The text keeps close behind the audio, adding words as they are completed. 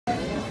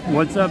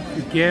What's up,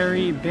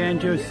 Gary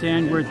Banjo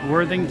Sandworth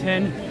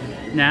Worthington?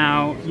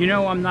 Now, you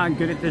know I'm not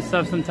good at this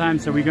stuff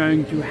sometimes, so we're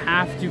going to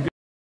have to go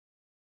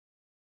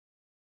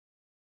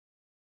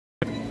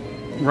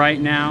right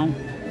now.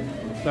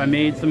 So I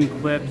made some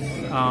clips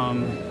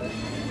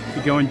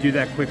to go and do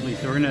that quickly.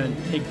 So we're gonna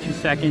take 2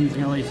 seconds,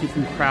 you're gonna let you see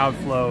some crowd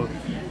flow,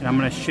 and I'm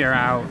gonna share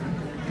out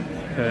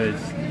because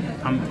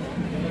I'm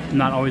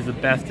not always the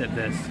best at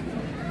this.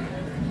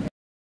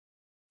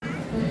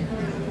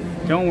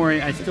 Don't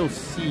worry, I still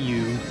see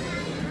you,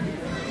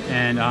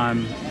 and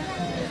I'm,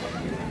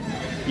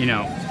 you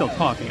know, still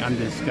talking. I'm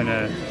just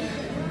gonna,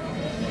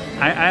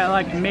 I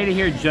like made it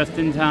here just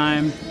in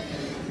time.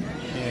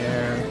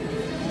 Share,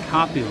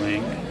 copy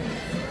link.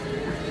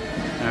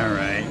 All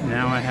right,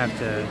 now I have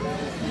to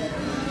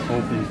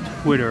open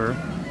Twitter,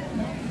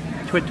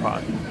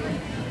 TwitTod,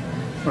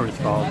 whatever it's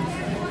called,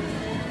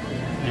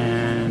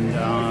 and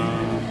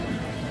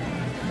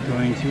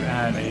going to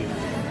add a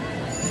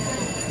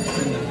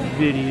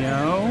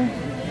video.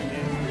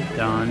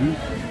 Done.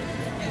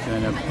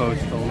 Gonna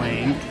post the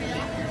link.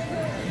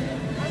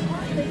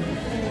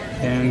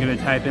 And I'm gonna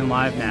type in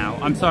live now.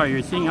 I'm sorry,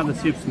 you're seeing how the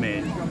soup's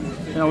made.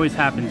 It always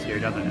happens here,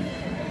 doesn't it?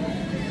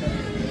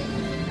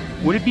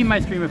 Would it be my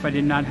stream if I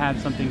did not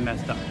have something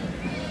messed up?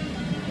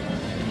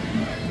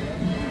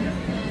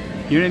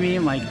 You know what I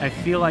mean? Like, I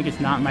feel like it's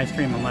not my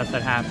stream unless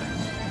that happens.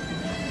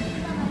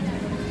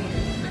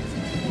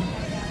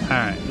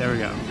 Alright, there we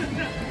go.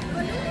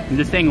 I'm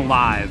just saying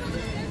live.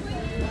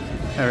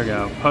 There we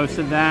go.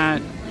 Posted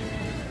that.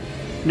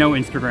 No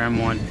Instagram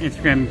one.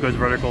 Instagram goes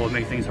vertical, it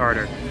makes things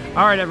harder.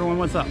 Alright everyone,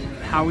 what's up?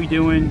 How we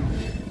doing?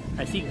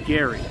 I see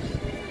Gary.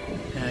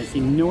 And I see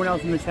no one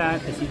else in the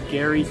chat. I see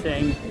Gary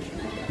saying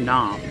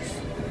noms.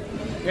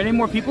 Got any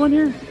more people in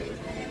here?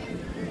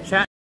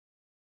 Chat.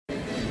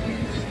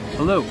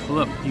 Hello,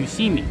 hello. Do you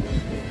see me?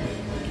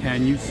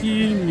 Can you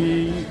see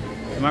me?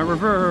 Am I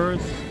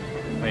reversed?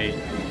 Wait.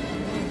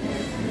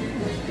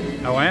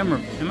 Oh, I am.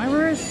 Am I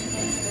reversed?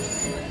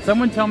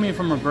 Someone tell me if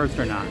I'm reversed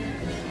or not.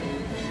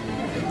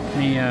 Let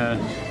me,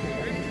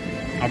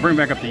 I'll bring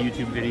back up the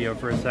YouTube video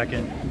for a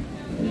second,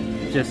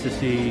 just to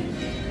see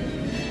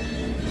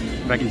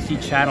if I can see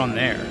chat on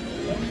there.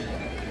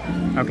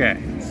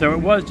 Okay, so it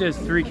was just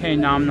 3K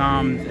nom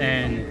noms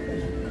and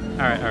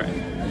all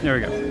right, there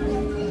we go.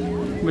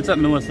 What's up,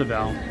 Melissa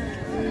Bell?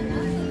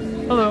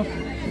 Hello.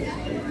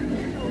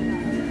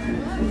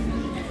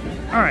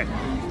 All right,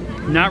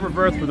 not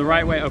reversed, but the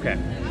right way. Okay.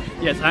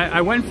 Yes, I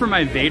went for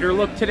my Vader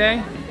look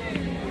today.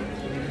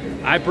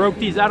 I broke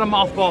these out of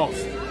mothballs.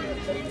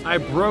 I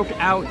broke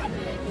out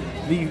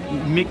the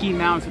Mickey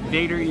Mouse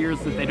Vader ears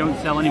that they don't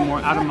sell anymore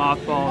out of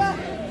mothballs.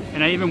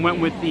 And I even went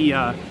with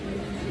the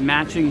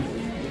matching,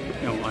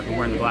 you know, like I'm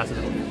wearing the glasses.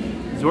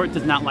 Zort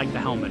does not like the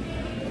helmet.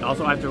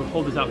 Also, I have to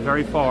hold this out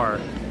very far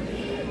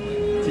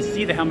to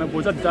see the helmet.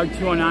 What's up,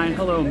 Doug209?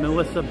 Hello,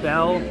 Melissa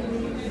Bell.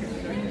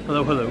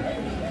 Hello, hello.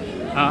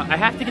 I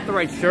have to get the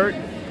right shirt.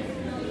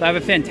 I have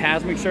a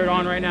Phantasmic shirt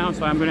on right now,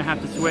 so I'm going to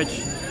have to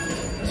switch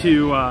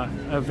to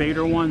a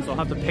Vader one, so I'll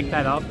have to pick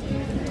that up.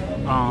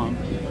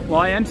 Well,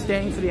 I am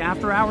staying for the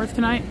after hours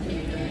tonight.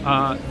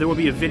 There will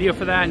be a video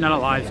for that, not a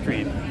live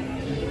stream.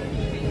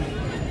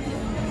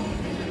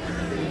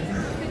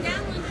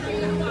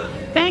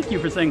 Thank you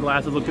for saying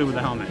glasses look good with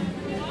the helmet.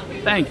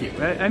 Thank you.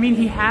 I mean,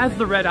 he has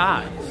the red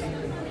eyes.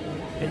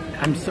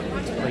 I'm so,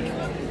 like,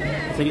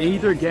 it's like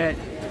either get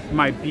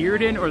my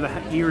beard in or the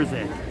ears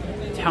in.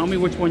 Tell me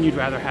which one you'd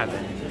rather have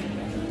in.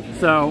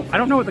 So, I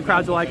don't know what the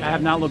crowds are like. I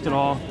have not looked at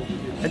all.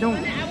 I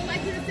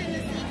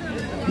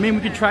mean,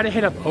 we could try to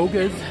hit up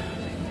Oga's.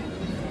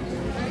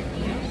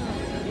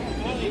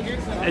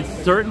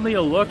 It's certainly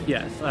a look,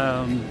 yes.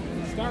 The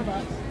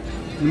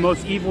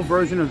most evil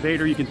version of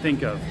Vader you can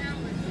think of.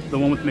 The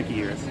one with Mickey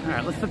ears. All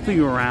right, let's flip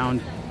you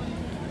around.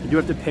 You do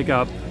have to pick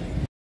up.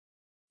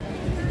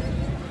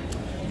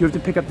 You have to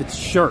pick up the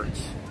shirt.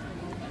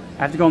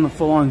 I have to go on the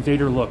full-on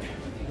Vader look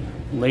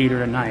later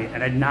tonight,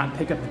 and I did not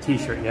pick up the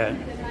t-shirt yet.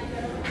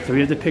 So we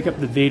have to pick up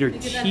the Vader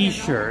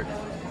t-shirt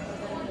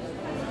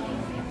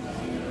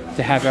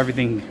to have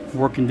everything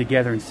working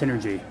together in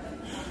synergy.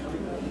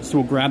 So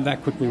we'll grab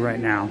that quickly right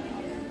now,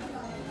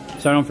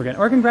 so I don't forget.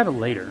 Or I can grab it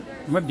later.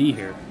 I might be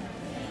here.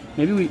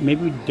 Maybe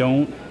we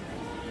don't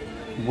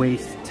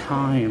waste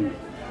time,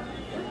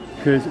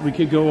 because we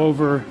could go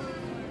over,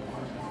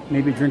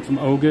 maybe drink from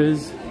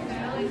Oga's,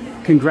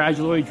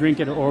 congratulatory drink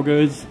at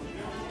Oga's,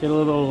 get a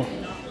little,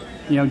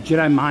 you know,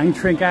 Jedi mind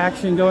trick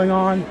action going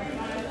on.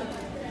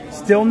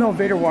 Still no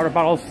Vader water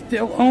bottle,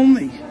 still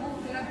only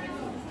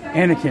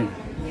Anakin.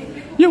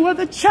 You are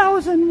the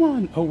chosen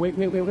one. Oh, wait.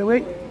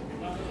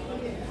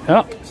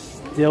 Oh,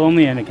 still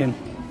only Anakin.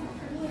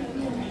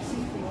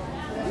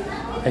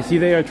 I see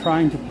they are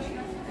trying to,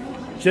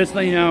 just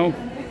let you know,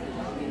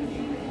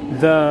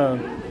 the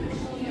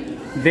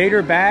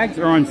Vader bags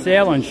are on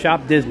sale on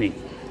Shop Disney,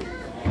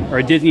 or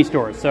a Disney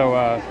store.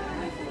 So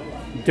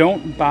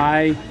don't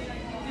buy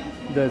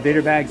the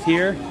Vader bags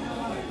here.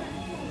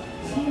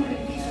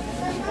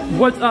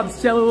 What's up,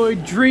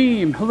 Celluloid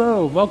Dream?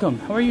 Hello, welcome.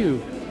 How are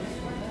you?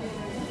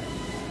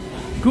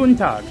 Guten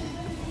Tag.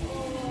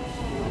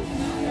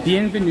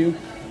 Bienvenue.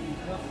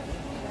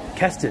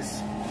 Kestis.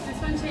 This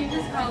one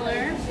changes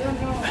color.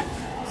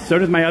 So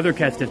does my other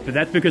Kestis, but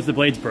that's because the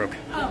blade's broke.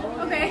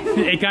 Oh, okay.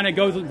 It kind of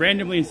goes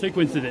randomly in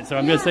sequence with it, so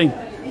I'm just saying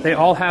they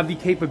all have the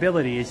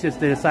capability. It's just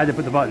they decided to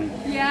put the button.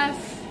 Yes.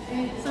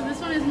 So this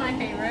one is my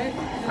favorite.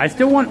 I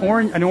still want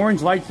an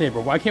orange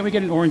lightsaber. Why can't we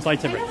get an orange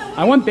lightsaber?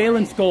 I want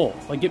Balin skulls.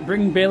 Like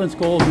bring Balin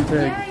skulls into.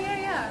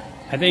 Yeah.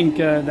 I think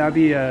that would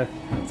be.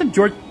 What's up,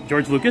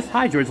 George Lucas?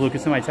 Hi, George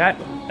Lucas in my chat.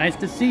 Nice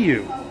to see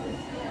you.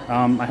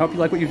 I hope you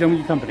like what you've done with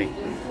your company.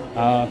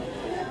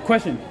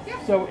 Question.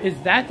 Yeah. So is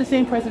that the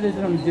same price it is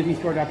on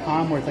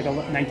DisneyStore.com, where it's like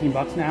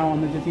 $19 now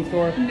on the Disney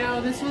Store? No,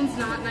 this one's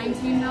not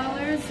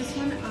 $19. This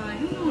one, I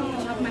don't know off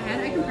the top of my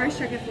head. I can price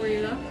check it for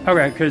you though.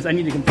 Okay, because I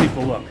need to complete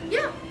the look.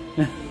 Yeah.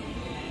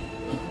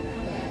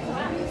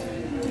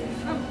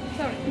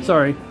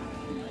 Sorry.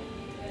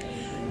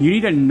 You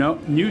need a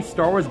new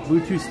Star Wars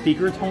Bluetooth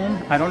speaker at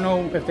home? I don't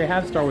know if they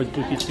have Star Wars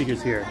Bluetooth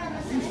speakers here.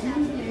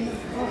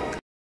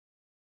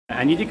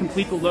 I need to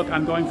complete the look.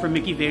 I'm going for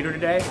Mickey Vader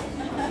today.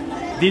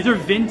 These are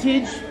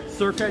vintage,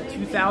 circa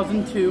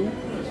 2002,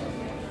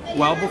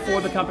 well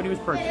before the company was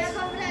purchased.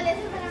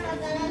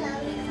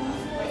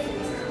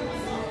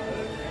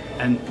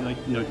 And like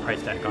no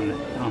price tag on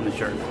the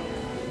shirt.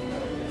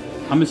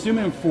 I'm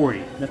assuming I'm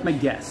 40. That's my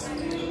guess.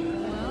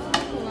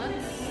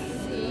 Let's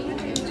see.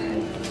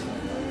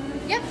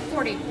 Yep,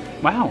 40.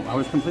 Wow, I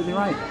was completely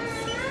right.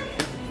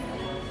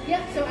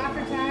 Yep, so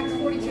after tax,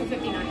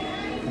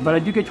 $42.59. But I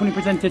do get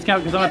 20%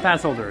 discount because I'm a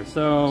pass holder.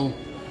 So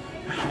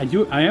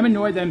I am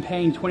annoyed that I'm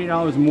paying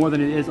 $20 more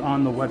than it is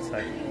on the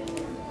website.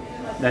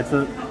 That's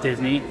a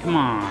Disney. Come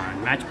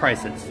on, match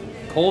prices.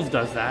 Kohl's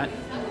does that.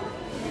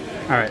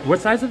 All right, what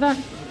size is that?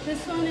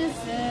 This one is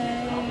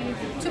a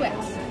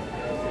 2X.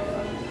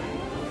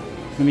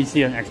 Let me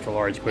see an extra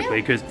large quickly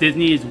because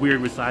Disney is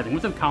weird with sizing.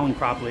 What's up, Colin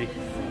Cropley?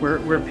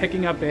 We're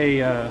picking up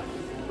a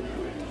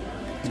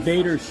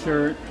Vader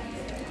shirt.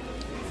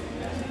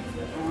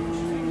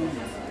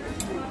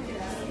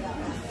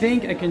 I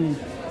think I can.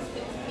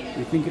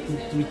 Do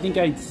we think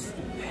I'd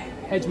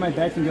hedge my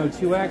bets and go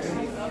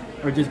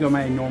 2X, or just go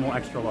my normal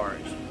extra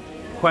large?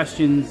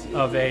 Questions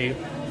of a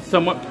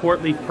somewhat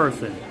portly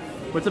person.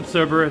 What's up,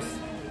 Cerberus?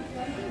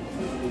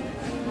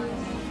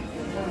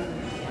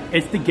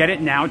 It's the get it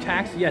now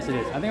tax? Yes, it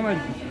is. I think I'm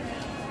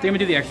gonna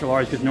do the extra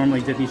large because normally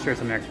Disney shirts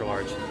I'm extra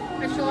large.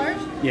 Extra large?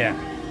 Yeah.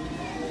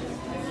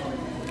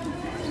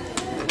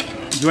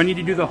 Do I need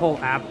to do the whole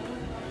app?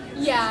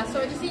 Yeah, so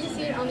I just need to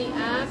see it on the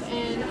app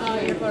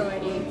and your photo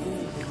ID.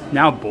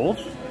 Now both?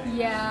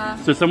 Yeah.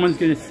 So someone's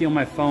gonna steal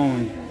my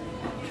phone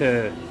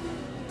to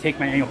take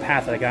my annual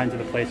pass that I got into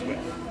the place with.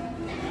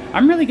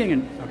 I'm really getting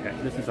an... Okay,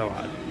 this is so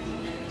odd.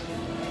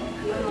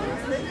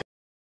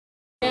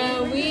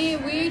 Yeah,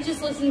 we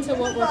just listen to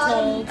what we're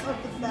told.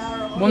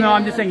 Well, no,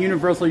 I'm just saying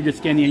Universal, you just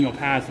scan the annual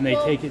pass and they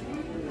take it.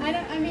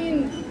 I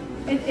mean,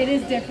 it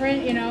is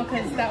different, you know,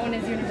 because that one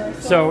is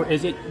Universal. So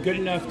is it good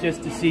enough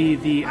just to see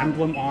the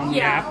emblem on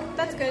the app? Yeah,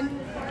 that's good.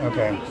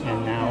 Okay,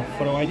 and now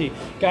photo ID.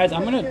 Guys,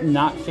 I'm gonna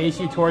not face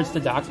you towards to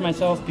dox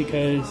myself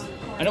because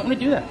I don't want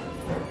to do that.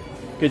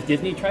 Because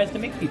Disney tries to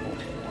make people.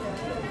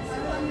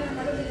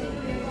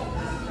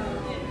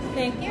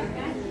 Thank you.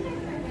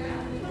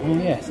 Oh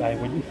yes, I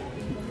would.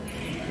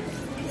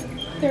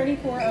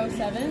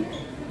 3407.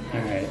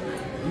 All right.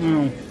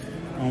 No,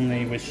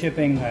 only with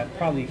shipping that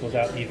probably equals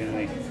out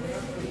evenly.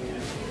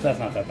 So that's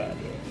not that bad.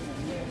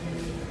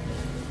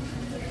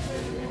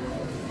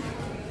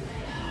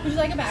 Would you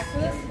like a bag for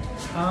this?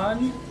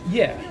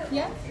 Yeah.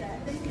 Yeah.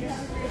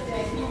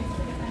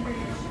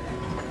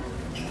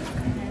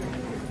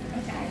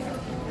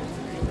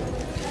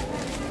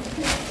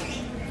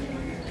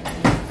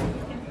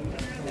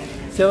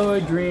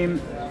 Cellular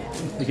Dream.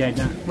 Okay,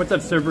 what's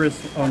up,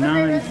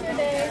 Cerberus09?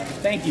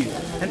 Thank you.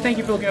 And thank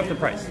you for looking up the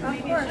price. Of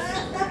course.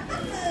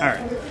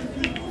 Alright.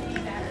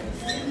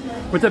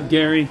 What's up,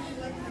 Gary?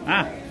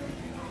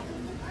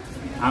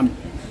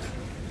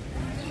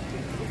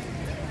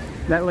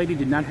 That lady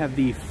did not have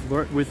the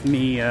flirt with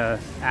me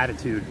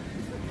attitude.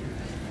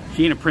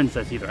 She ain't a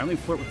princess either. I only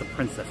flirt with the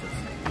princesses.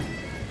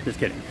 Just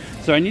kidding.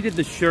 So I needed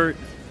the shirt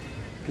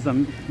because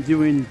I'm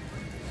doing...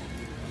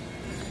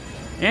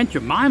 Aunt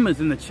Jemima's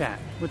in the chat.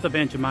 What's up,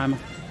 Aunt Jemima?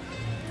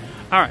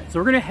 Alright, so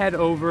we're gonna head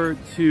over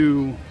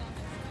to...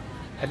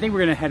 I think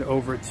we're gonna head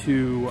over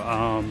to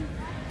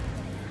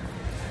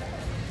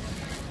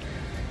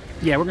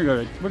yeah, we're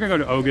gonna go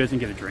to Oga's and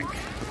get a drink.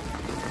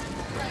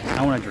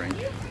 I want a drink.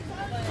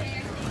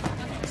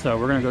 So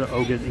we're gonna go to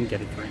Oga's and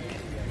get a drink.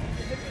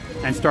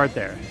 And start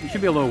there. It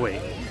should be a little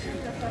wait.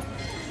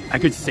 I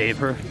could save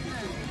her.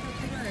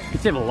 I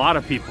could save a lot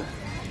of people.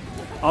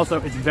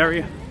 Also, it's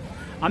very...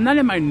 I'm not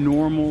in my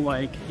normal,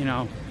 like, you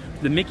know,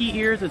 the Mickey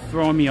ears is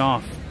throwing me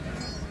off.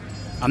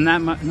 I'm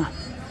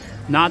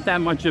not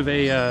that much of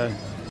a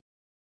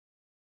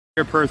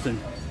person.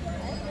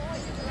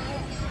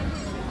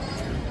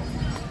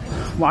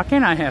 Why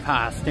can't I have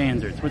high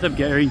standards? What's up,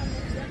 Gary?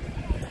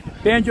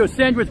 Banjo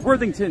Sandwich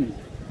Worthington.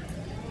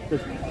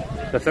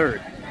 The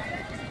third.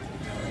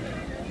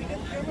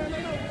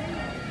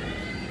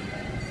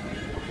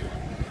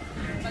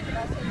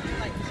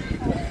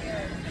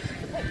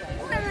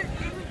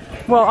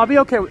 Well, I'll be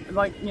okay with,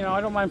 like, you know,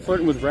 I don't mind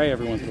flirting with Ray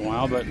every once in a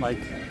while, but like,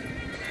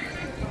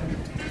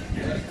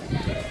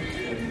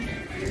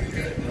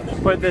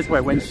 put it this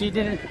way, when she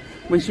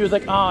was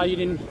like, oh, you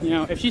didn't, you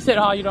know, if she said,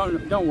 oh, you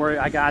don't worry,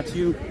 I got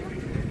you,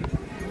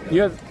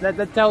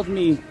 that tells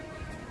me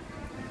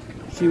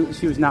she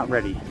was not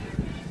ready.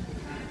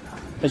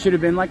 That should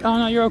have been like, oh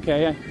no, you're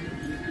okay.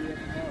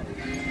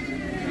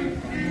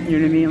 You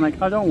know what I mean?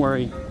 Like, oh, don't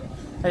worry,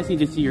 I just need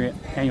to see your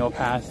annual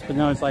pass. But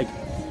no, it's like,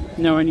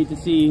 no, I need to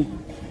see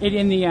it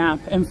in the app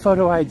and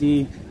photo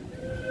ID.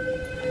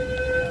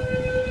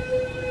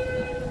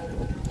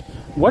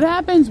 What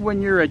happens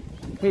when you're a,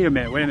 wait a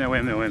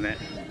minute.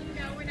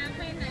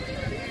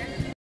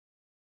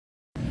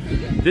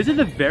 This is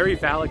a very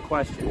valid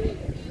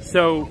question.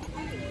 So,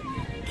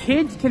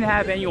 kids can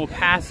have annual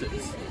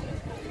passes,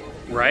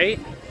 right?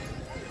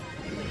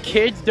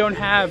 Kids don't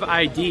have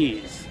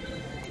IDs.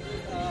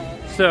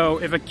 So,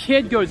 if a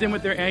kid goes in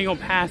with their annual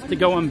pass to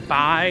go and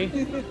buy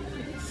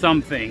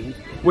something,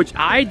 which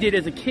I did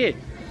as a kid,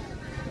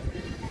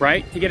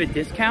 right? To get a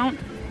discount.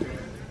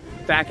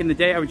 Back in the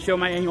day, I would show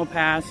my annual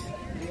pass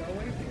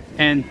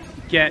and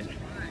get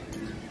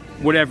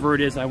whatever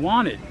it is I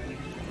wanted.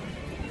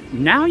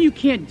 Now you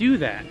can't do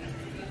that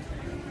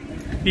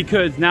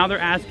because now they're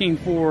asking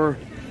for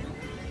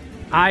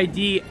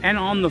ID and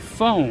on the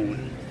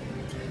phone.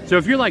 So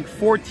if you're like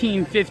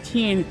 14,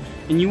 15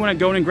 and you want to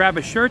go in and grab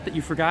a shirt that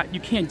you forgot, you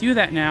can't do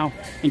that now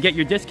and get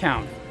your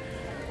discount.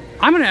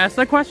 I'm going to ask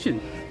that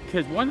question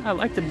because one, I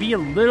like to be a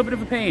little bit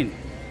of a pain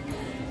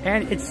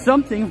and it's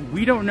something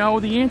we don't know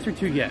the answer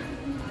to yet.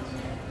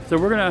 So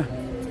we're going to,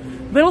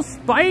 little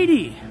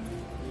Spidey.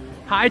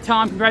 Hi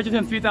Tom,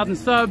 congratulations on 3,000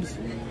 subs.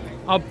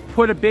 I'll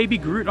put a baby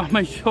Groot on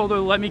my shoulder,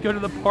 let me go to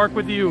the park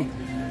with you,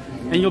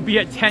 and you'll be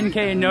at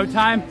 10K in no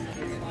time.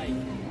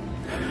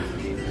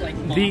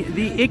 The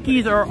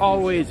ickies are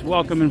always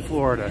welcome in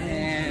Florida.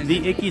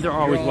 The ickies are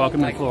always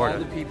welcome in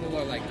Florida.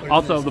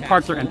 Also, the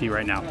parks are empty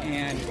right now.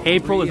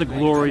 April is a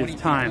glorious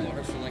time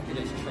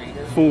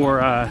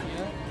for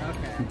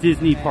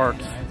Disney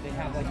parks.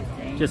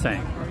 Just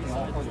saying.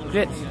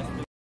 We're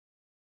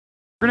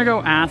gonna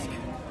go ask.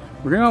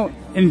 We're going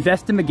to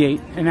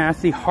investigate and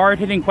ask the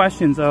hard-hitting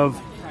questions of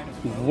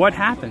what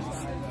happens.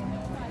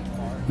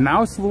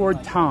 Mouse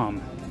Lord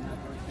Tom.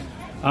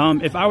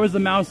 If I was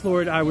the Mouse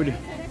Lord, I would...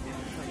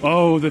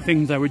 Oh, the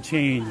things I would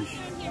change.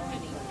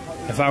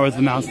 If I was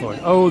the Mouse Lord.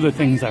 Oh, the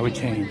things I would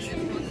change.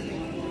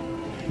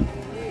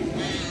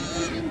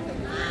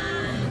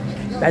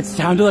 That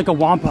sounded like a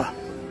Wampa.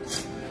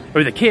 It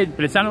was a kid,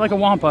 but it sounded like a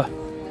Wampa.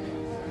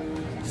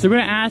 So we're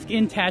going to ask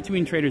in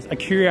Tatooine Traders a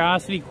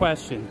curiosity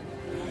question.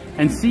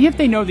 And see if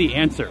they know the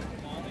answer.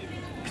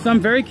 Because I'm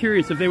very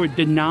curious if they would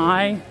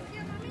deny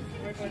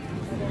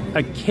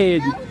a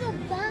kid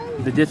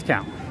the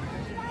discount.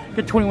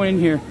 Get 21 in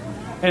here.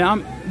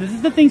 And this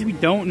is the things we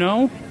don't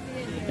know.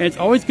 And it's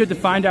always good to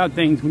find out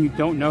things when you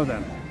don't know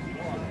them.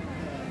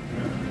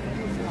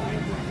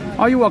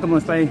 Oh, you're welcome,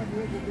 Miss Lady.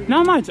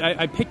 Not much.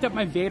 I picked up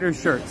my Vader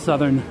shirt,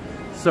 Southern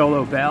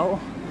Solo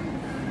Bell.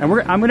 And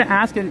I'm going to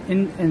ask an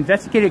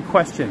investigative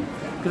question.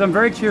 Because I'm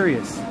very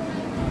curious.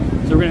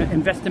 So we're going to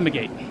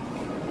investigate.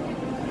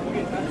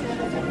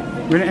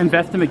 We're going to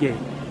investigate.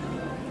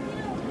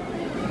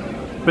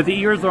 But the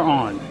ears are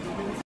on.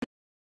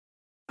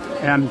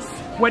 And I'm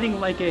sweating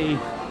like a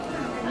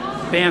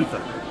bantha.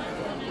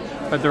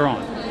 But they're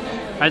on.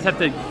 I just have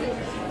to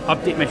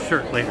update my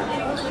shirt later.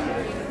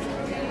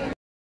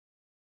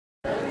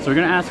 So we're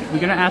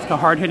gonna ask a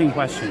hard-hitting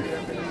question.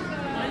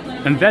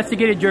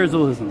 Investigative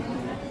journalism.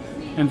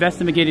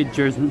 Investigative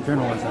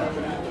journalism.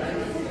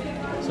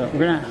 So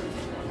we're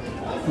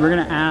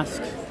gonna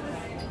ask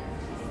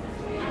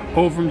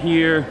over from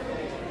here.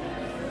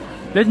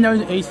 There's no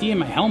AC in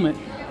my helmet.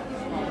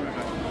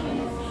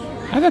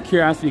 I have a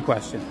curiosity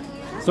question.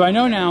 So I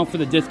know now for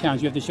the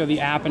discounts you have to show the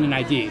app and an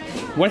ID.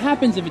 What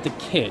happens if it's a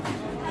kid?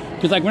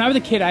 Because like when I was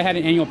a kid I had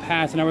an annual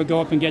pass and I would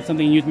go up and get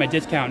something and use my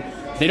discount.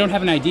 They don't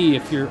have an ID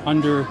if you're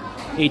under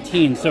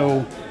 18,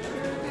 so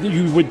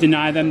you would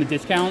deny them the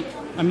discount?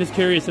 I'm just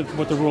curious of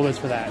what the rule is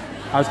for that.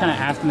 I was kind of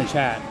asking the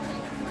chat.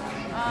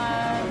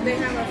 They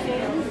have a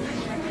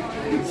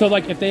phone. So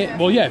like if they,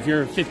 well yeah, if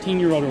you're a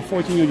 15-year-old or a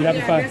 14-year-old, you have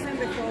to find.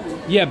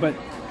 Yeah, but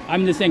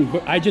I'm just saying,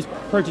 I just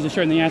purchased a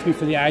shirt and they asked me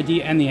for the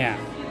ID and the app.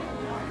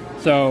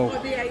 So.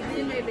 Well, the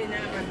ID maybe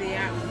not, but the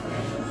app.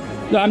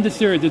 No, I'm just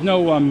serious. There's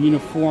no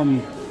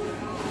uniform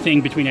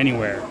thing between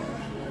anywhere.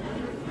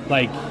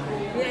 Like. Yeah,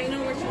 I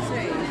know what you're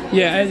saying.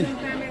 Yeah,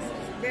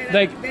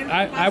 like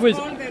I was.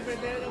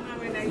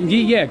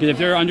 Yeah, because if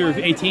they're under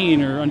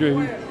 18 or under.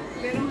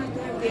 They don't have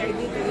to have the ID.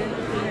 They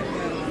don't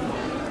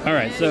have all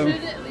right, so. at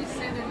least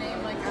say their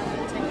name like on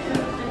the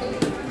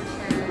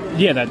ticket.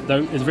 Yeah, that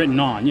is written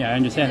on. Yeah, I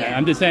understand that.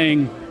 I'm just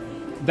saying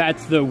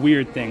that's the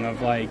weird thing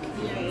of like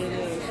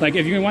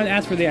if you want to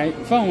ask for the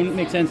phone, it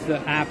makes sense, the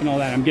app and all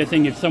that. I'm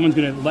guessing if someone's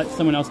going to let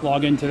someone else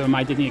log into the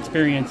My Disney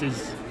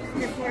experiences.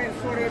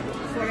 For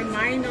a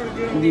minor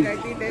during the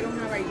ID, they don't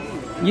have ID.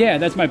 Yeah,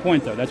 that's my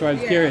point though. That's why I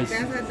was curious.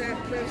 That's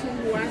that person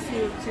who asked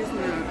you, she's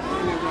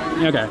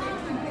not. Okay.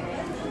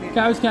 Yeah.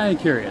 I was kind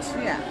of curious.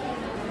 Yeah.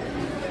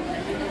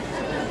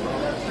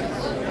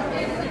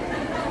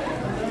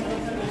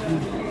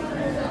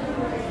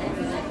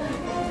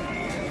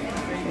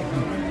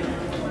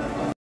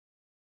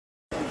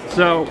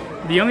 So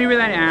the only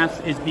reason I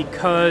asked is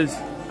because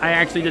I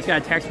actually just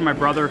got a text from my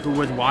brother who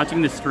was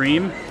watching the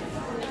stream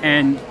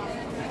and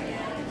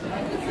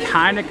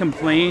kind of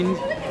complained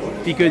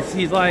because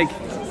he's like,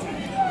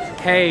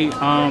 hey,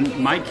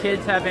 my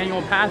kids have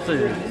annual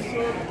passes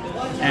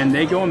and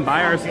they go and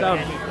buy our stuff,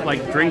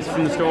 like drinks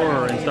from the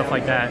store and stuff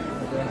like that,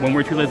 when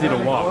we're too lazy to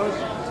walk.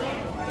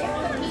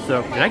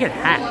 So, did I get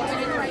hacked?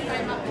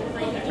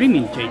 What do you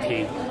mean,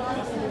 JT?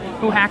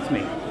 Who hacked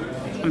me?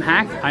 I'm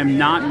hacked? I'm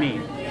not me.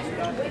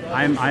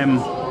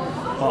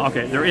 Well,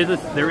 okay, there is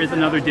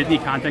another Disney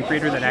content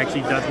creator that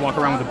actually does walk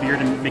around with a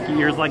beard and Mickey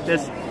ears like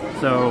this.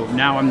 So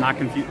now I'm not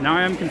confused. Now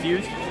I am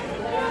confused.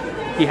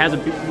 He has I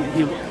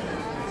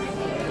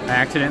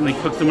accidentally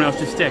cooked someone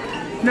else's stick.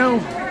 No,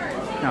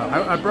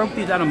 I broke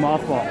these out of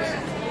mothballs.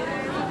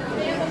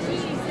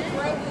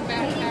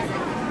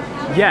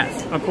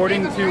 Yes,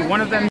 according to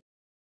one of them.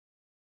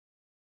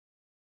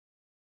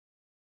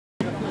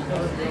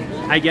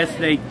 I guess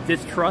they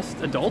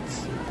distrust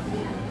adults.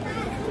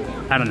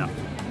 I don't know.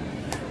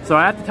 So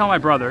I have to tell my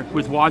brother, who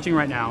is watching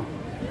right now,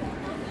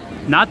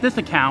 not this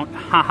account,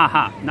 ha ha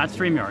ha, not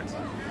StreamYards.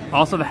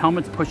 Also, the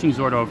helmet's pushing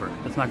Zord over.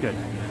 That's not good.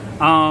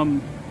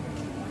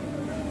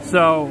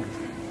 So,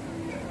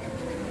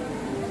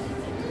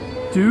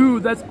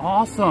 dude, that's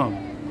awesome.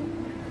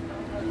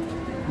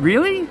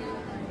 Really?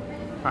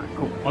 All right,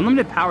 cool.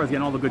 Unlimited Power is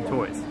getting all the good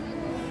toys.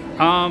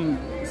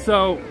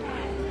 So,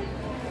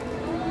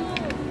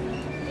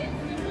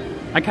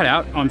 I cut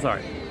out. Oh, I'm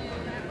sorry.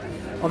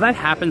 Well, that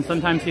happens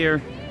sometimes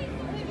here.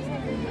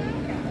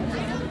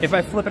 If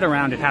I flip it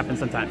around, it happens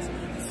sometimes.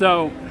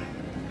 So,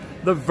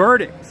 the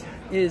verdict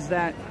is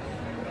that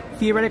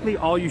theoretically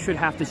all you should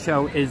have to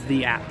show is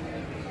the app,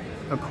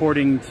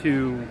 according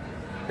to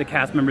the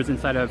cast members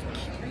inside of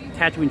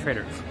Tatooine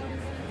Traders.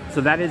 So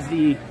that is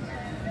the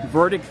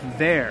verdict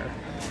there.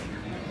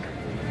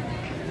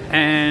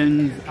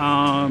 And,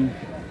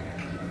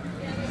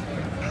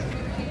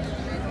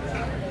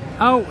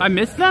 oh, I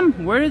missed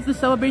them? Where is the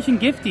celebration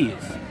gifties?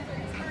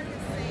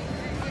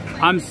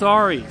 I'm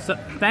sorry. So,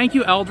 thank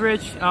you,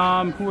 Eldritch.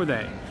 Who are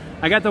they?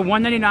 I got the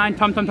 $1.99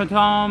 Tum Tum Tum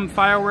Tum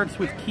fireworks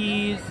with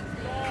keys,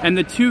 and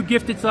the 2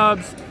 gifted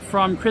subs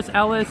from Chris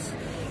Ellis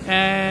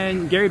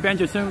and Gary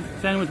Benjo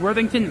Sandwich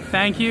Worthington.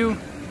 Thank you.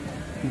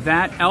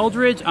 That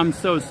Eldridge, I'm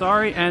so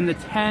sorry. And the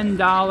 $10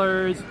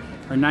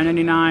 or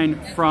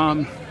 $9.99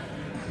 from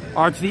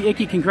Arch the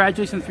Icky.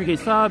 Congratulations, 3K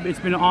sub. It's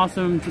been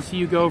awesome to see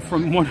you go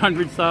from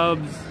 100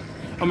 subs.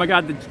 Oh my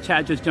God, the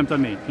chat just jumped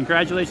on me.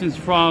 Congratulations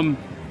on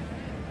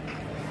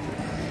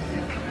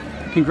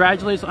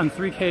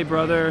 3K,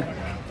 brother.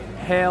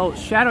 Hail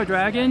Shadow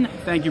Dragon.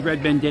 Thank you,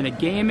 Red Bandana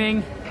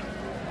Gaming.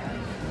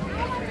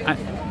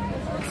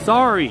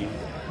 Sorry.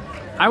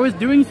 I was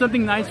doing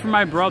something nice for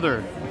my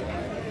brother.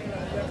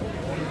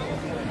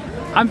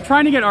 I'm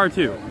trying to get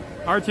R2.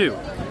 R2.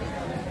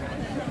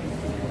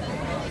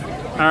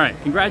 Alright,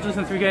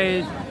 congratulations,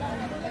 3K.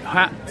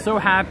 So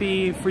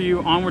happy for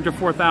you. Onward to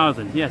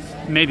 4,000. Yes,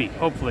 maybe,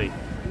 hopefully.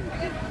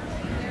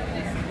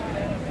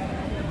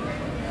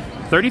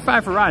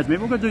 35 for Rise.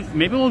 Maybe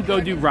we'll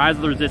go do Rise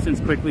of the Resistance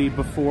quickly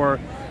before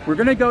we're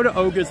gonna go to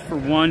Oga's for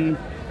one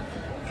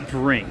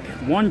drink.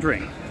 One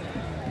drink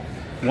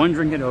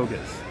at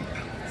Oga's.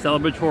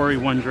 Celebratory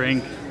one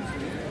drink.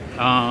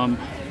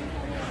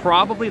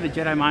 Probably the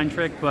Jedi Mind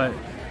Trick, but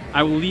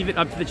I will leave it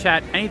up to the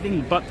chat.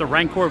 Anything but the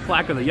Rancor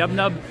Flak or the Yub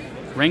Nub.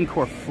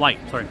 Rancor Flight.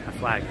 Sorry, a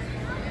flag.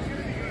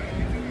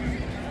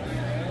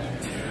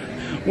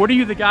 What are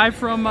you, the guy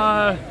from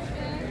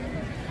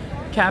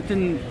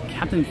Captain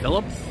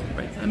Phillips?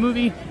 Right, the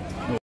movie.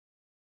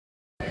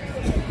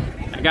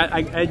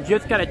 I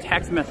just got a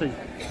text message.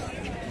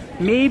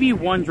 Maybe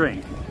one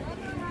drink.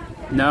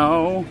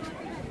 No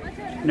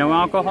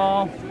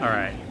alcohol. All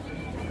right.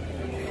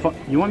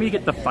 You want me to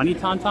get the funny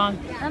tauntaun?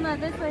 Emma,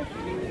 this way.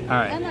 All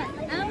right.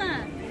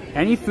 Emma.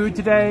 Any food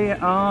today?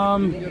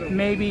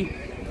 Maybe.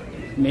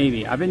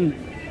 I've been.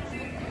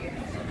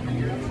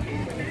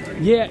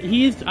 Yeah,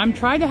 I'm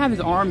trying to have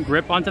his arm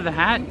grip onto the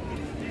hat.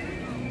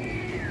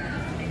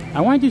 I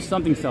want to do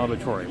something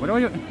celebratory. What do I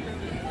do?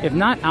 If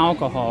not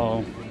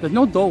alcohol, there's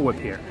no Dole Whip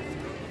here.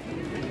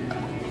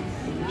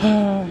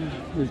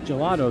 There's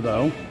gelato,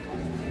 though.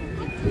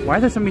 Why are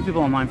there so many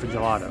people online for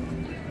gelato?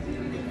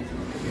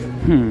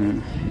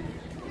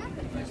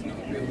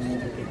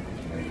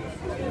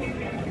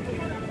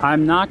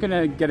 I'm not going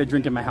to get a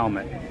drink in my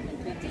helmet.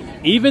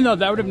 Even though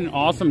that would have been an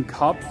awesome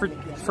cup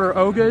for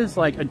Oga's,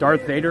 like a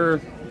Darth Vader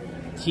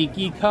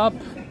tiki cup.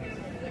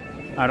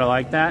 I'd have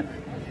liked that.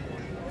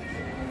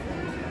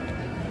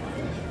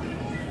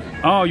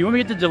 Oh, you want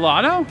me to get the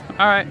gelato?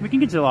 Alright, we can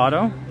get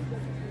gelato.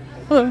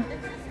 Hello. How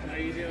are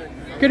you doing?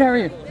 Good, how are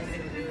you?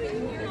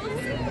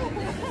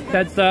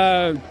 That's,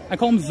 I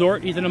call him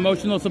Zort. He's an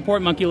emotional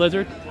support monkey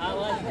lizard. I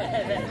like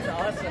that. That's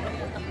awesome.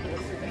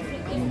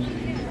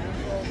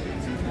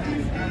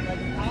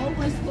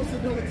 am I supposed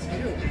to know it's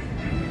you?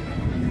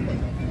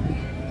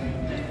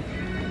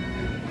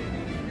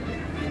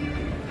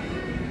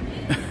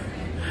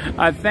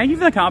 Thank you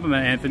for the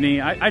compliment,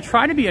 Anthony. I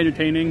try to be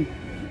entertaining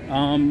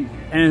and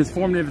as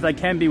informative as I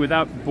can be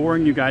without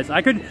boring you guys.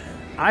 I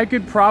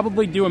could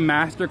probably do a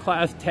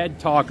masterclass TED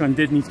Talk on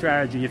Disney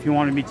strategy if you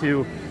wanted me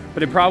to,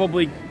 but it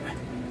probably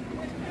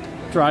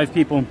drives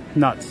people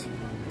nuts.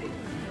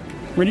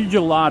 We're gonna do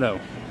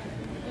gelato,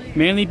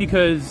 mainly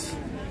because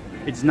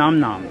it's nom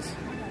noms.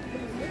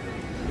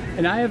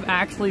 And I have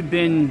actually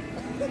been...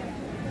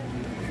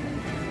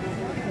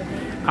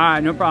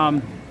 Alright, no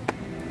problem.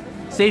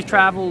 Safe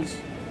travels.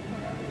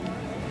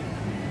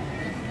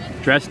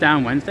 Dress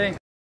down Wednesday?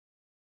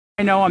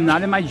 I know I'm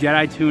not in my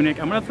Jedi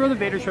tunic. I'm gonna throw the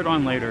Vader shirt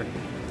on later.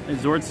 The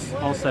Zort's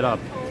all set up.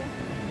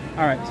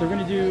 Alright, so we're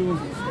gonna do...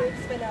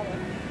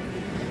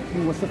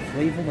 Ooh, what's the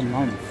flavor of the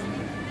month?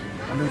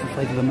 I wonder what the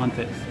flavor of the month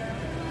is.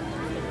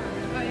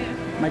 Oh,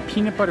 yeah. My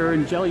peanut butter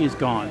and jelly is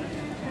gone.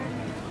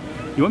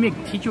 You want me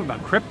to teach you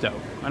about crypto?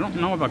 I don't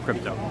know about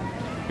crypto.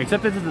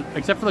 Except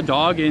for the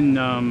dog in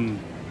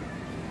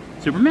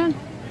Superman?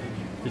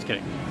 Just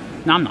kidding.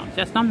 Nom noms.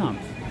 Yes, nom noms.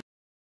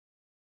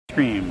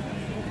 Cream.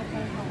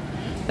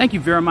 Thank you,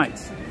 Vera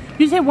Mikes.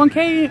 You just hit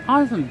 1K?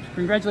 Awesome.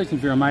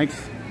 Congratulations, Vera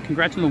Mikes.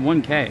 Congrats on the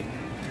 1K.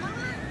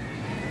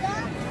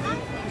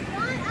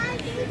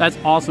 That's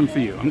awesome for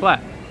you. I'm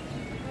glad.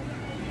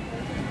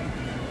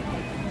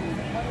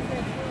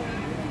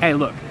 Hey,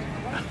 look.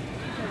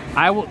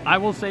 I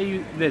will say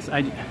you this.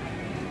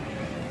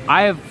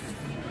 I have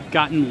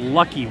gotten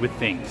lucky with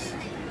things.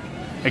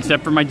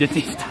 Except for my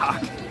Disney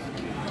stock.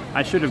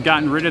 I should have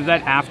gotten rid of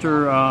that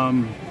after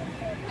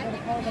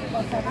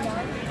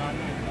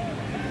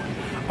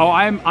Oh,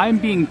 I'm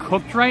being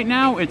cooked right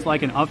now. It's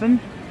like an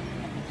oven.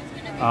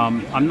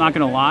 I'm not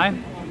gonna lie.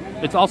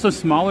 It's also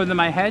smaller than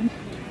my head.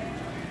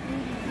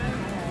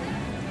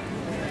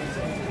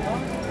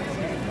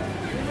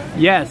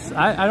 Yes,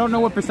 I don't know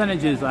what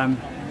percentages I'm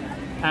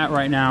at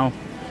right now.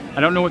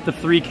 I don't know what the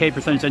 3K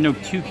percentage. I know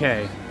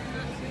 2K.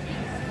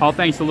 All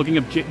thanks to looking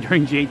up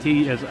during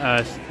JT as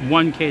a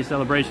 1K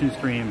celebration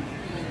stream.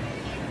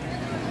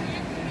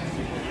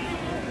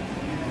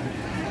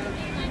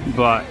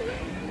 But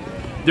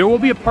there will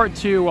be a part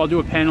 2. I'll do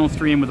a panel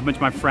stream with a bunch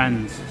of my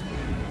friends.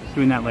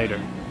 Doing that later.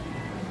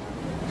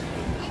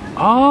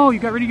 Oh, you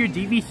got rid of your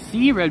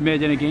DVC, Red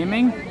Bandana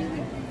Gaming.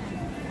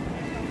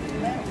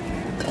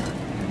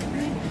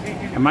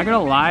 Am I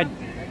gonna lie?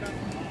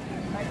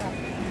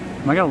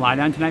 Am I gonna lie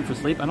down tonight for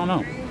sleep? I don't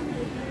know.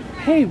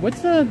 Hey,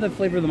 what's the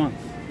flavor of the month?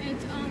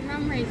 It's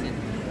rum raisin.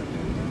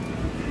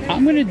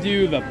 I'm gonna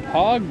do the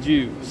Pog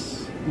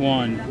Juice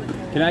one.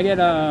 Can I get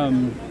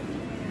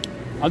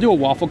I'll do a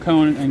waffle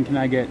cone, and can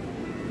I get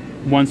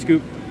 1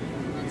 scoop?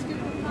 1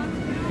 scoop of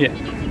Pog? Yeah.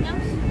 Anything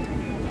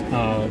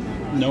else?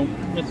 Nope.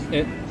 That's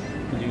it.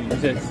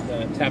 Is it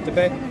tap to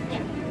pay?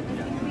 Yeah.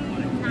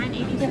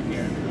 $9.80.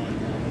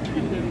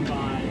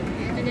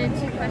 And then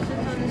 2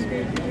 questions on the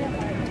screen for you.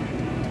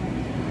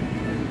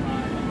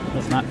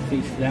 Let's not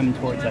face them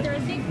towards that.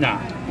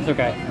 Nah, it's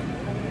okay.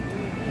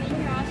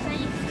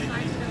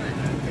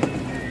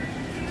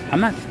 I'm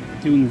not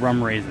doing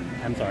rum raisin.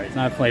 I'm sorry, it's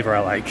not a flavor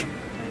I like.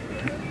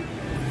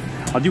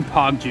 I'll do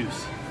Pog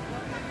Juice.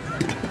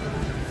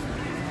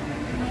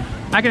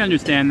 I can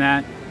understand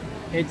that.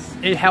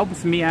 It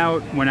helps me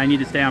out when I need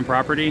to stay on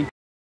property.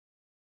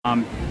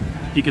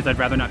 Because I'd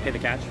rather not pay the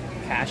cash.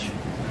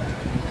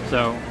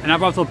 So, and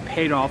I've also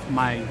paid off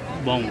my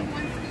loan.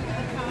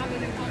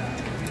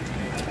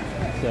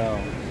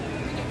 So,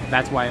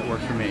 that's why it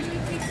works for me.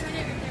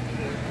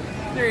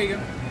 There you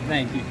go.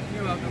 Thank you.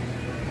 You're welcome.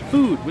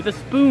 Food with a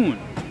spoon.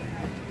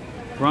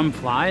 Rum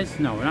flies?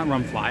 No, not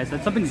rum flies.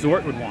 That's something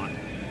Zort would want.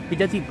 He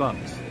does eat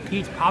bugs. He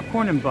eats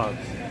popcorn and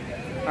bugs.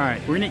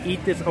 Alright, we're gonna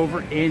eat this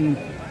over in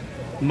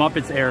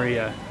Muppets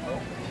area.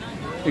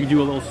 We can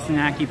do a little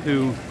snacky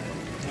poo.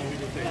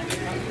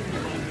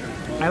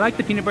 I like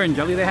the peanut butter and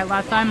jelly they had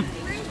last time,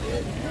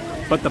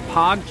 but the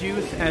Pog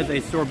Juice as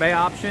a sorbet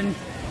option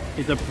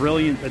is a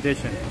brilliant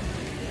addition.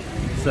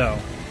 So,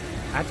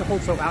 I have to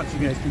hold so out so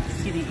you guys can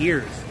see the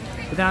ears.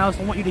 But then I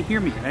also want you to hear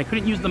me. And I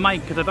couldn't use the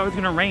mic because I thought it was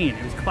gonna rain.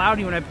 It was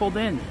cloudy when I pulled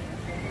in.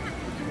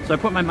 So I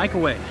put my mic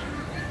away.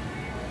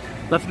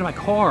 Left it in my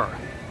car.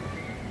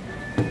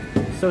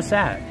 So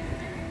sad.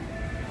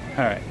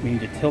 Alright, we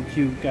need to tilt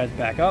you guys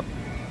back up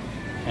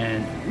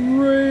and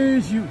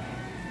raise you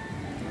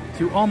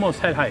to almost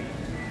head height.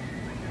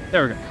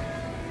 There we go.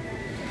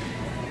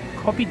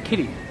 Copied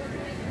kitty.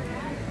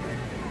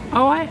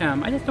 Oh, I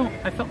am. I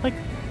felt like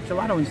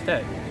gelato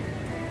instead.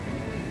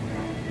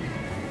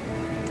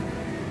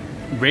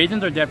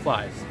 Raisins are dead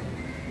flies.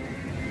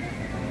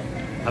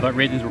 I thought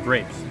raisins were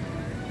grapes.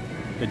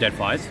 They're dead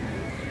flies.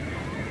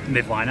 And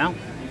they fly now.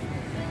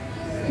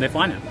 And they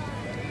fly now.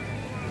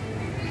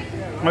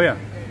 Oh yeah.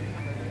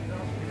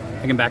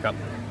 I can back up.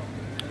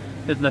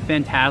 This is the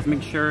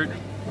Phantasmic shirt.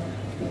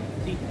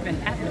 See,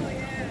 Phantasmic.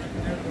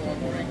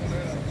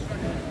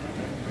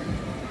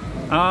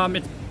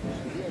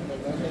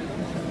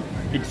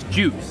 It's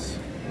juice.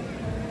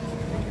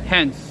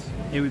 Hence,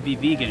 it would be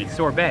vegan. It's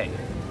sorbet.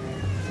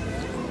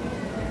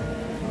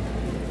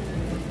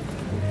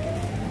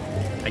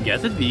 I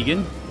guess it's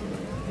vegan.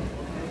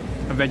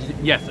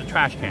 Yes, a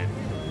trash can.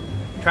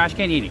 Trash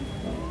can eating.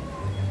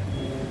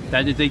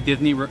 That is a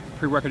Disney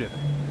prerequisite.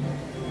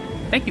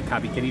 Thank you,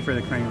 Copy Kitty, for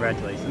the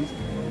congratulations.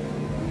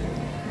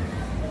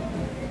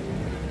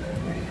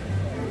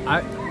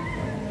 I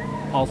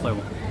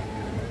also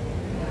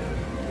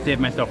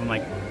saved myself from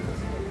like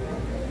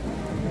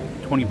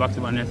 20 bucks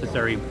of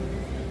unnecessary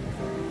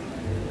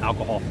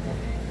alcohol.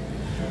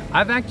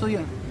 I've actually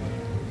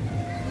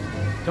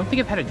don't think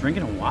I've had a drink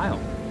in a while.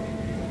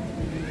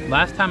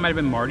 Last time might have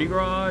been Mardi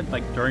Gras,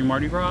 like during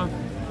Mardi Gras.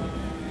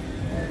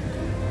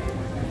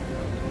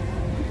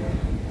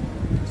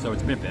 So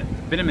it's been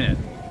a minute.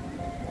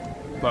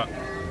 But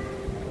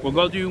we'll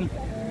go do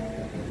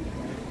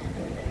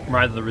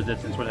Rise of the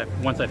Resistance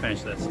once I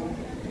finish this.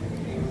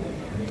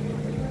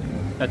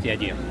 That's the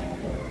idea.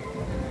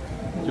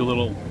 Do a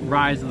little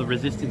Rise of the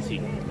Resistance-y.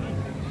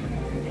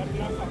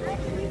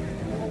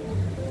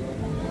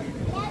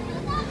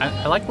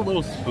 I like the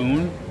little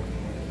spoon.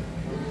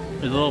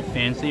 It's a little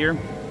fancier.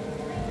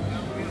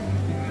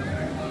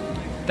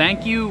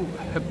 Thank you,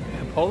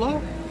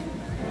 Hippolo?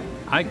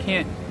 I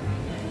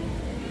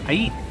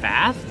eat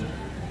fast?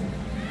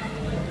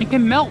 It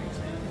can melt.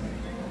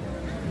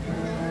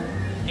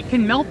 It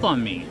can melt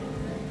on me.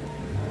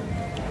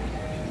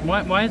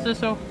 Why is this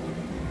so?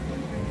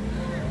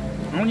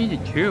 I don't need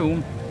to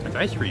chew. It's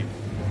ice cream.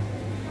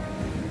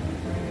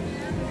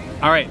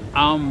 Alright,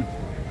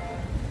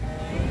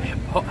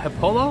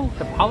 Hippolo?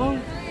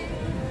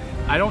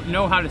 I don't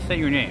know how to say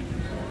your name.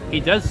 He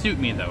does suit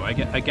me though. I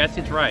guess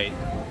it's right.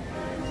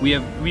 We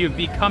have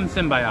become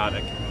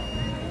symbiotic.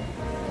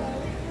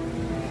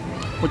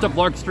 What's up,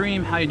 Lark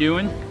Stream? How you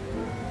doing?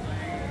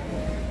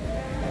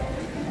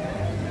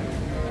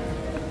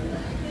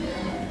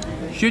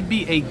 Should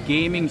be a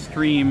gaming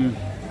stream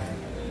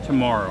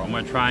tomorrow. I'm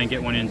gonna try and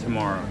get one in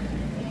tomorrow.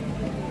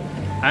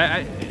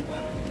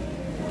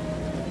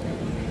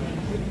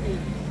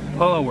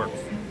 Polo works.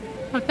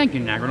 Oh, thank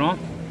you, Nagranol.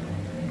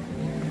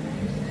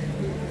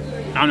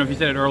 I don't know if you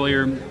said it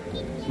earlier.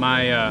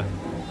 My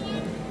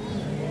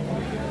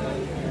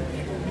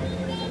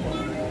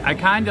I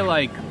kind of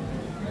like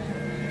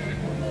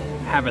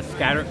have a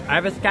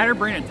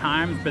scatterbrain at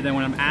times, but then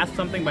when I'm asked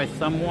something by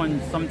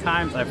someone,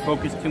 sometimes I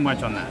focus too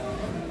much on that.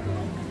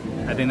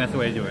 I think that's the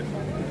way to do it.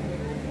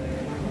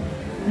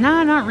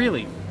 Nah, not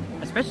really.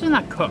 Especially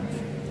not cooked.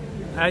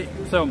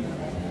 So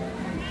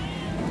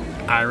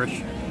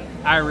Irish,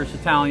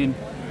 Italian.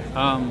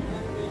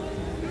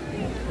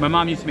 My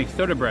mom used to make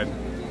soda bread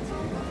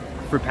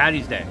for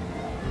Patty's Day.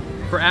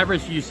 For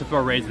average, she used to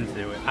throw raisins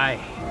into it. I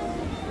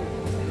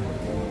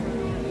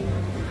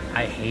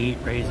hate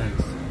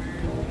raisins.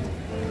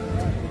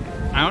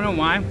 I don't know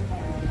why.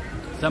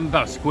 Something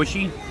about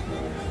squishy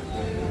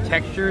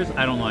textures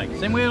I don't like.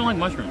 Same way I don't like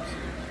mushrooms.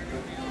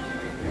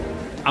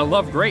 I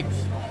love grapes.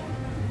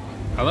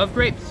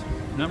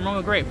 Nothing wrong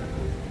with grape.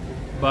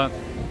 But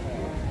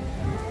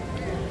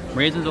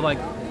raisins are like,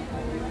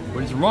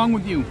 what is wrong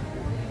with you?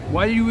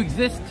 Why do you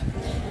exist?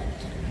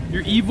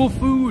 You're evil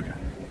food.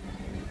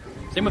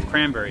 Same with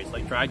cranberries,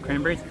 like dried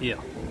cranberries. Ew.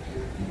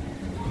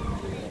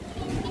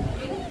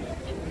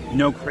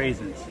 No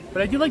craisins.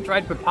 But I do like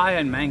dried papaya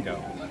and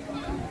mango.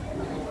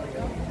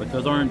 But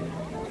those aren't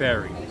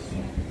berries.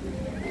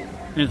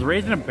 And is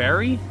raisin a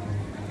berry?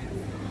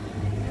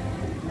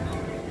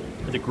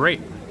 It's a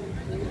grape.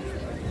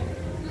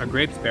 Are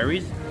grapes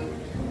berries?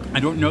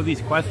 I don't know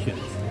these questions.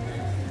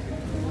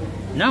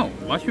 No,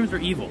 mushrooms are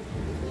evil.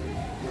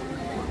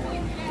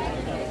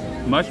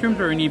 Mushrooms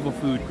are an evil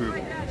food group.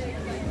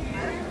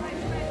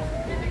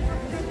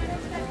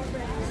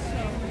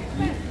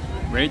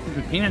 Raisins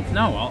with peanuts?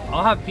 No,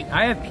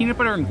 I have peanut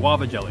butter and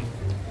guava jelly.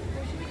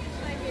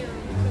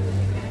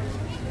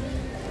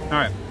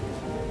 Alright.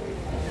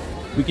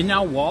 We can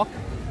now walk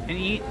and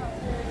eat,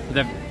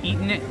 because I've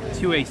eaten it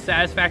to a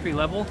satisfactory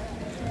level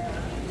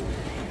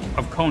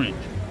of conage.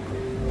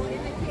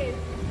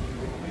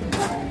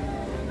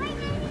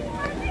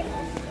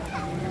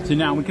 So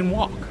now we can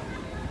walk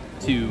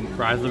to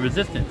Rise of the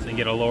Resistance and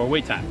get a lower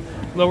wait time.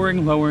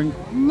 Lowering.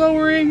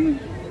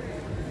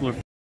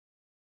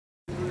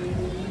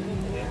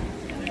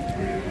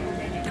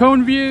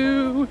 Cone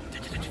view!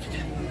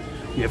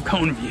 We have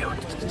cone view.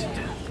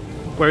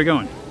 Where are we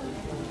going?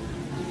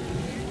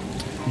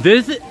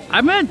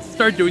 I'm gonna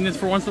start doing this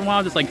for once in a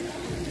while, just like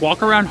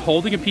walk around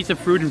holding a piece of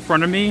fruit in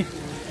front of me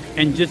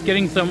and just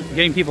getting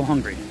people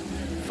hungry.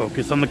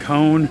 Focus on the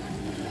cone.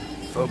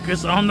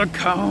 Focus on the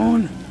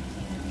cone.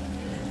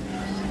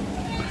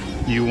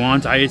 You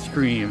want ice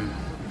cream.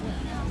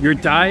 Your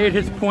diet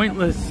is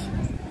pointless.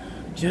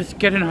 Just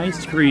get an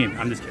ice cream.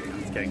 I'm just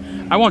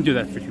kidding. I won't do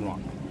that for too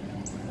long.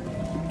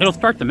 It'll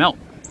start to melt.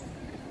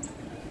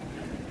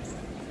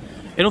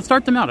 I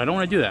don't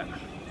want to do that.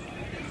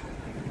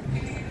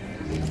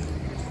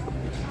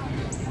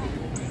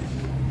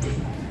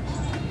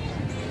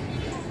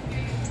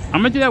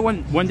 I'm gonna do that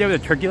one day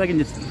with a turkey leg and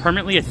just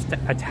permanently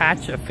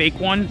attach a fake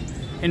one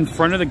in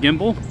front of the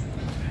gimbal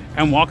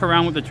and walk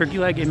around with the turkey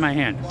leg in my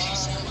hand.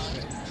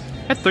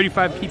 That's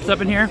 35 peeps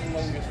up in here.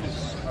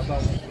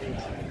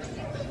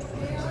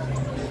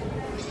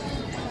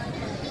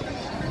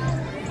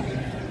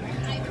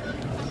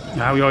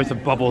 Now we always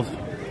have bubbles.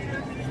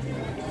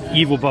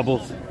 Evil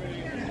bubbles.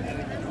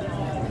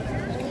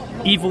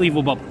 Evil,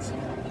 evil bubbles.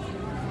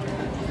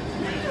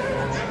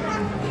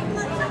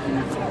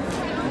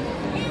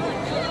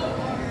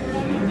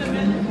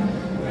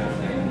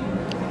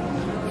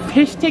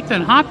 Fish sticks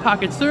and Hot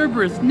Pocket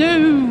Cerberus. No!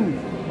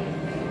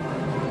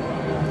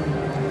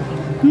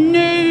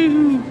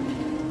 No!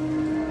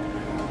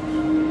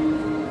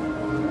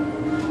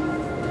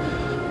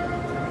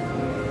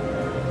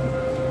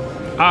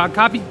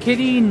 Copy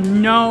Kitty,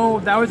 no,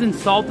 that was in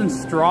Salt and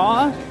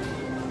Straw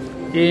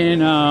in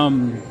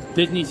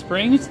Disney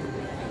Springs,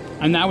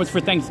 and that was for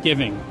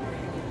Thanksgiving.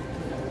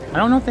 I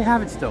don't know if they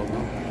have it still,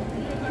 though.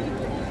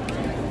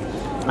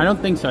 I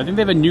don't think so. I think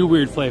they have a new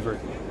weird flavor.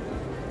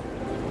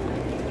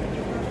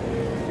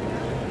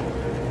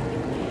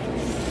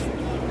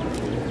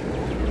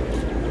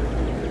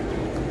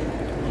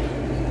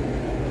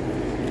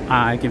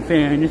 I can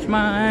finish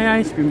my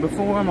ice cream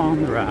before I'm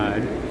on the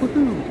ride.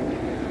 Woohoo!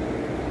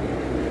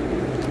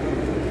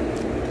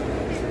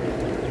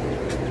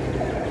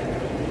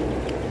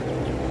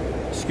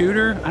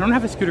 Scooter? I don't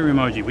have a scooter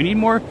emoji. We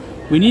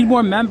need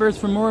more members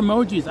for more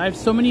emojis. I have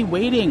so many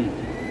waiting.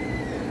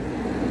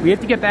 We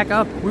have to get back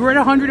up. We were at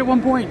 100 at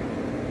one point.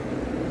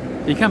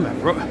 You come back,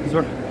 bro.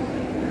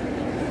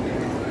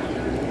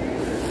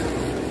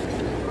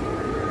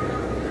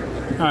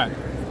 Alright.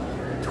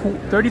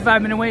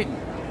 35-minute wait.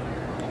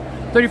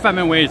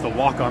 35-minute wait is the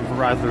walk-on for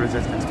Rise of the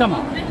Resistance. Come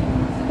on.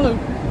 Hello.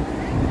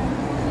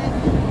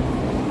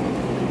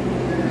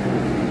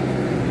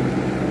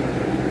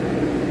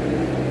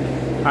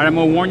 Alright, I'm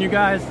gonna warn you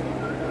guys.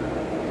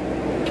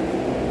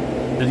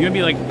 There's gonna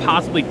be like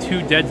possibly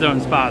 2 dead zone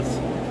spots.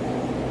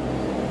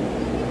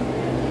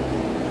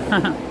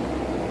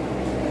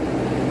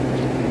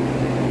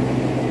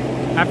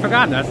 I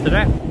forgot that's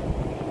today.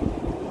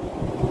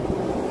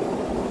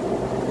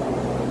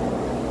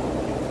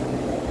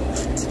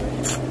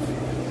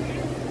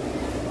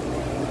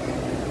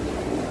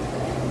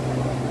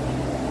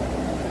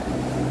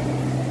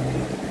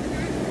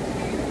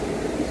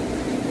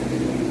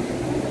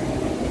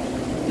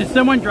 Did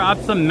someone drop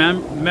some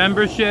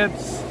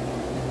memberships?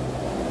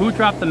 Who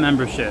dropped the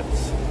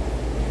memberships?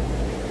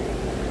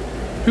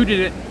 Who did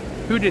it?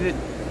 Who did it?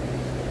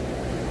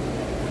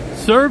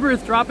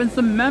 Cerberus dropping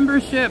some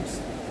memberships.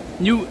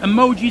 New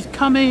emojis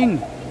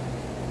coming.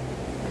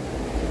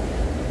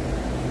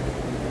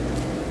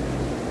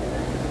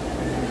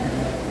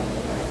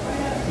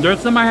 There's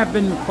some I have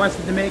been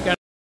requested to make.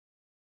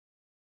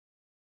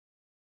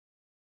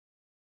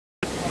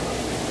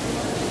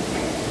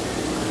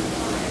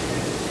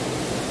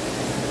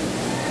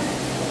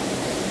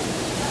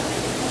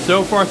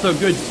 So far so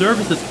good.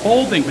 Service is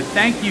holding, but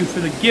thank you for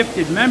the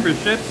gifted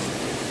memberships.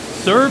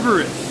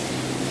 Cerberus.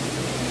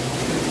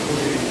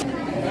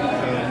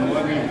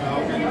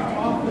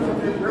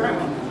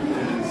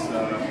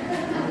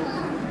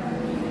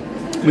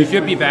 We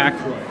should be back.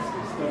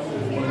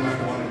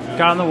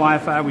 Got on the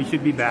Wi-Fi, we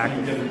should be back.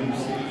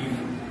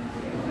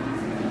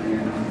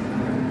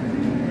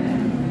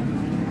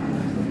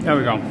 There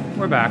we go.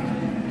 We're back.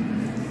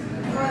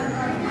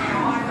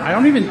 I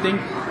don't even think...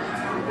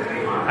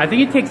 I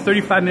think it takes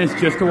 35 minutes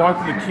just to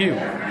walk through the queue.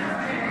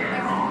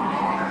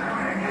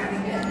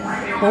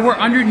 Well, we're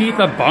underneath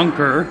a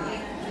bunker.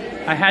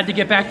 I had to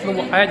get back to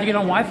the... I had to get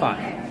on Wi-Fi.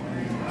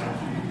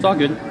 It's all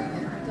good.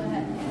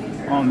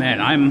 Oh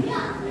man, I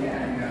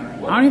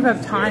don't even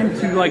have time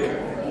to like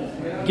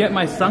get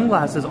my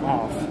sunglasses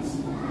off.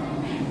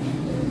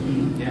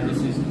 Yeah,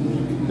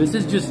 this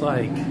is just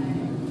like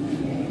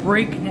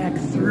breakneck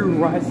through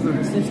Rise of the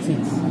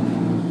Resistance.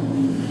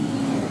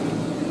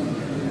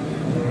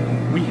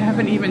 We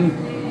haven't even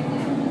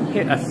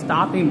hit a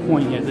stopping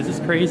point yet. This is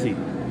crazy.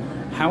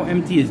 How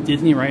empty is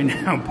Disney right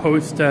now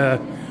post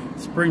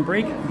spring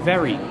break?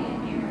 Very.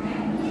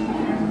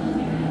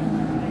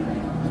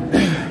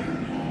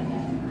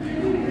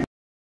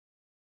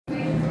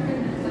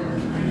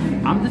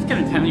 I'm just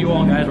gonna tell you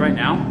all guys right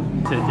now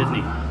to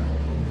Disney.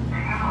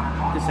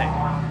 Just say,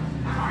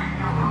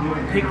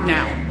 pick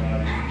now.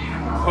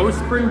 Post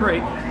spring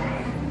break.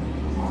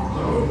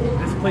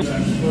 This place.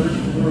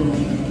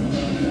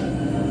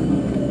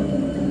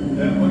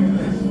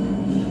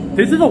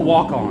 This is a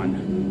walk-on.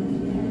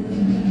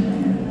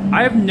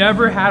 I have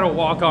never had a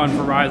walk-on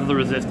for Rise of the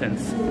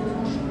Resistance.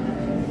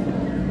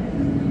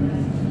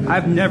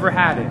 I've never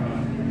had it.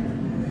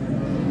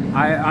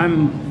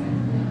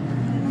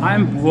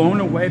 I'm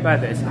blown away by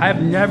this.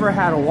 I've never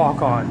had a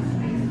walk-on.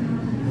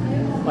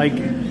 Like,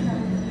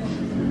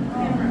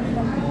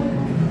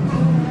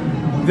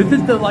 this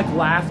is the like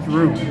last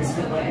room.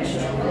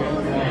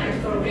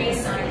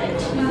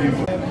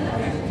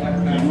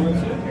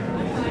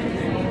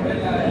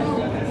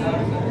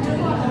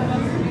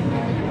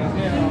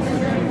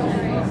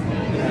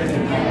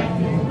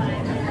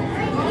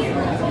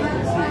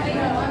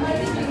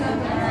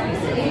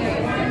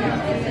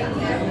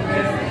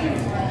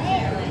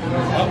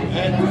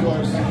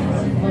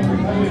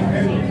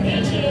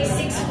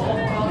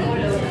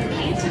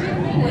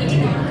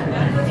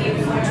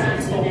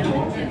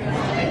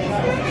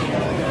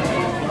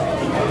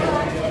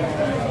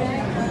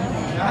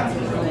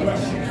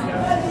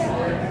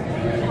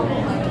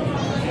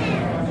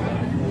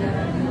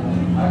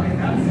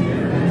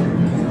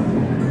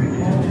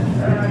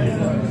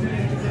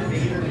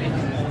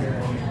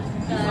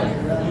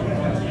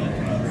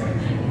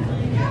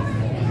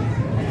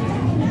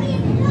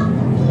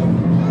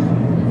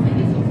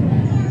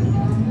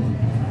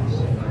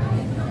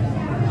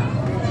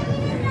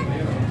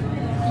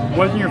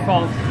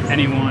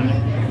 anyone.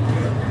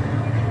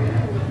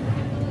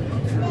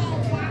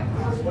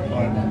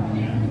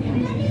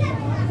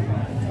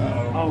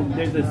 Oh,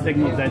 there's a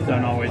signal dead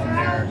zone always in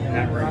there, in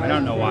that room. I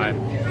don't know why.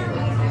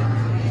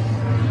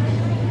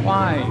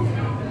 Why?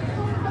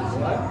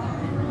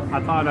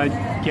 I thought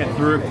I'd get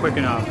through it quick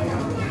enough.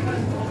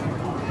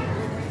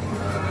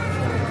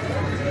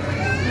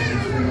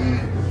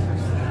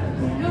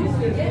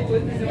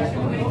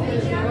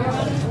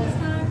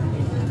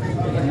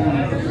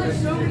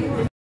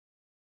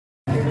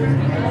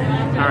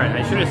 Alright,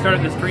 I should have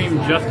started the stream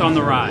just on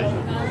the ride.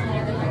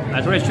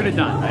 That's what I should have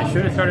done. I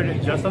should have started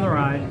it just on the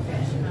ride,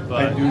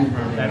 but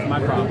that's my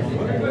problem.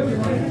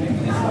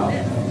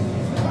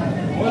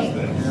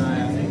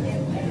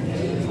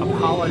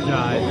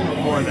 Apologize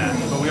for that,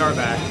 but we are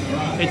back.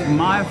 It's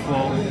my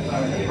fault,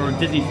 or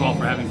Disney's fault,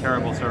 for having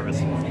terrible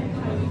service.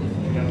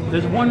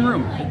 There's one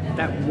room,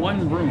 that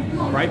one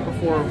room, right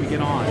before we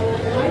get on,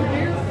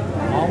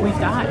 always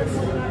dies.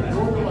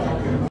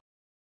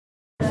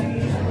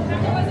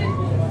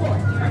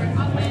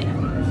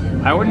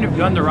 I wouldn't have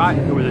done the ride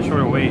if it was a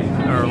shorter wait,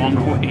 or a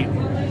longer wait.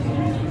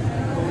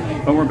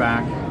 But we're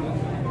back.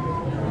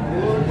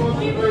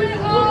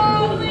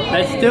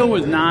 That still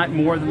was not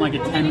more than like a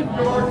 10.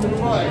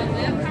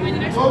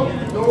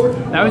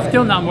 That was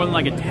still not more than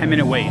like a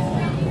 10-minute wait.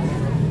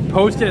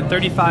 Posted at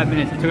 35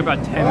 minutes. It took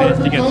about 10 minutes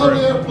to get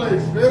through.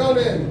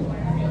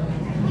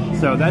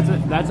 So that's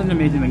an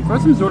amazing thing. Throw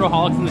some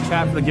Zordaholics in the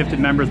chat for the gifted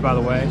members, by the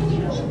way.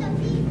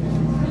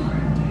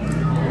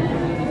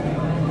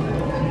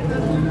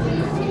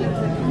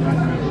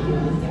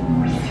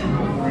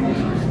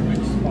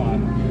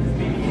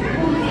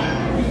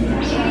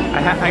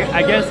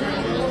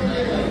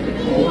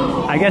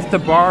 I guess the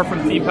bar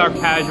from Theme Park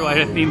Casual, I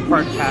had a Theme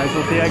Park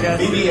Casualty, I guess.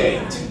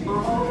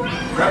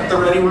 BB-8. Prep the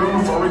ready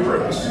room for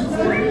recruits.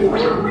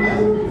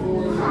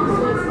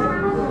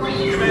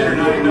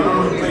 Commander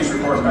 9-0, please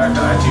report back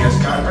to ITS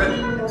cockpit.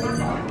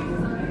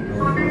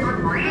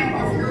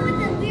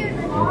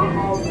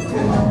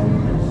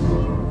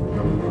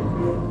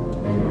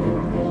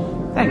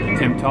 Thank you,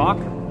 Tim Talk.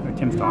 Or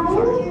Tim's Talk,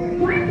 sorry.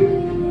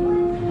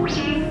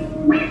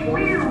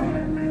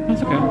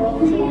 That's okay.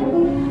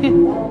 Yeah.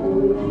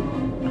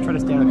 I try to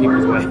stay out of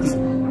people's ways.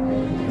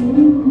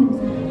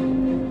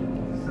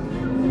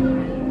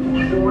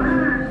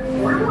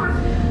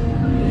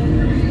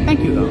 Thank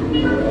you, though.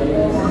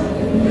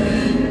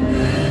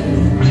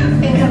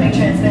 Incoming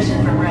transmission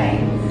from Ray.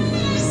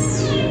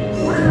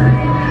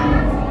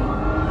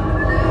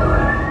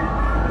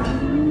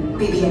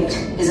 BB-8,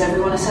 is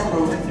everyone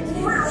assembled?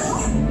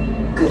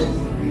 Good.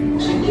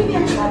 Shouldn't you be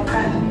in flight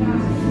prep?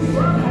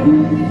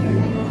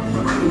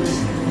 Recruits,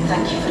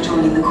 thank you for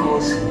joining the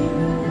cause. A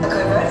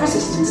covert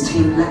resistance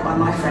team led by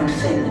my friend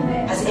Finn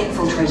has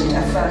infiltrated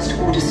a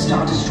first-order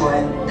Star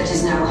Destroyer that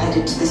is now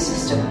headed to this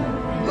system.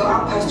 Your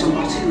outpost on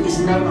Batuu is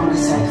no longer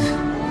safe.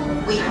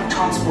 We have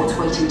transports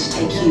waiting to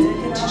take you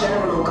to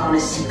General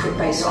Organa's secret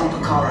base on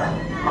Pucara.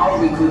 I'll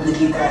regroup with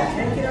you there.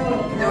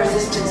 The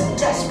Resistance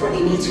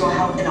desperately needs your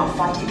help in our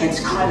fight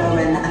against Kylo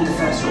Ren and the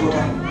First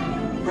Order.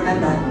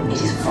 Remember,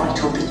 it is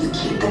vital that you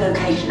keep the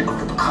location of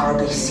the Pucara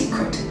base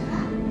secret.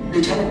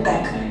 Lieutenant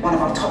Beck, one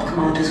of our top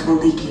commanders, will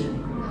lead you.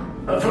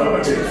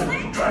 Affirmative.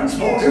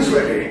 Transport is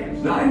ready.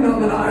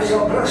 9-0 and I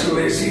shall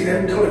personally see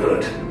them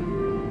delivered.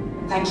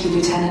 Thank you,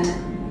 Lieutenant.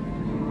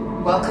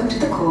 Welcome to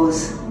the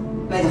cause.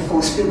 May the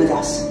Force be with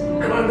us.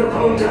 Commander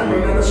Poe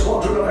Dameron and a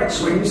squadron of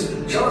X-Wings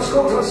shall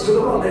escort us to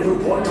the rendezvous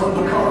point on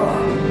Pucara.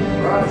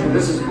 Roger,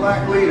 this is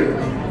Black Leader.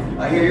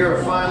 I hear you're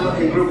a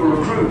fine-looking group of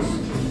recruits.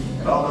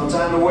 Well, no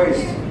time to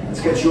waste.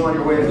 Let's get you on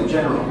your way to the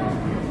General.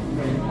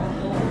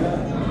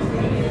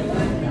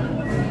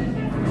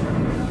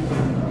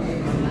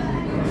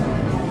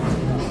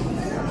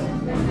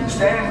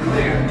 Stand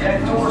clear.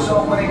 Deck doors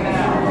opening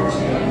now.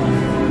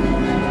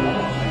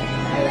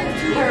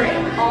 Hurry,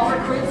 all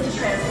recruits to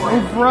transport.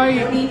 Oh,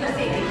 bright. Leave the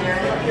safety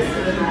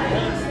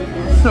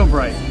clearance. So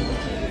bright.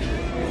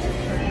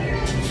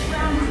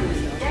 Ground crews,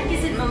 deck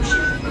is in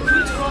motion.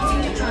 Recruits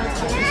crossing to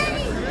transport.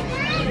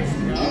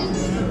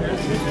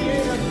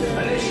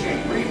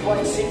 Initiate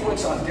pre-flight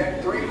sequence on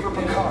Deck 3 for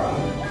Pucara.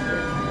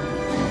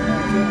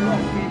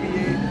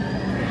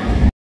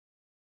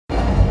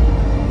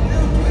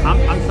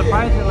 I'm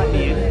surprised they let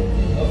me in.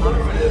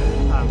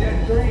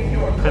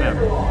 Kind of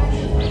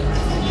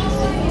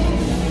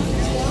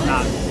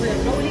not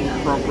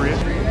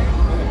appropriate.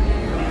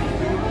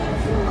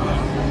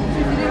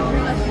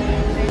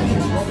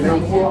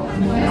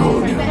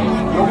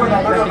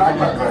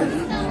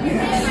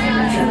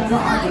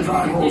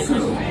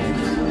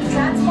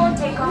 Transport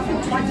takeoff in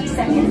 20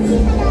 seconds.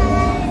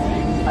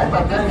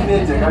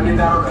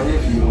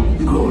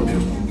 Good.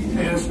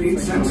 Airspeed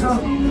sensor?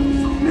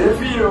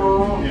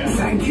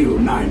 Thank you,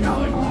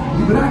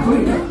 9-0. Black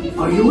Leader,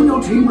 are you and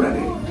your team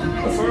ready?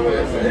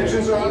 Affirmative.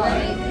 Engines are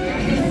high.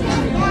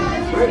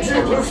 Red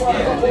 2, Blue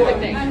 5, report.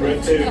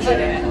 Red 2,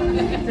 check.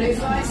 Blue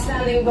 5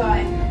 standing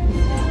by.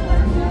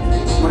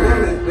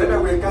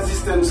 Network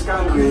system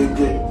scan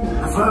ready.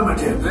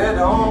 Affirmative. Red,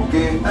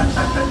 okay.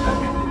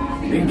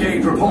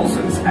 Engage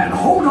repulsors and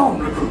hold on,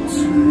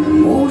 recruits.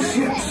 All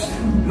ships,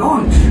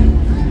 launch.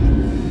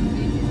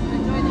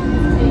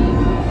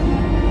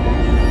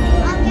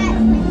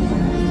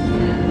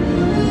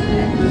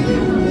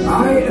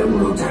 I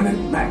am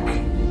Lieutenant Beck.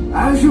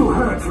 As you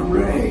heard from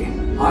Ray,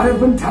 I have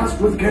been tasked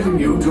with getting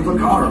you to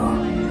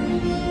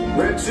Vakara.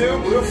 Red 2,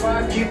 Blue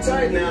 5, keep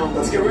tight now.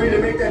 Let's get ready to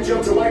make that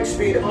jump to light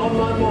speed on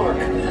my mark.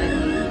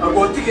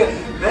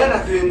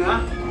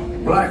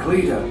 Black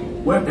Leader,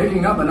 we're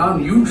picking up an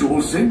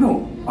unusual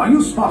signal. Are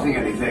you spotting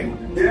anything?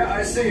 Yeah,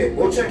 I see it.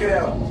 We'll check it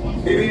out.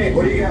 BB-8,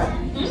 what do you got?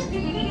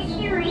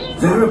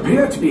 There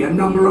appear to be a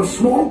number of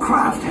small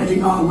craft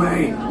heading our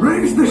way.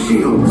 Raise the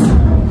shields.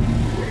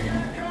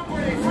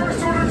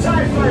 First order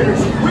TIE fighters!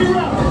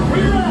 Reroute!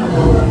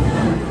 Reroute!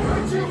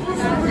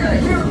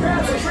 Clear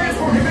path so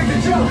transport can make the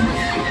jump!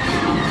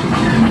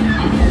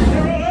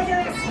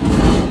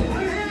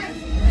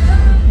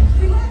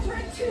 We lost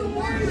Red 2,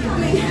 more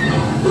incoming!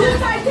 Blue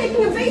side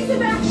taking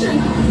evasive action!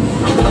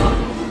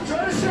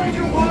 Try to shake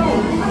him, Blue!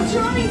 I'm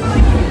trying, but...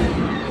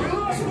 We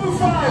lost Blue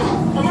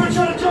 5! I'm gonna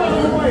try to draw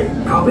them away!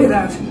 Copy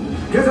that.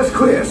 Get us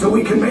clear so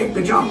we can make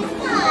the jump. Be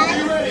ready,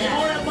 you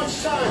don't have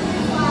much time!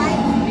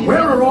 Where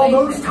are all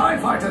those TIE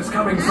fighters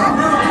coming from?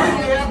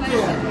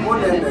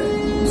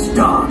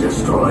 Star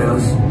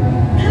Destroyers.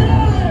 Get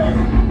out of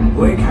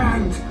there! We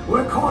can't.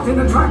 We're caught in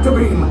a tractor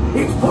beam.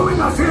 It's pulling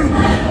us in.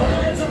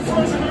 Get some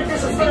friends and make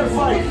this a fair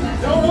fight.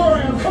 Don't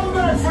worry, I'm coming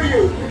back for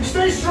you.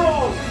 Stay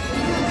strong.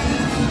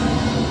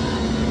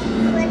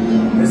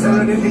 Is there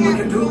anything we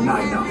can do,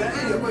 Nina?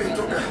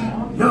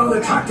 No,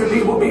 the tractor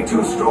beam will be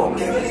too strong.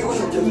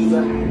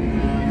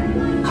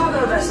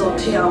 Cargo vessel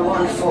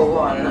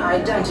TR-141,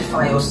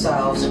 identify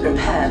yourselves and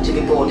prepare to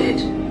be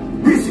boarded.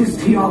 This is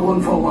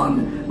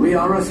TR-141. We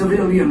are a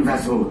civilian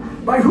vessel.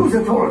 By whose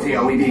authority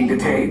are we being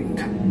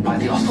detained? By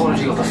the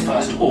authority of the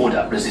First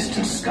Order,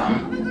 Resistance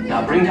scum.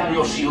 Now bring down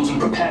your shields and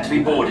prepare to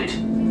be boarded.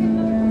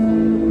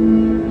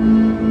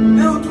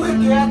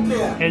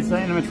 It's the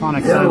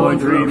animatronic Tell Cyborg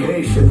the Dream.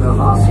 location of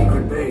our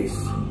secret base.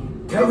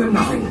 Tell them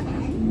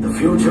nothing. The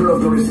future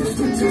of the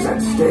Resistance is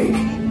at stake.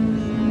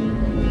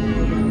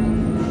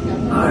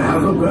 I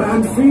have a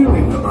bad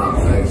feeling about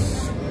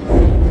this.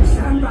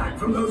 Stand back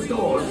from those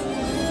doors.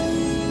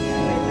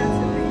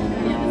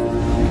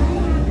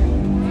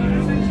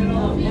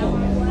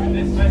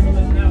 This vessel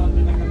is now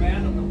under the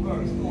command of the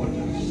First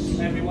Order.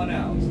 Everyone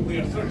else, we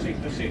are searching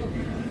the ship.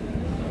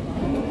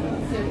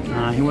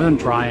 He wasn't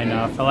dry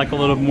enough. I like a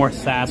little more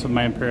sass with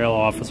my Imperial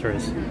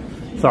officers.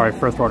 Sorry,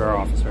 First Order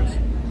officers.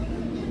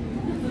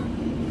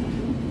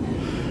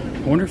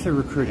 I wonder if they're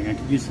recruiting. I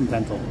could use some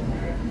dental.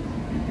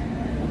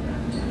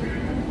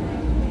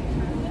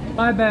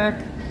 Bye, Beck.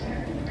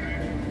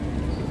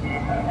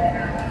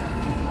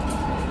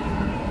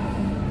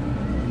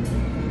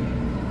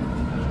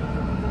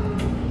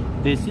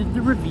 This is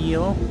the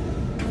reveal.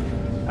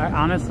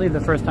 Honestly, the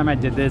first time I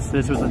did this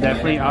was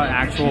definitely an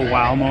actual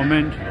wow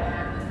moment.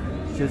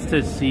 Just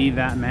to see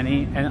that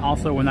many. And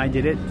also when I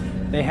did it,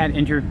 they had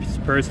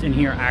interspersed in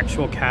here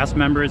actual cast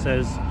members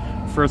as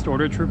First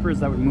Order troopers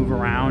that would move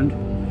around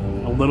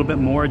a little bit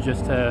more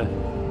just to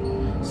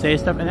say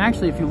stuff. And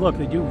actually, if you look,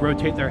 they do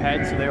rotate their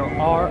heads, so there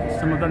are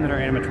some of them that are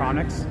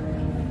animatronics.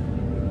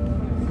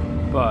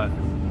 But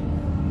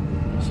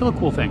still a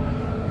cool thing.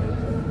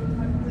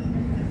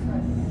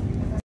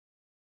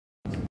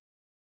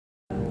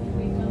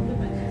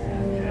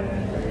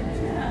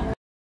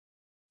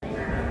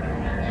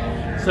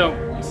 So,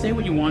 say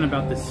what you want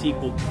about the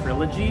sequel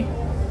trilogy,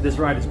 this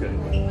ride is good.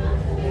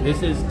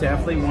 This is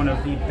definitely one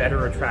of the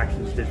better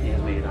attractions Disney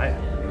has made. I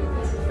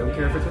don't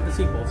care if it's with the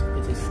sequels,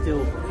 it's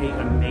still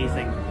an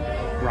amazing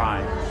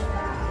ride.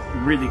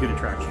 Really good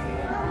attraction.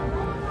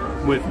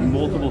 With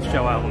multiple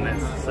show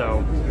elements,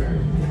 so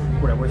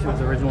would I wish it was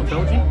the original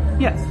trilogy?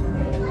 Yes.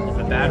 Is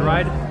it a bad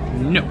ride?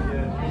 No.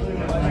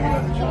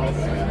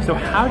 So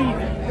how do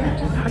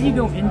you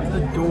go into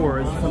the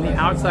doors from the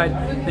outside,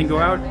 then go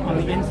out on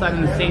the inside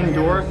in the same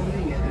door?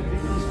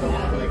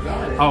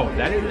 Oh,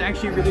 that is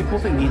actually a really cool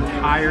thing. The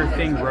entire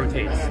thing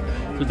rotates.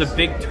 So it's a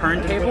big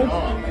turntable,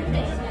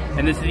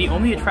 and this is the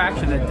only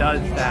attraction that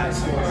does that.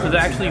 So there's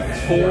actually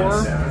four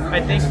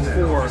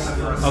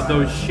of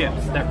those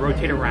ships that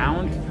rotate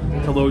around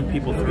to load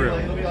people through.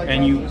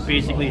 And you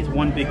basically, it's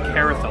one big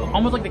carousel,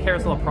 almost like the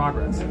Carousel of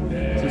Progress. So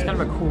it's kind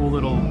of a cool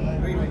little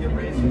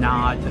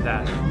nod to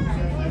that.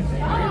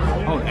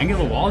 Oh,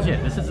 angular walls, yeah.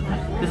 This is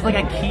like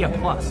IKEA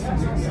Plus.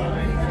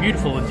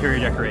 Beautiful interior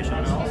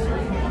decorations.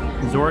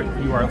 Zort,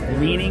 you are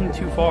leaning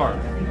too far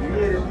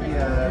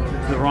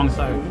to the wrong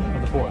side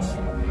of the Force.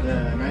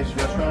 Nice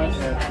restaurants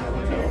at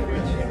Hotel.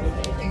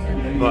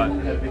 But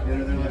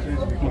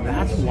well,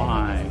 that's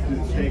why.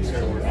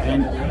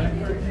 And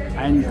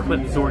I didn't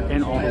clip Zort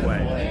in all the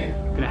way.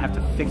 Gonna have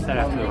to fix that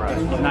after the ride.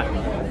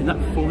 He's not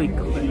fully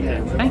clipped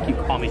in. Thank you,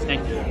 Call Me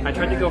Snake. I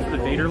tried to go for the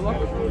Vader look.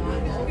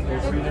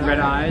 Red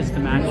eyes to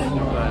match,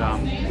 but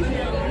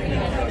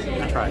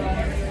I tried.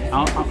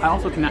 I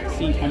also cannot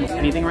see almost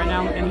anything right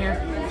now in here,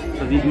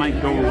 so these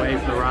might go away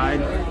for the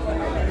ride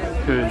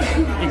because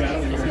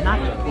it's not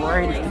the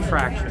brightest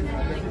attraction.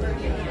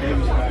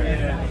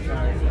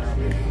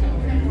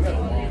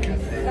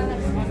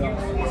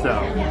 So,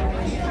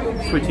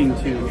 switching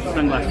to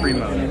sunglass free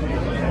mode.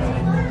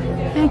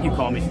 Thank you,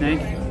 Call Me Snake.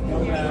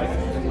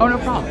 Oh, no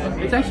problem.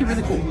 It's actually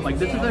really cool. Like,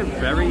 this is a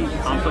very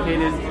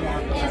complicated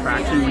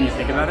attraction when you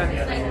think about it,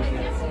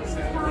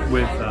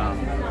 with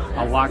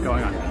a lot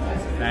going on.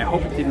 And I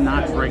hope it did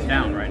not break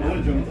down right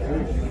now,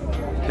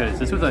 because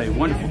this was a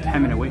wonderful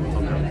 10-minute wait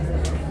until now.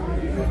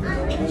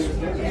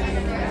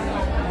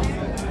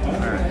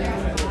 Alright.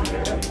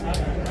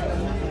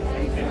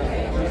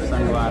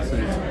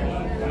 Sunglasses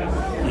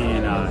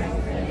in a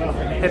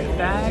hip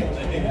bag.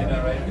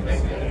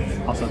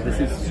 Also, this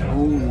is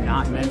so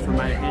not meant for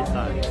my hit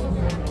size.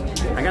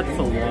 I got this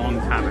a long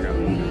time ago.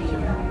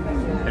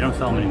 They don't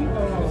sell them anymore.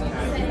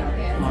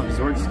 Oh,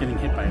 Zord's getting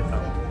hit by it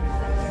though.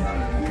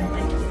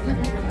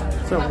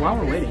 So while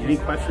we're waiting, any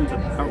questions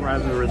about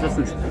Rise of the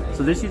Resistance?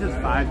 So this uses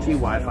 5G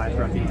Wi-Fi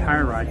throughout the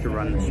entire ride to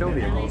run the show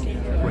vehicles,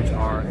 which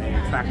are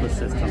a trackless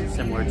system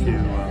similar to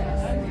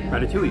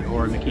Batuu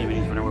or Mickey and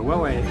Minnie's Runaway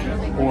Railway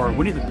or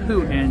Winnie the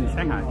Pooh in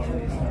Shanghai.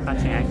 Not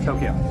Shanghai,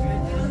 Tokyo.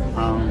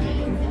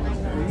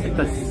 It's like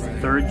the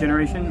third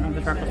generation of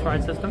the trackless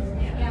ride system.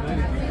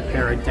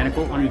 They're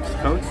identical on each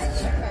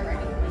coast.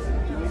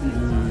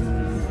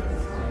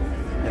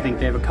 I think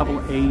they have a couple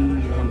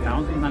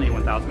A1000s, not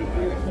A1000.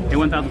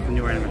 A1000s for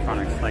newer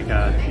animatronics, like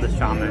the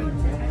Shaman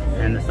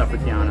and the stuff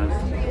with Tiana's.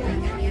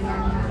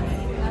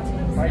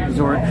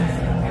 Zord,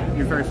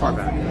 you're very far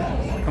back.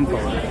 Come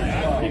forward.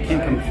 You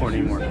can't come forward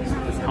anymore.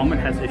 This helmet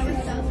has issues.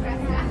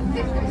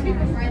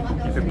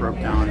 If it broke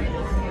down,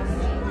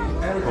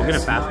 we'll get a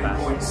fast pass.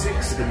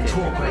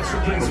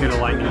 We'll get a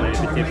lightning lane.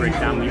 If it did break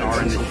down, we are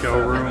in the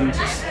showroom.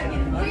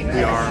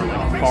 We are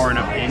like far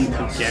enough in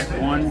to get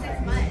one.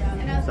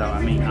 So,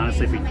 I mean,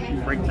 honestly, if we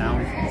break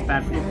down, it's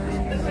bad for you.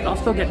 I'll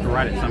still get to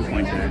ride at some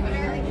point today.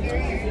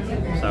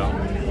 So,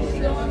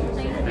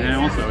 and then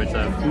also, it's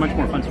a much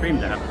more fun stream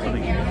to have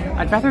something.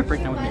 I'd rather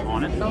break down with me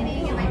on it, though.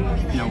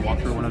 You know, walk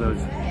through one of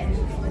those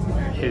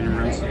hidden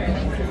rooms.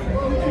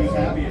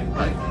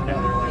 But, yeah.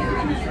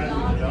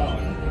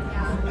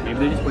 Maybe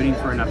they're just waiting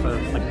for enough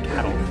of, like,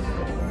 cattle.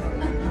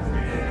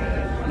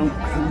 I don't know.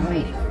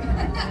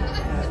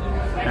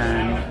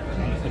 And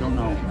I don't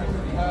know.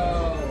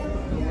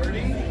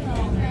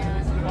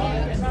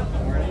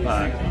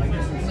 But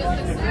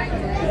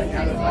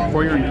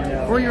for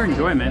your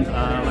enjoyment,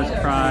 let's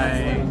try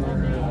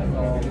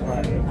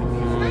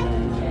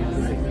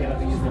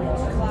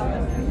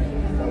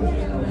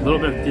a little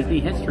bit of Disney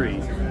history,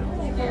 a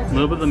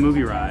little bit of the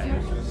movie ride.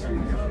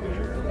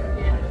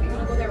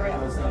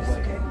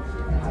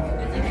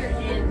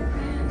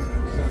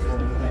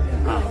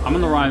 I'm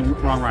on the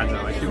wrong ride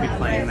though. I should be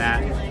playing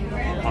that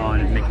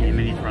on Mickey and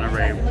Minnie's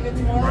Runaway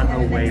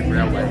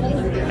Railway.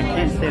 I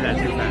can't say that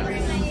too fast.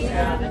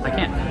 I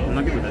can't. I'm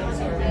not good with it.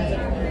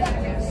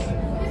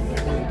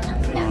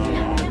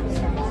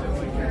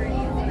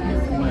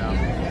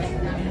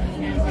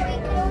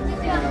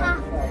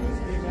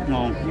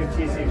 Well,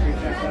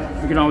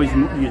 we can always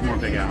use more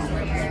Big Al.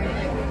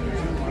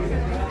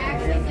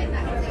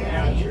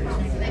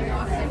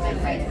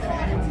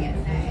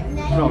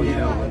 Oh,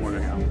 yeah, a little more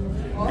Big Al.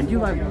 I do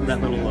like that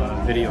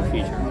little video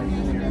feature.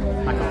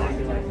 Not gonna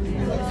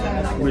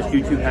lie. Wish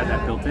YouTube had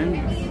that built in.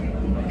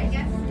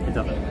 It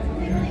doesn't.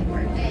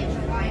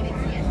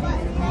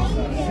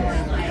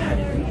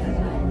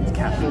 It's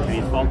Captain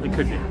Kenny's fault. It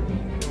could be.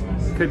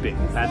 Could be.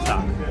 Bad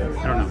stock.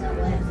 I don't know.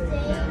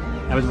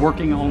 I was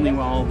working only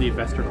while the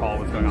investor call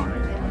was going on.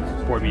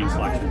 Board meeting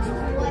selections.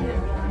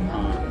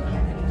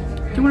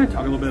 Do you want to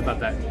talk a little bit about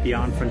that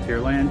Beyond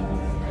Frontierland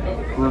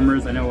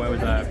rumors? I know it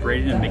was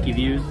Braden and Mickey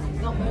Views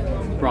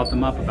brought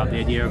them up about the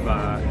idea of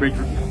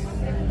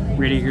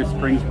Radiator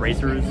Springs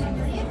Racers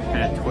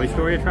and a Toy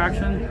Story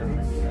attraction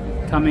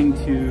coming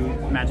to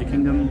Magic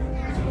Kingdom.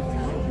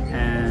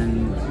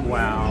 And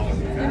wow,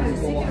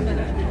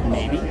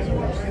 maybe?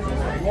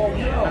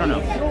 I don't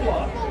know.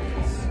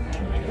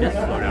 Just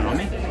slow down on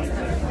me.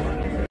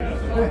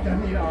 I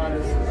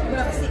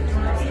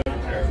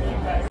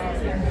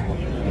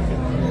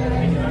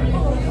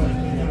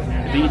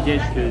think it did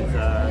because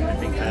I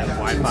think that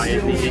Wi-Fi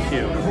is the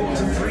issue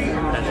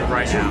as of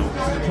right now.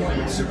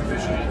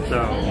 So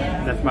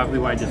that's probably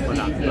why I just went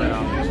up.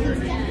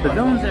 But the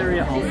villains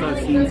area also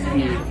seems to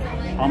be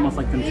almost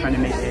like them trying to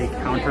make a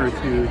counter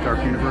to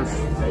Dark Universe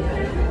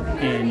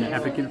in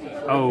Epic.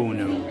 Oh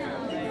no.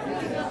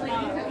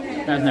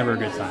 That's never a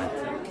good sign.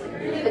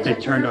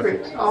 Attention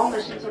recruits, all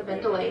missions have been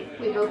delayed.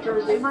 We hope to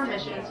resume our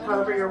missions,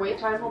 however your wait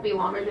time will be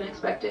longer than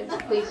expected.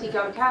 Please seek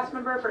out a cast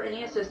member for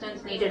any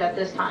assistance needed at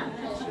this time.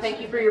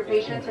 Thank you for your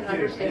patience and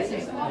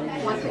understanding.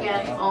 Once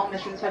again, all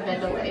missions have been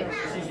delayed.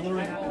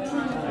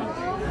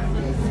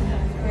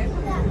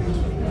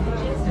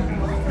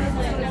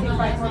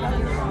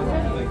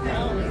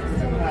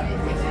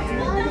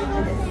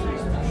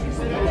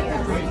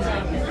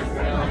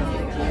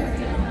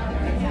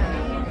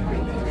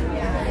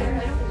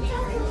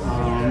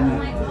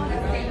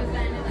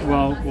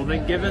 Well, will they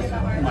give us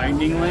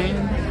lightning lane?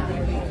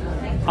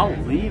 I'll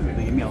leave if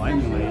they give me a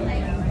lightning lane.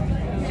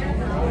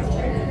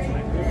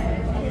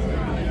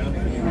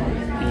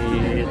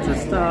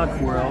 Just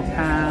stuck world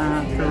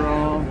after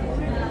all. We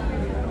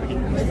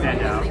can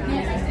stand out,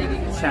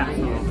 chat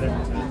for a little bit.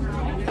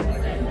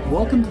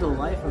 Welcome to the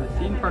life of a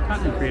theme park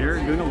content creator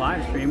doing a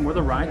live stream where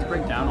the rides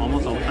break down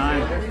almost all the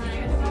time.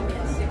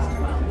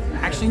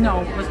 Actually,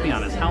 no, let's be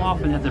honest. How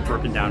often has it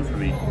broken down for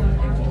me?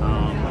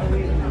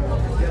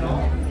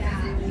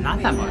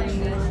 Not that much.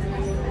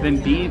 Then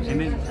B, I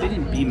mean, it did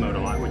in B mode a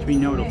lot, which we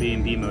know it'll be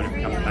in B mode if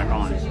it comes back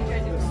on.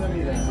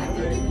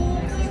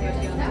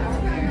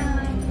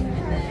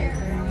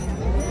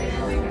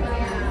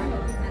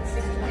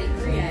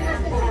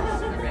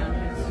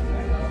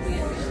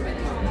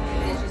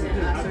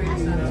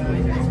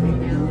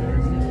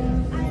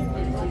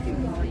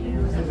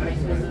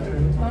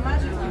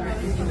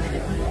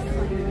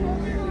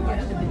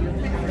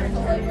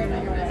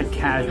 A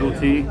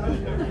casualty.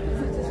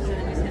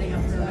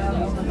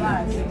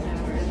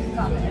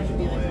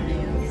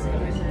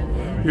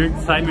 Your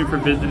excitement for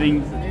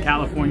visiting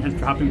California is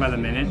dropping by the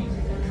minute.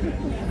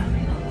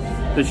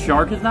 The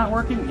shark is not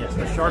working? Yes,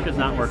 the shark is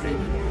not working.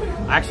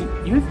 Actually,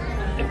 even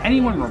if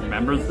anyone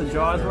remembers the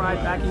Jaws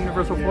ride back in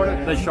Universal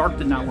Florida, the shark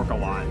did not work a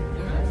lot.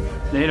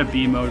 They had a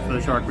B mode for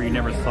the shark where you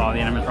never saw the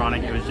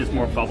animatronic. It was just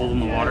more bubbles in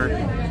the water.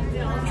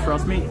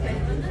 Trust me,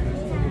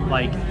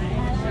 like,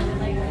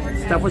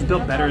 stuff was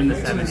built better in the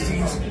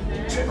 70s.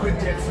 Check with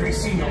debt-free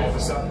senior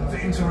officer for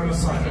interim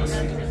assignments.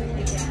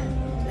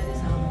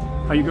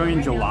 Are you going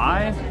in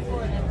July?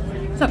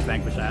 What's up,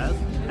 Vanquish As?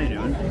 How you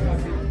doing?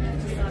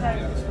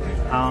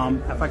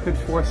 If I could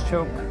force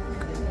choke, I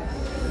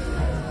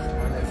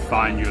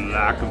find your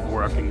lack of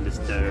working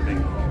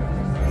disturbing.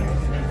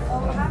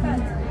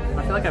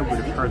 I feel like I would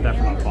have heard that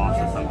from a boss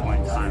at some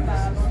point in time.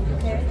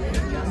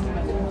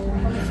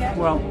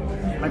 Well,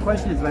 my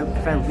question is,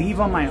 if I leave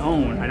on my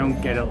own, I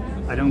don't get a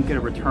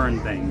return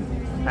thing.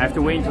 I have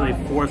to wait until they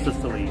force us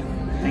to leave.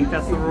 I think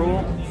that's the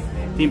rule.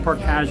 Theme Park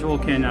Casual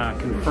can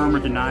confirm or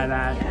deny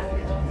that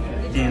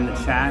in the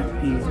chat.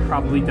 He's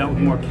probably dealt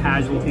with more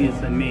casualties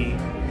than me.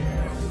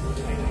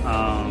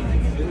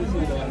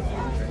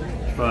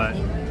 But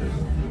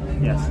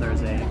yes,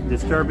 there's a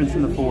disturbance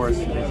in the force.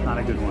 It's not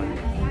a good one.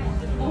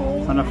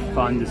 It's not a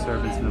fun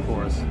disturbance in the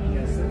force.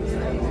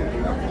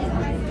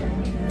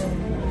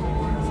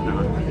 It's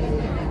not.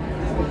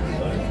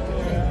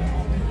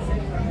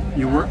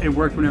 It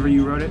worked whenever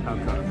you wrote it?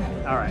 Okay.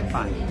 Alright,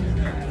 fine.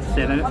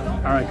 Say that.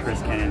 Alright, Chris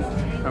Cannon.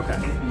 Okay.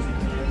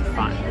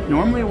 Fine.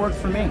 Normally it works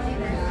for me.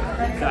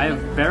 I have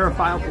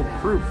verifiable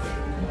proof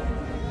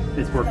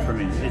it's worked for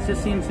me. It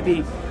just seems to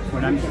be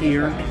when I'm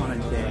here on a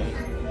day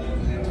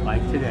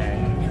like today,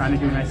 trying to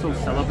do a nice little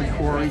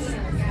celebratory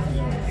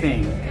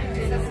thing.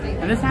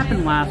 And this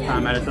happened last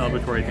time I had a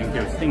celebratory thing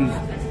too. Things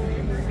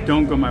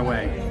don't go my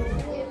way.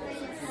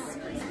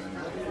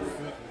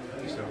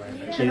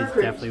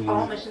 Definitely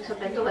all missions have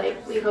been delayed.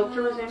 We hope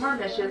to resume our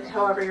missions,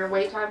 however your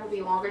wait time will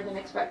be longer than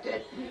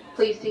expected.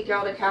 Please seek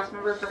out a cast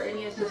member for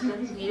any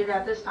assistance needed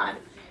at this time.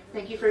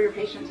 Thank you for your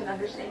patience and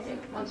understanding.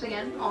 Once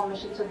again, all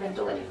missions have been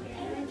delayed.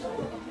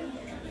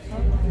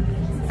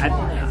 I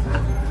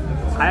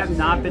have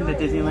not been to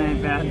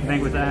Disneyland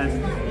Banquet As,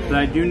 but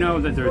I do know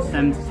that there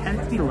tends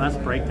to be less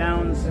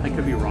breakdowns. I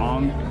could be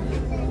wrong,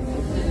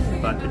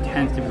 but there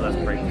tends to be less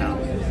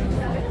breakdowns.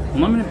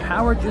 Unlimited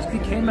Power just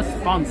became a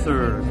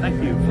sponsor. Thank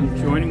you for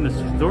joining the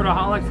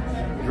Zordaholic.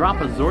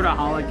 Drop a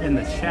Zordaholic in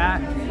the chat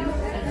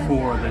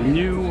for the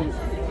new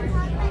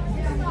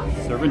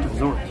Servant of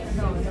Zord.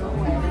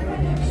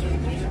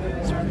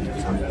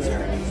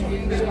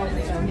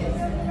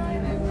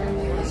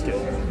 Let's do it.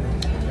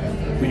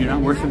 We do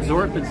not worship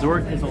Zord, but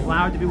Zord is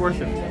allowed to be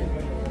worshipped.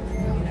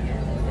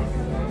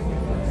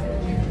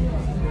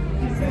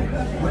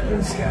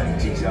 Weapon scanning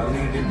detail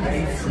needed in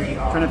Bay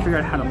 3R. Trying to figure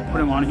out how to put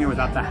him on here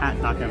without the hat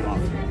knocking him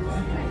off.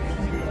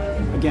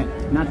 Again,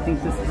 not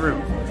think this through.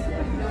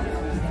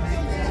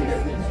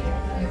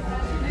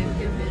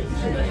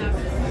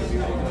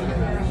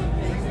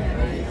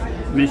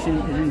 Mission,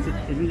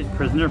 isn't it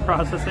prisoner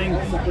processing?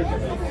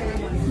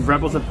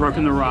 Rebels have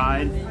broken the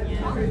ride.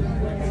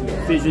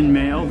 Fission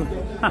mailed.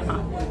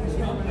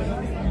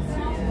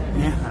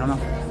 Yeah, I don't know.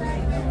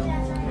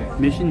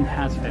 Mission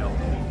has failed.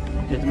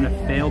 It's been a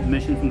failed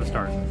mission from the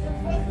start.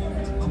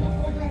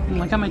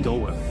 I got my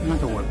Dole Whip. Not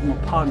Dole Whip, I'm a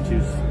Pog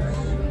Juice.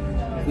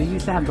 We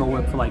used to have Dole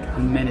Whip for like a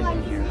minute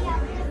in here.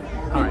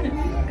 Alright,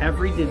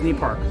 every Disney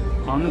park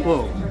on the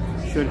globe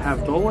should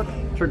have Dole Whip,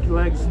 turkey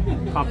legs,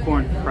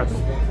 popcorn, pretzel.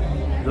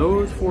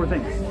 Those four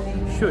things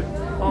should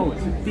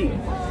always be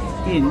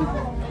in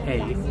a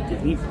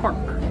Disney park.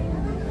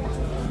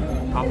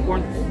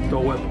 Popcorn,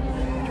 Dole Whip,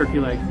 turkey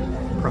leg,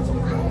 pretzel.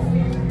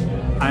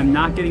 I'm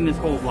not getting this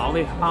whole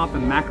lollipop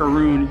and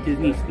macaroon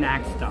Disney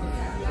snack stuff.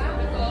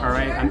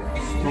 Alright,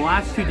 the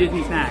last two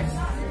Disney snacks,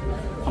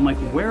 I'm like,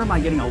 where am I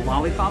getting a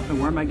lollipop and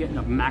where am I getting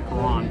a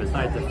macaron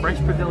besides the French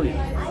Pavilion?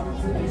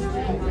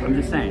 I'm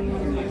just saying.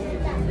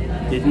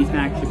 Disney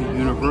snacks should be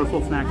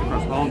universal snacks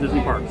across all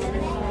Disney parks.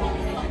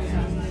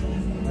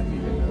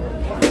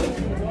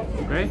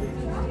 Okay?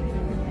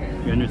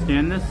 You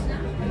understand this?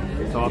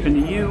 Talking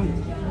to you.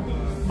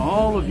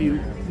 All of you.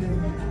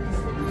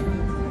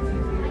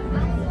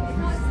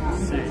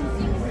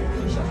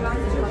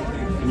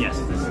 yes,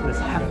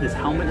 this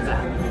helmet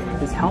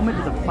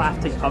is a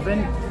plastic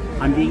oven.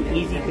 I'm being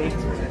easy baked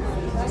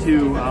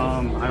to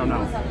I don't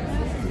know.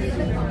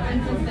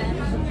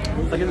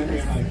 Look at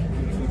this.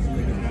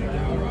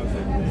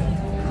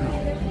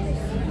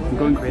 I'm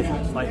going crazy.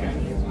 Like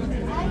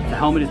the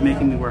helmet is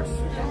making me worse.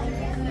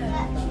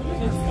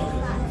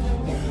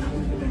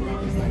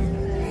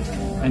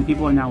 And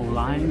people are now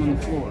lying on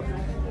the floor.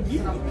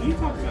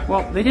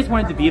 Well, they just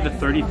wanted to be the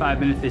 35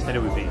 minutes they said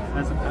it would be.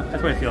 That's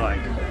what I feel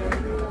like.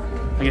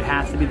 Like it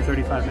has to be the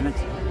 35 minutes.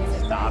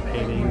 Stop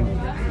hating.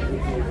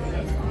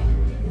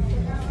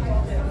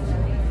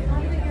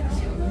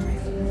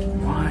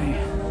 Why?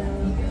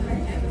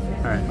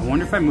 Alright, I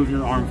wonder if I move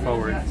the arm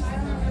forward.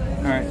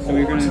 Alright, so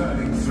we're gonna...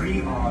 Turning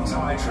 3R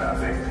high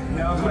traffic,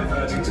 now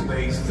diverting to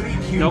base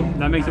 3Q. Nope,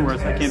 that makes it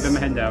worse. I can't bend my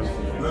head down.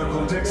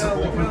 Local tech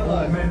support will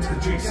augment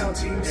adjacent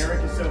teams.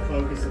 Eric is so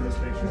focused in this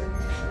picture.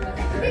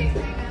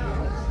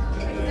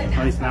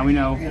 At least now we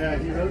know.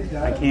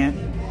 I can't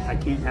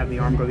have the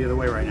arm go the other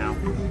way right now.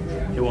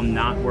 It will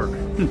not work.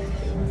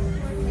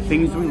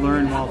 Things we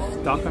learned while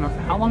stuck on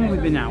how long have we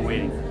been now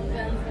waiting?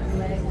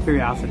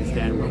 Curiosity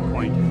stand real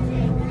point.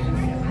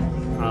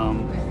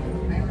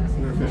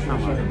 We're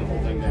officially shutting the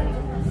whole thing down.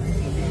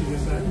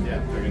 Yeah,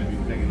 they're going to be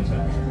taking this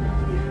out.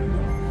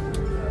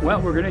 Well,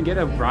 we're gonna get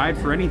a ride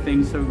for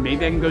anything, so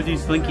maybe I can go do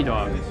Slinky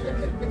Dog.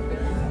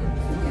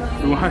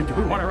 Do we want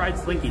to ride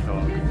Slinky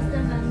Dog?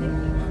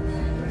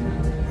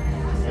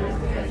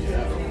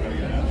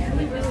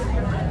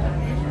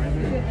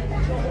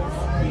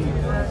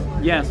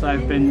 Yes,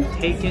 I've been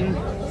taken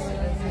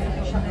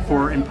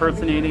for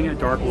impersonating a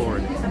Dark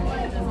Lord.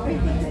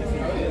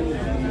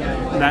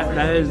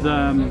 That is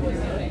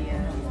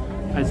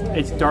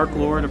it's Dark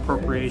Lord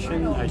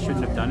appropriation. I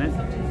shouldn't have done it.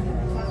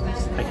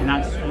 I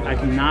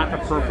cannot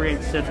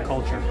appropriate Sith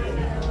culture.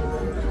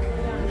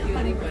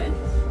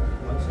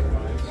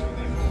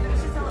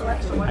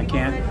 I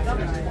can't.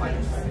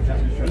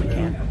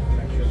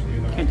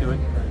 Can't do it.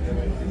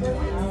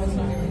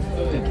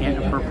 I can't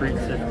appropriate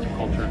Sith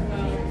culture.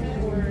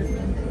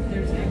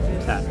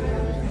 Sad.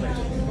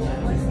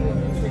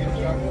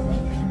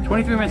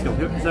 23 minutes ago.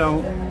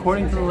 So,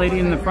 according to the lady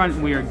in the front,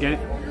 we are getting,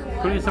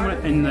 according to someone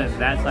in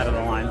that side of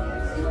the line,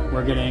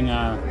 we're getting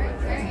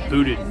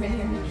booted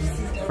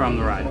from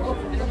the ride.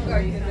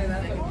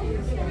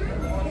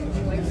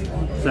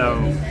 So,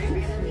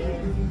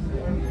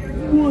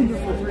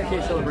 wonderful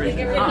 3K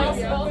celebration.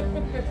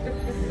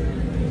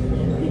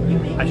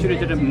 I should have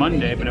did it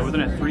Monday, but I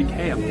wasn't at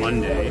 3K on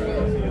Monday.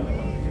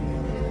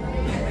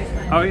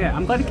 Oh yeah,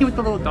 I'm glad it came with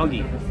the little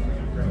doggy.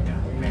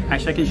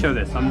 Actually, I can show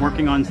this. I'm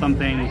working on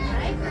something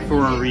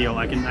for a reel.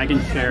 I can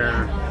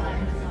share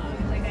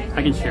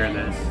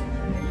this.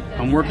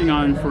 I'm working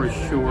on for a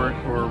short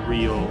or a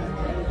reel.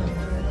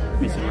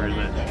 Let me see, where is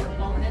it?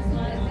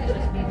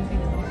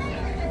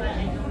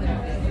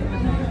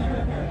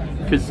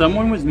 Because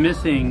someone was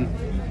missing.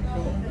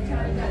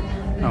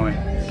 Oh wait,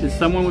 because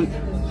someone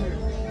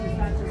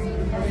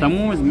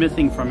was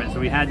missing from it, so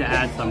we had to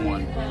add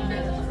someone.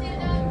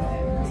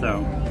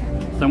 So,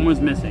 someone was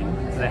missing,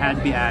 so they had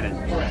to be added.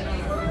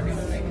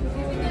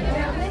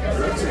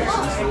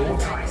 Rotations for all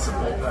tight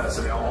support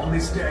personnel on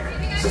this deck.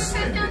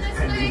 Suspended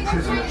pending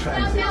prisoner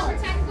transit.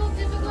 Technical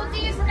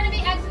difficulties. We're going to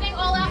be exiting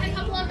all out in a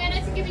couple of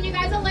minutes and giving you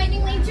guys a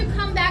lightning lane to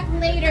come back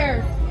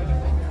later.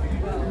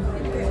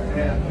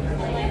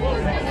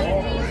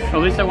 At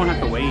least I won't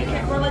have to wait.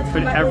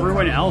 But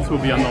everyone else will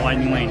be on the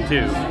lightning lane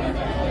too.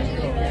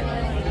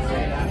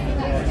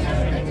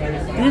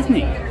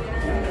 Disney.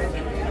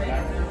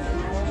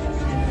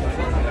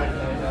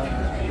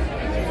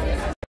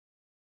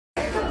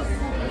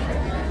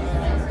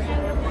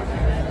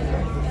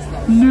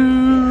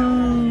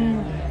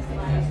 No.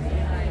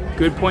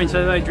 Good points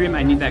as I dream.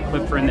 I need that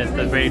clip for in this.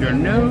 The Vader.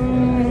 No.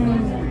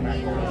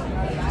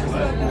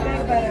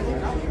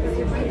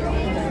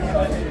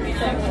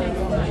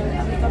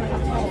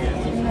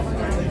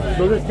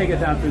 They'll just take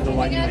us out through the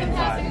lightning lane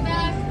side.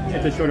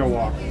 It's a shorter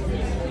walk.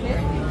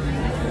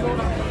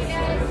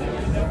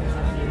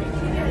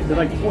 There's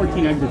like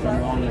 14 exits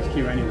along this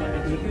queue anyway.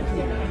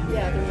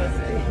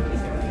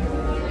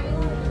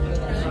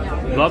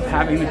 Love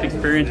having this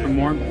experience for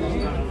more.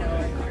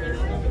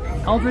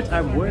 Eldritch, I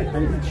would.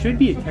 It should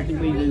be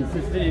technically, since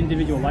it's an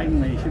individual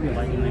lightning lane, it should be a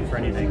lightning lane for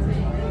anything.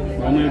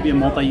 Normally it would be a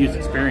multi-use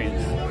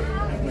experience.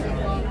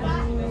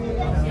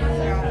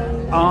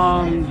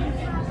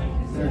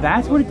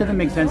 That's what it doesn't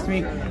make sense to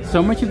me.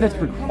 So much of this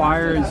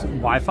requires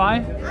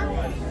Wi-Fi.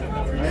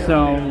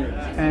 So,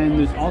 and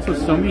there's also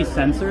so many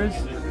sensors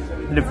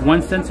that if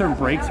one sensor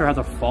breaks or has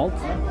a fault,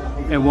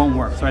 it won't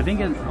work. So I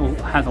think it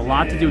has a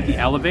lot to do with the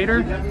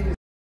elevator.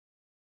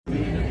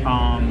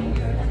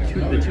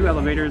 The two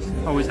elevators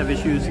always have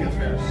issues,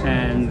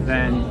 and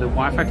then the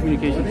Wi-Fi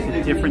communications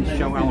is different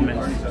show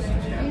elements.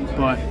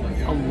 But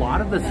a lot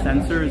of the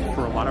sensors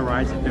for a lot of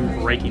rides have been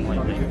breaking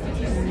lately.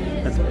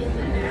 That's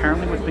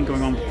apparently what's been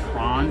going on with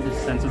Tron, is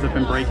sensors have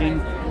been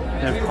breaking.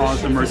 that have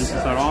caused emergency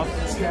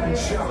shut-offs.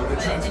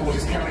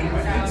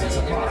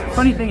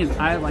 Funny thing is,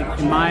 I like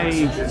in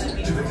my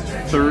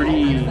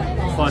 30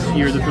 plus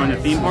years of going to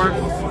theme parks,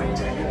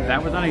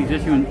 that was not an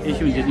issue in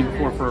Disney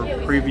before for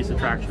previous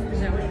attractions.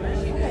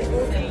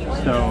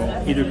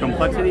 So either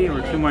complexity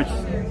or too much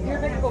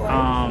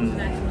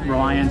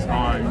reliance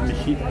on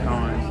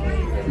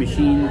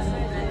machines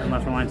and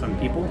less reliance on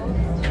people,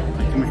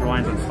 like too much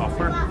reliance on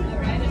software.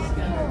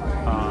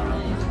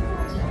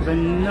 Because I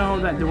know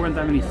that there weren't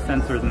that many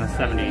sensors in the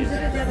 70s,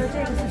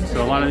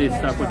 so a lot of these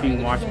stuff was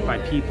being watched by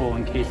people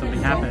in case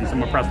something happened.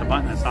 Someone pressed a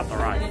button and stopped the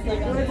ride.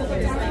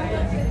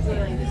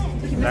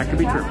 That could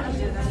be true.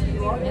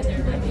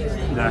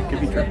 That could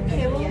be true.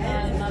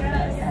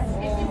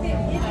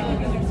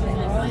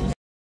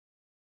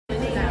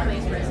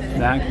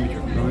 That could be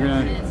true. We're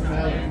gonna.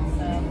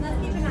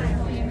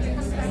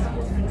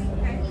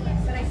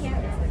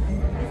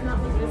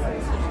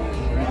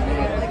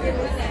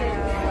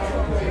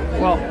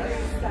 Well,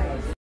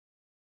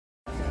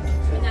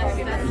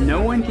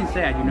 no one can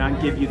say I do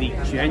not give you the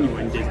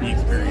genuine Disney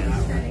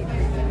experience.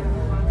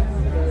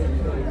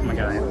 Oh my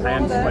god, I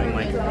am sweating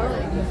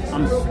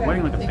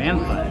like a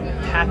bantha.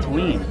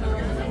 Tatooine.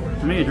 I'm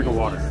gonna get a drink of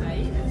water.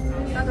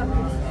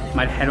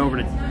 Might head over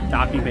to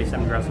Docking Bay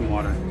 7 to grab some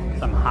water.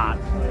 Cause I'm hot.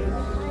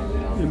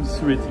 I'm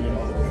sweaty.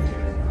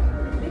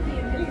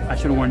 I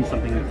should have worn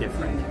something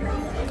different.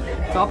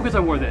 It's all because I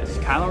wore this.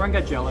 Kylo Ren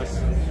got jealous.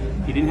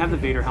 He didn't have the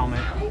Vader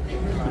helmet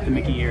with the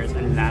Mickey ears,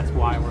 and that's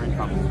why we're in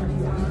trouble.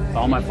 It's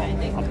all my fault.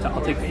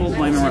 I'll take full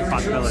blame and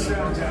responsibility.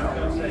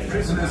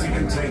 Prisoners in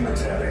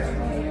containment area.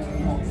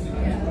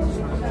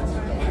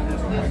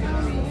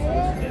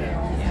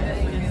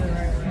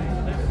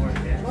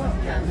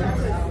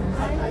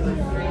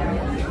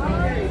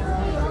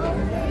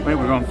 Wait,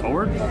 we're going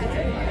forward?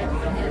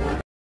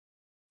 Let's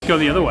go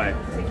the other way.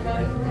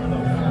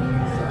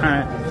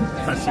 Alright,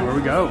 let's see where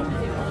we go.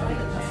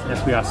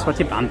 Yes, we are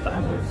sweaty bantha.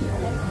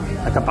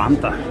 Like a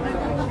bantha.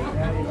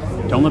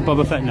 Don't let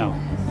Boba Fett know.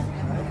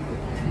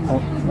 Oh,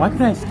 why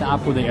couldn't I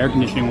stop where the air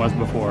conditioning was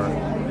before?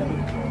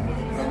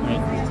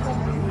 Right.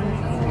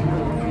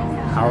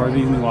 How are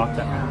we being walked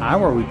out?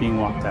 How are we being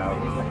walked out?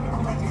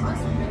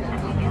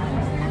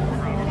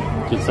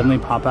 Did it suddenly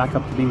pop back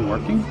up to being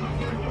working?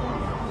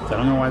 I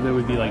don't know why they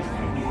would be like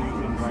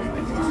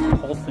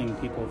pulsing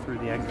people through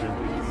the exit.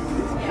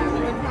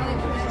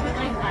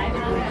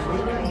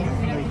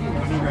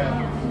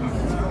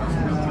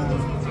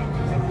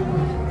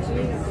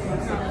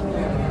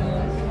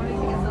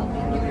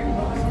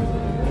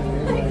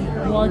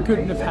 Why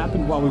couldn't it have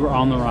happened while we were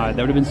on the ride?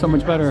 That would have been so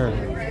much better.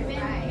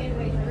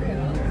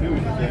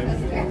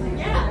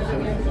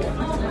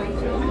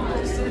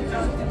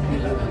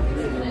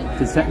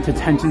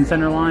 Detention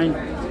center line.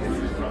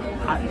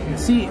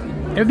 See,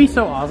 it would be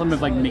so awesome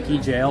if like Mickey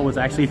Jail was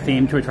actually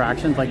themed to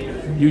attractions. Like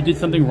you did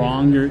something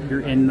wrong,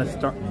 you're in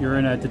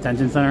a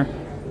detention center,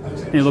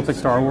 and it looks like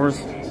Star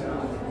Wars.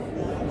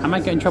 I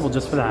might get in trouble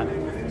just for that.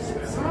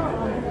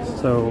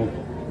 So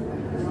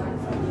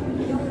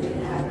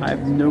I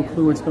have no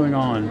clue what's going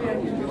on.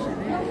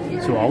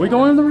 So are we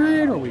going on the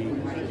ride? Or are we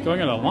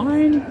going on a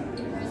line?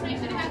 Just make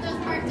sure to have those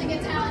park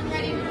tickets out and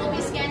ready. We'll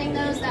be scanning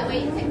those. That way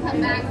you can come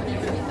back when you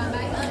come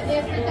back up.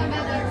 If you come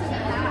back up to the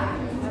back.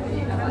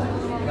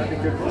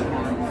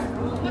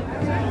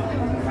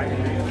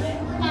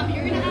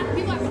 You're going to have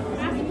people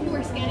asking who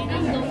are scanning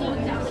them. They'll know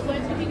exactly what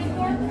it's going to be good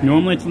for.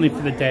 Normally it's only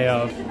for the day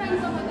of.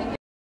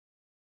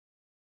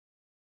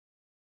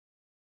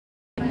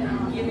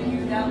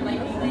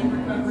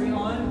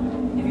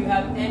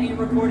 Any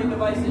recording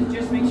devices,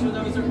 just make sure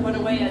those are put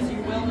away, as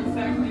you will in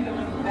fact be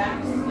going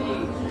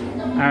backstage.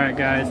 Alright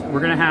guys, we're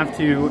gonna have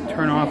to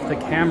turn off the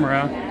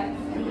camera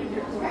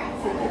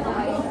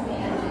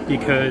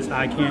because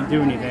I can't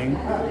do anything.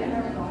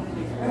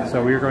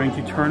 So we're going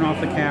to turn off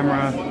the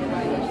camera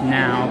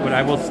now, but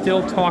I will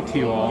still talk to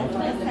you all,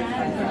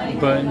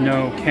 but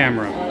no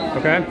camera,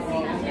 okay?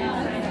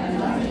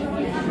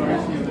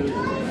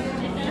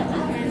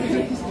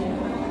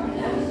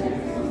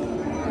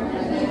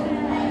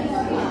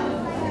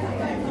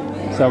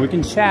 So we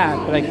can chat,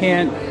 but I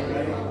can't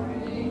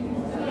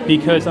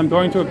because I'm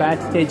going to a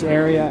backstage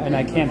area and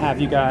I can't have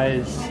you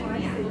guys,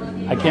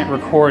 I can't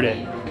record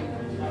it.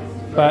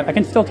 But I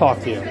can still talk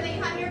to you. They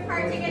have your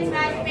park tickets,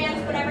 badge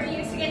bands, whatever you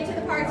used to get into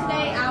the park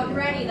today, out and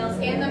ready. They'll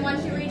scan them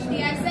once you reach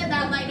the exit.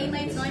 That lightning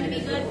lane's going to be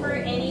good for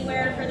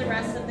anywhere for the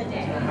rest of the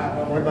day.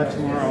 What about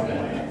tomorrow?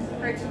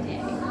 For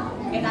today.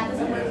 If that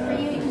doesn't work for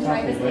you, you can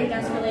try visiting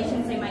guest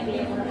relations. They might be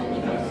able to help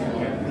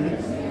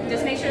you.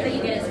 Just make sure that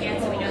you get it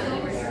scanned so we know that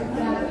you were here.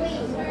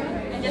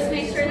 And just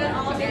make sure that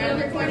all video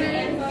recording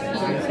and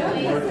photos are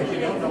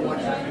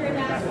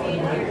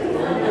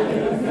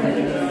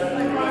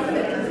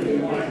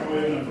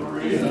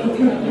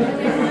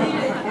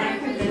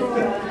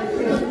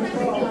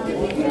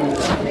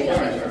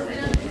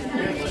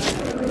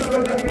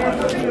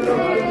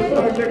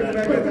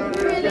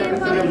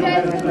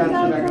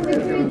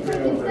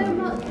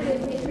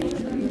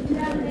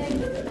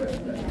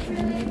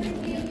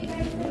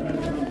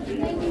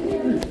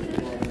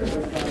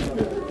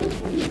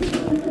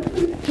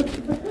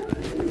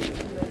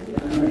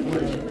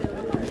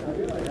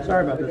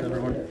Sorry about this,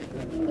 everyone.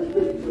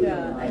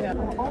 Yeah, I know.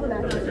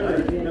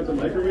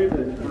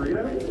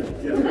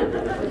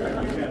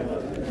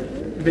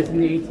 If it's in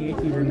the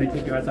AT&T room, they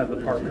take you outside the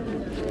park. Oh,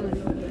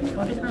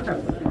 they don't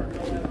have the park.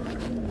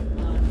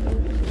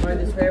 Alright,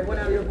 this way, everyone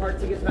out your park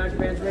tickets, voucher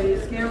bands ready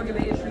to scan. We're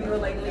going to issue you a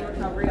lightning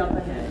recovery off the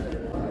head.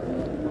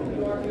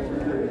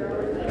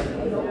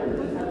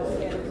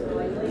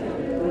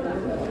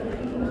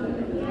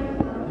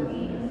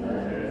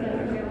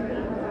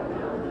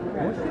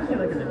 I wish they did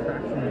like an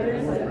attraction.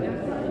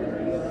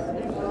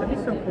 That'd be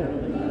so cool.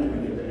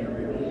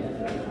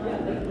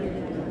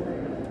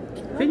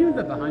 If they do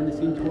the behind the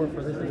scenes tour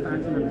for this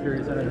attraction, I'm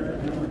curious. No.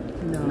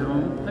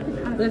 That'd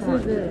be kind of This fun.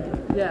 is it.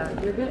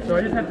 Yeah, you're good. So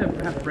I just have to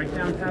have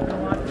breakdowns happen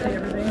a lot to see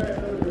everything.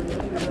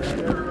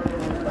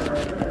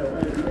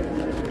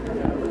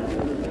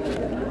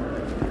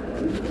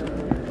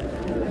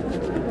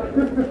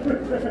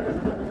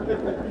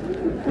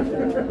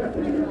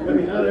 I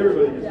mean, not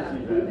everybody gets to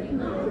see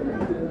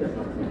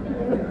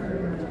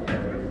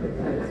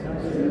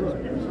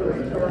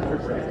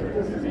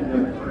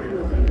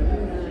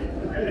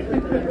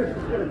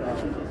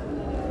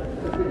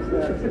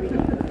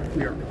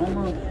We are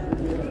almost,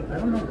 I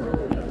don't know, bro.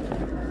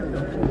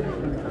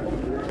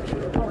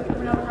 Oh, it's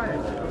coming out all right.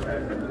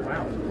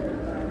 Wow.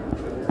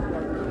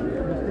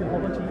 Must be a whole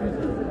bunch of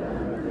users.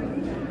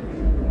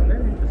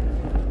 Very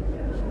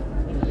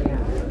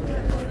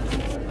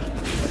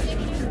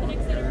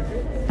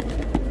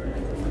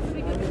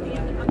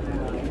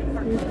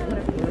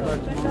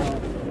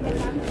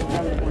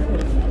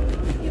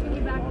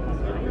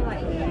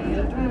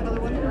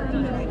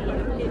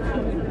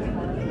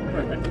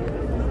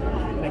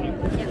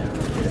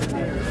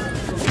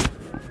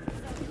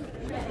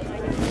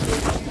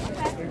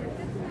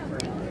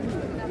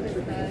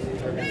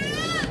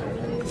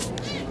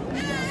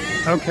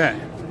Okay,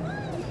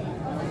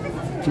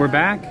 we're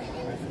back.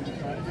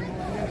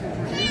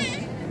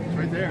 It's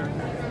right there.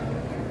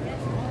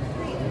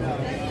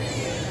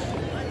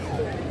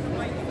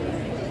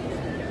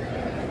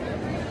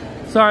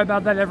 Sorry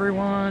about that,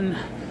 everyone.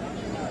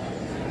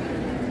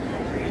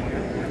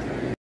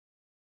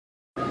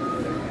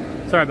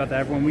 Sorry about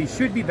that, everyone. We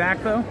should be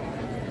back, though.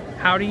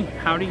 Howdy,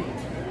 howdy.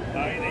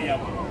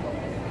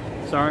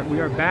 Sorry, we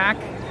are back.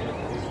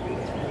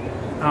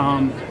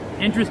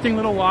 Interesting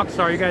little walk.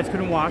 Sorry you guys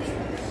couldn't watch.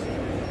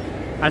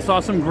 I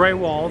saw some gray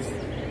walls.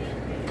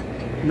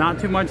 Not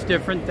too much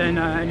different than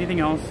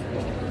anything else.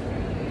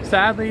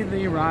 Sadly,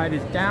 the ride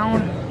is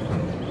down.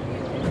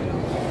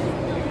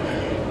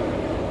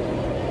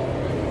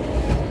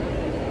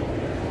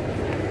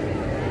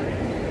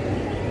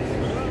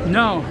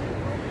 No,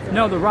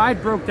 the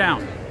ride broke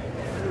down.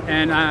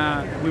 And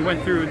we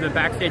went through the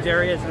backstage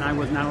areas and I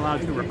was not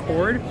allowed to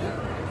record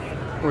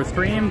or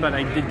stream, but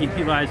I did get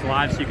you guys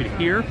live so you could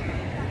hear.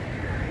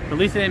 At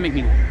least they didn't make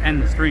me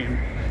end the stream.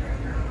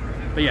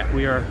 But yeah,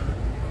 we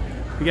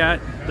got,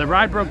 the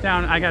ride broke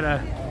down. I got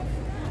a,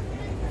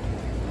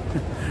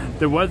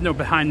 there was no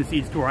behind the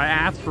scenes tour. I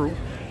asked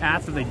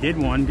if they did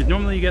one, because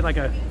normally you get like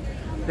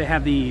they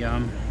have the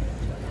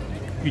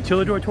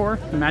Utilidor tour,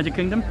 the Magic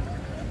Kingdom.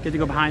 Get to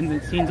go behind the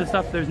scenes and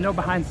stuff. There's no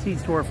behind the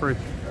scenes tour for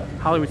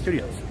Hollywood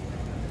Studios.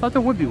 Thought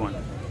there would be one.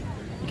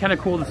 Kind of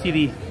cool to see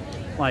the,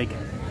 like,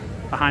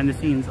 behind the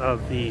scenes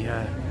of the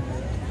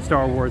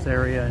Star Wars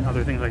area and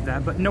other things like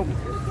that, but nope.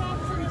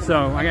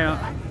 So I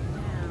got a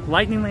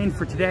lightning lane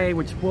for today,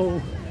 which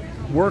will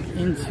work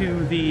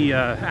into the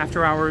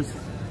after hours.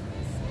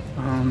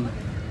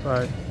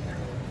 But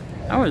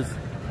that was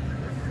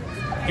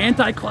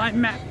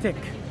anticlimactic.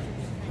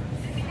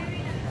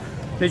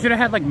 They should have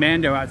had like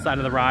Mando outside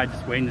of the ride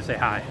just waiting to say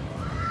hi.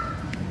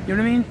 You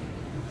know what I mean?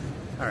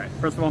 All right,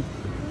 first of all,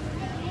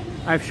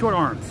 I have short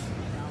arms.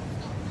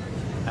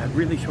 I have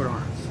really short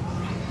arms.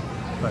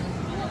 But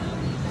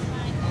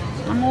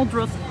I'm all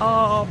dressed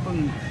up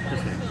and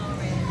just kidding.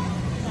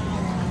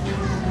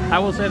 I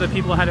will say that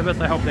people ahead of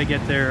us, I hope they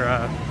get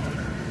their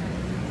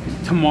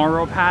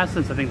tomorrow pass,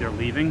 since I think they're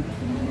leaving.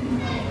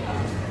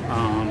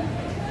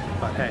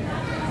 But hey.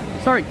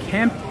 Sorry,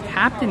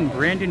 Captain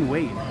Brandon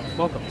Wade.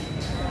 Welcome.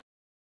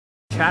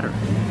 Chatter.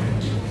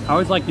 I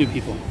always like new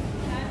people.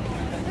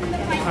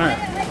 Alright.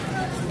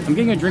 I'm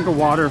getting a drink of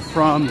water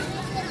from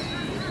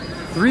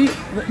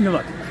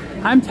look,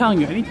 I'm telling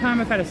you,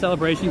 anytime I've had a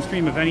celebration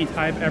stream of any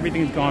type,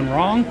 everything's gone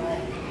wrong.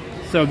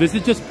 So this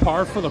is just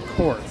par for the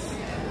course.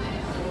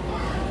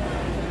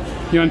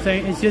 You know what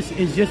I'm saying?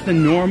 It's just the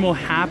normal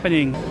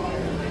happening.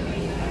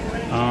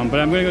 But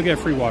I'm gonna go get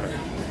free water.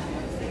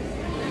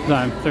 Cause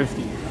I'm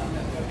thirsty.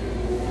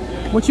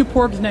 What's your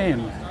pork's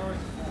name?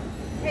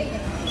 Hayden.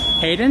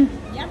 Hayden?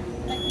 Yep,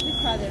 like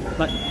his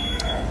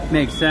brother.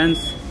 Makes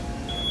sense.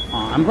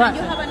 I'm glad.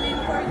 You have a name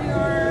for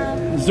your...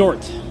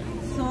 Zort.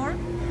 Zort?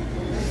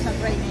 It's a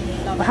great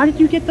name. Love How did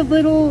you get the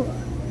little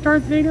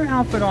Darth Vader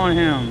outfit on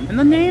him? And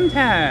the name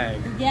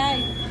tag? Yeah,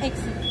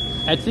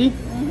 Etsy. Etsy?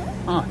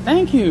 Mm-hmm. Oh,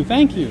 thank you,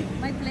 thank you.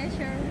 My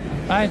pleasure.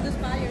 Bye. To the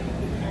Spires.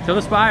 To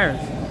the Spires.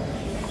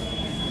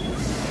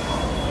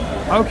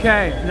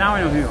 Okay, now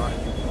I know who you are.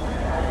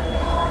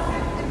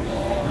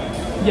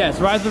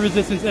 Yes, Rise of the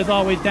Resistance is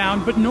always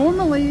down, but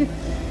normally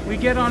we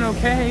get on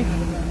okay.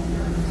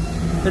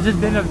 This has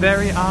been a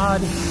very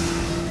odd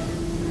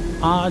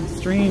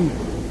stream.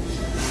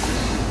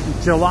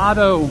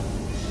 Gelato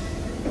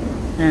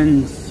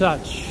and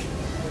such.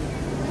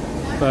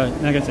 But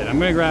like I said, I'm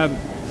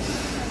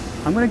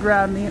gonna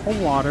grab me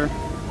a water.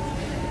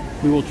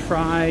 We will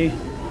try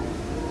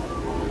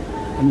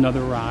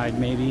another ride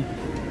maybe.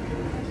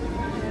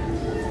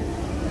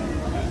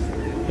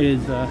 It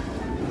is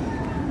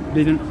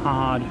been an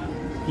odd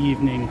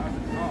evening.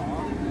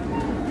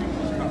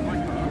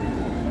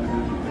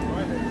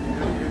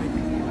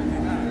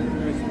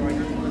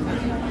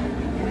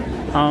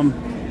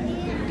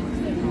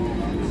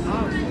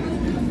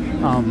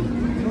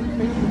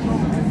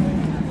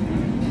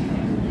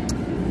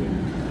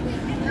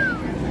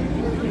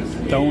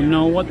 Don't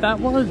know what that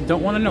was.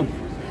 Don't want to know.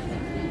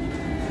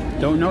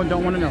 Don't know.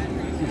 Don't want to know.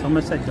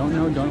 Someone said don't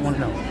know. Don't want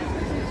to know.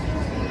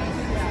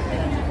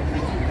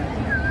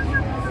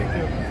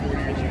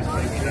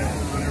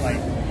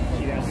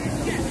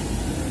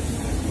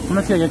 I'm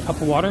just gonna get a cup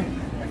of water.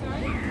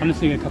 I'm just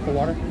gonna get a cup of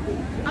water.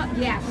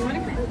 Yeah, if you want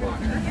to drink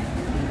water,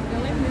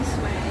 go in this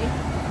way,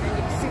 and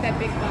you can see that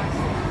big box.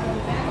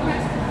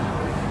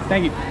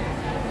 Thank you.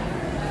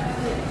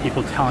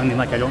 People telling me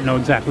like I don't know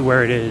exactly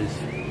where it is.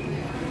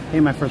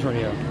 Hey, my first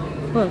rodeo.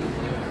 Look.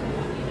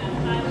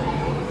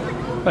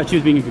 But she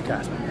was being a good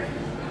cast member.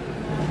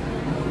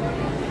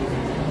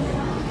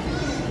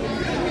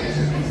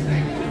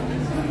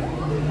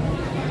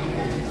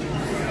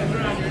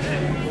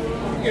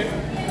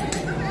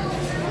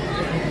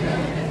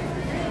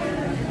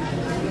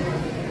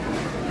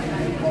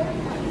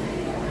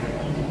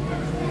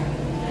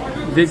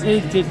 This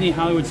is Disney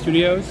Hollywood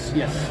Studios.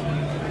 Yes.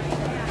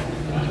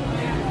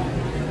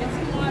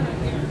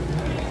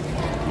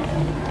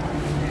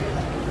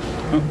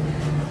 Oh,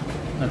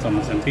 that's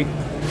almost empty.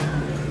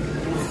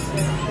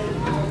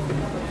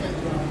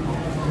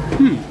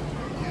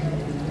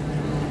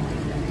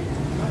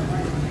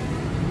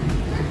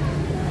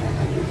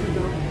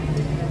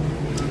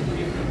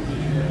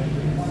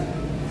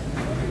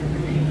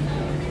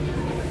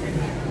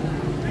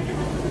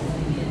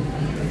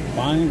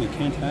 Fine, we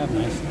can't have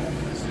nice things.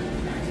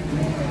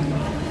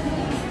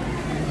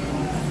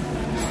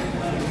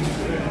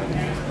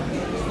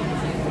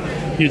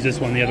 Use this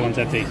one, the other one's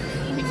empty.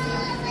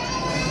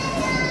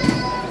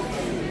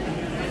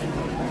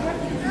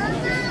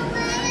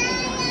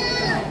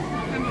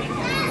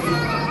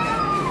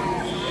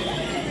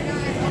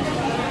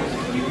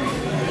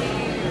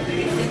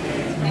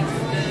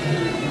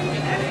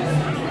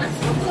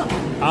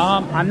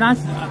 I'm not.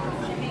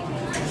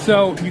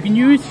 So you can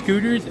use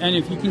scooters, and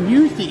if you can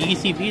use the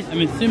ECPs,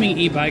 I'm assuming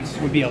e-bikes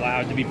would be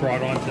allowed to be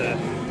brought onto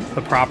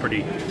the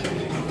property.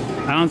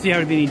 I don't see how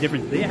it would be any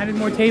different. They added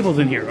more tables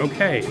in here.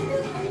 Okay,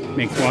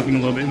 makes walking a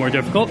little bit more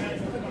difficult.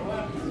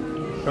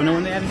 Don't know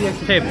when they added the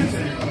extra tables.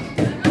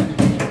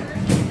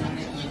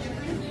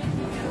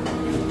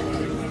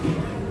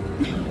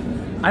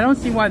 I don't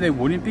see why they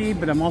wouldn't be,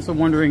 but I'm also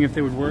wondering if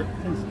they would work.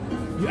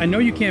 I know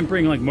you can't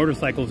bring like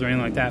motorcycles or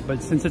anything like that,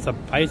 but since it's a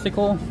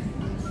bicycle,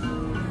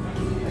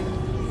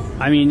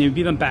 I mean, it would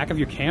be the back of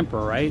your camper,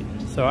 right?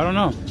 So I don't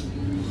know.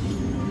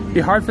 It'd be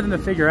hard for them to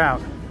figure out.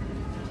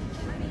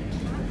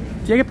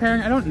 Jacob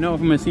Herring, I don't know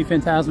if I'm gonna see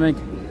Fantasmic.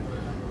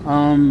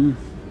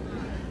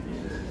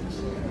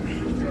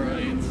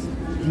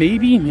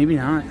 Maybe, maybe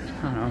not.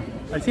 I don't know.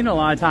 I've seen it a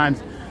lot of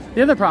times.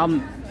 The other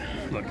problem,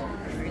 look.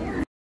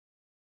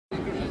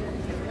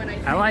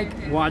 I like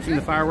watching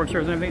the fireworks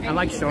shows and everything. I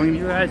like showing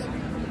you guys.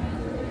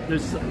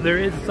 There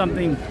is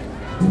something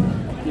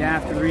you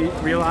have to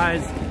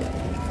realize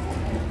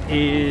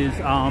is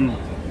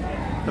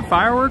the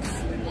fireworks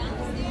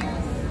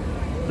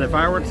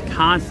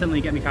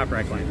constantly get me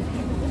copyright claims.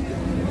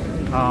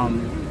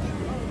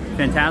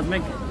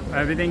 Phantasmic,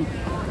 everything.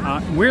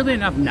 Weirdly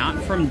enough,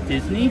 not from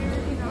Disney,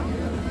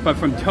 but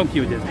from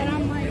Tokyo Disney.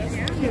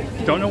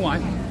 Don't know why.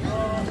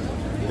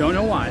 Don't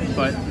know why,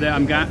 but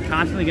I'm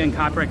constantly getting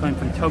copyright claims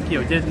from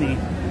Tokyo Disney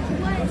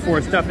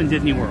for stuff in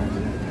Disney World.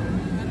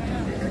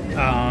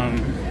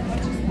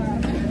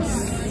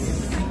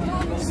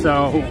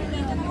 So,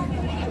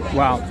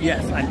 well,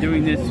 yes, I'm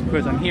doing this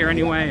because I'm here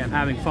anyway, I'm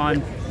having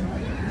fun.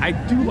 I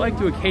do like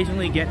to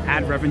occasionally get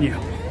ad revenue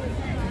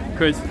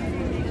because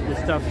this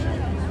stuff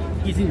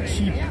isn't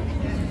cheap.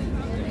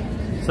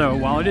 So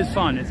while it is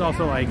fun, it's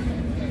also like, you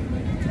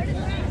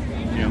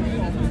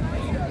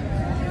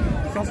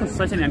know, it's also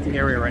such an empty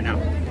area right now.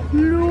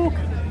 Look,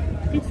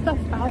 it's the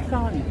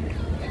Falcon.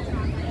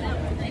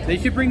 They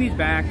should bring these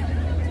back.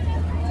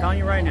 I'm telling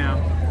you right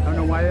now. I don't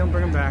know why they don't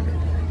bring them back.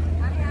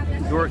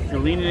 Zort, you're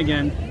leaning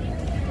again.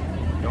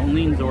 Don't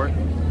lean, Zort.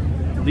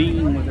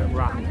 Lean with it,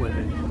 rock with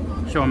it.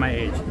 Showing my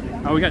age.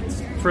 Oh, we got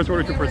first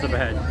order troopers up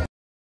ahead.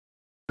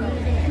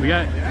 We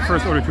got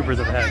first order troopers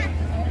up ahead.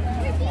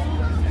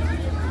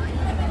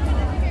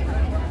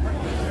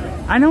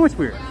 I know it's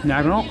weird.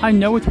 National, I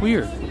know it's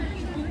weird.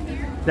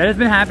 That has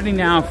been happening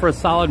now for a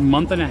solid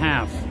month and a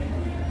half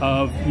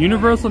of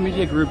Universal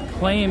Media Group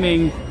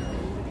claiming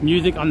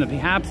music on the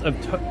behalf of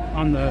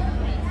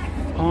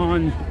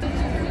on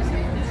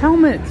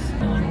helmets.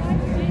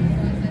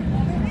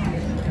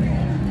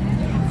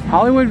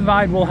 Hollywood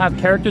Vibe will have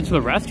characters to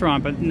the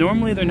restaurant, but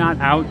normally they're not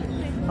out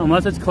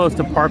unless it's close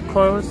to park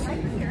close,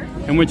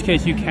 in which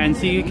case you can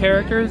see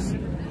characters.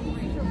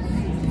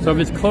 So if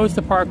it's close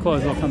to park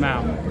close, they'll come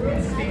out.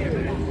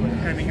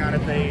 Depending on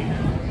if they...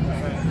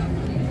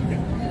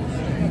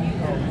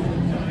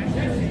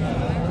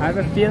 I have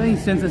a feeling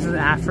since this is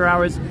after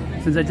hours,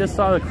 since I just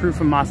saw the crew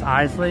from Mos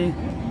Eisley,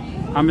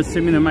 I'm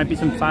assuming there might be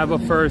some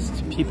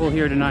 501st people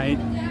here tonight.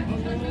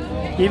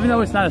 Even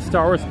though it's not a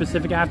Star Wars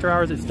specific after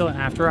hours, it's still an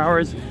after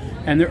hours.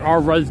 And there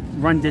are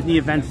Run Disney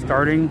events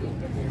starting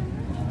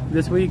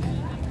this week.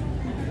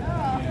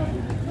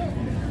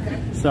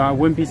 So I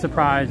wouldn't be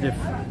surprised if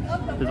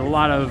there's a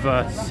lot of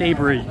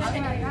saberage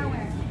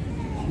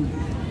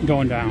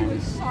going down.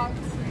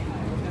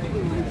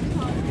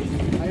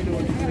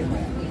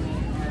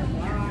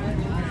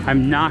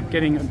 I'm not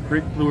getting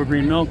blue or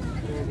green milk.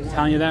 I'm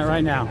telling you that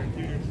right now.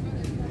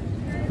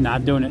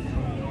 Not doing it.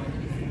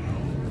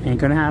 Ain't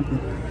gonna happen.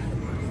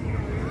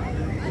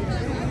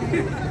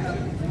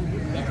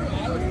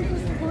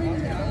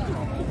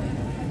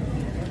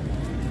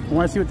 I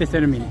want to see what they say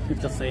to me, if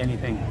they'll say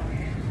anything.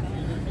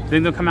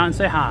 Think they'll come out and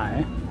say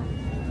hi?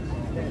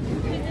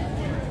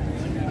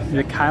 Is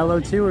it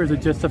Kylo too, or is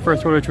it just the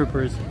First Order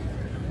troopers?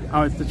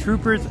 Oh, it's the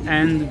troopers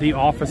and the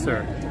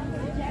officer.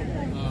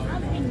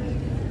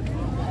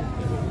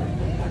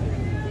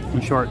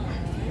 I'm short.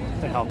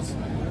 That helps.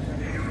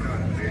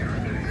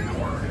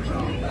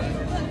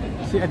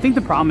 See, I think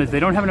the problem is they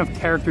don't have enough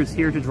characters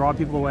here to draw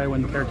people away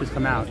when the characters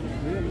come out.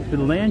 The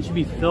land should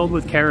be filled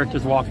with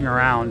characters walking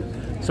around,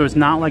 so it's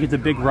not like it's a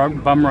big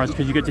bum rush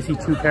because you get to see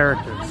 2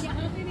 characters.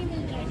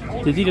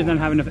 Disney doesn't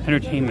have enough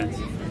entertainment.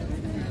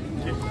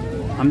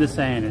 I'm just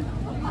saying it.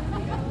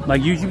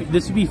 Like, usually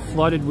this would be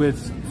flooded with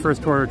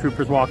First Order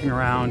troopers walking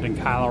around and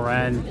Kylo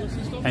Ren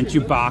and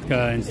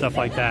Chewbacca and stuff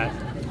like that.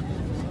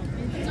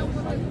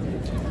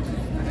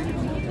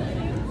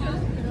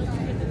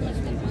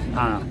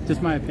 I don't know,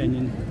 just my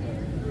opinion.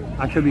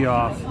 I could be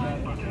off.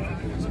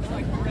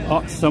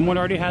 Oh, someone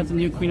already has the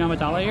new Queen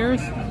Amidala ears?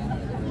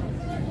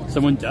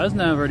 Someone does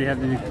now already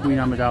have the new Queen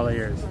Amidala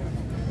ears.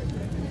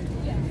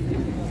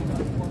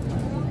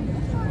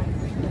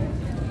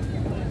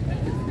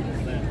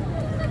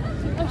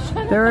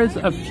 There is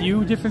a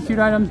few different food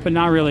items, but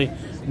not really.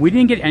 We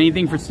didn't get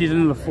anything for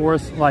Season of the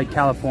Force like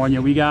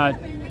California. We got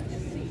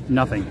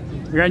nothing.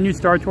 We got new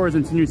Star Tours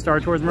and some new Star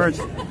Tours merch,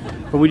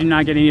 but we did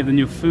not get any of the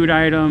new food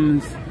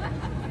items,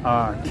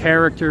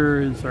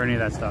 characters, or any of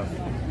that stuff.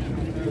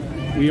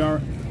 We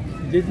are...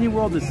 Disney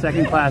World is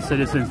second-class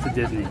citizens to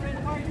Disney.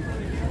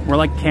 We're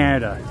like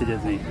Canada to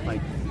Disney,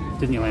 like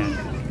Disneyland.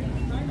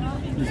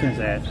 I'm just gonna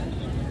say it.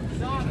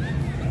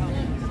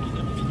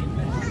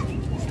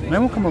 I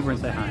won't come over and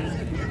say hi.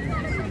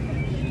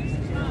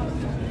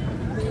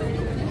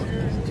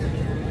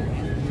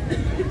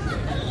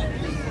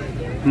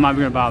 I'm not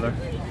even gonna bother.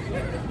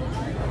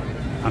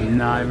 I'm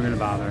not even gonna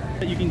bother.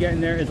 What you can get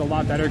in there is a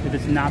lot better because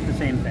it's not the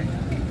same thing.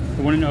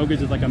 The one in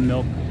Oga's is like a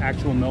milk,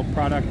 actual milk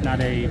product, not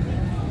a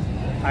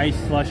ice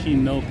slushy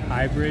milk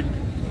hybrid.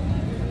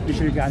 You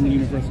should have gotten the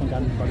Universal and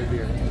gotten the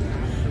butterbeer.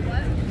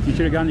 You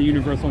should have gotten the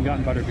Universal and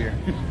gotten butterbeer.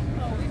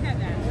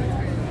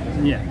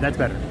 Yeah, that's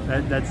better.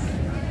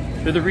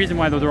 They're the reason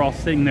why those are all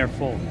sitting there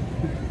full.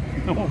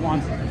 No one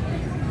wants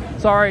them.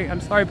 Sorry,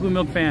 I'm sorry, Blue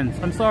Milk fans.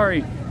 I'm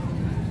sorry.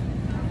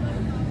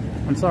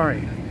 I'm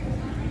sorry.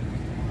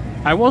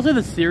 I will say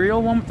the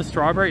cereal one with the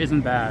strawberry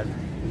isn't bad.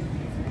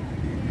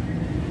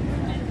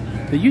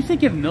 They used to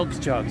give milk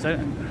jugs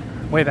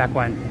way back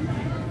when.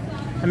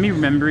 I'm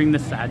remembering the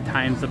sad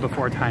times of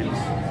before times.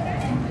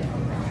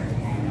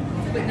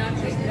 But not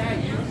just that.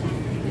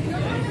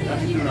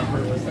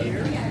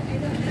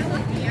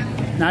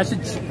 Now I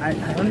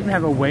don't even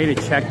have a way to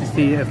check to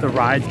see if the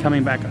ride's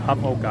coming back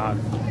up. Oh God.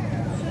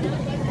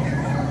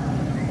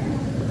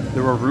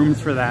 There were rooms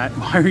for that.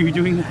 Why are you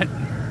doing that?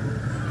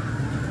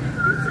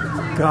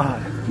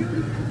 God.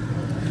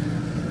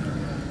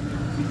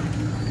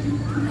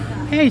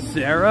 Hey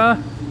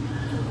Sarah.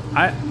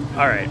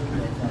 Alright.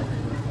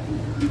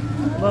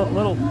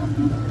 Little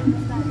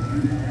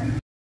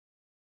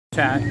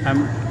chat.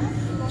 I'm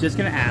just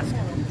gonna ask.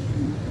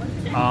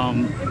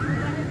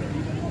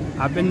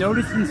 I've been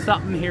noticing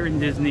something here in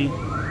Disney,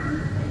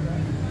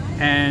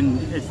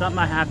 and it's something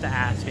I have to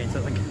ask. It's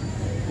like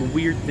a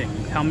weird thing.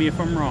 Tell me if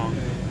I'm wrong.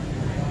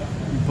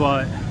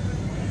 But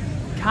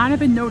kind of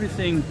been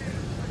noticing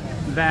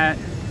that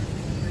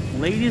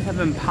ladies have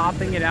been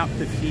popping it out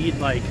to feed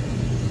like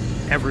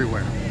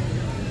everywhere.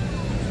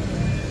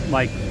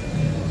 Like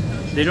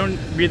they don't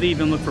really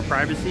even look for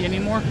privacy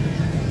anymore.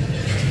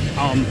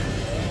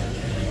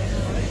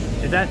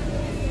 Is that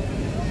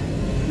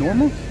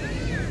normal?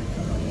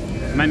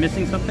 Am I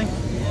missing something?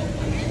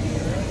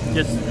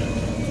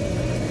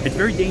 It's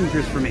very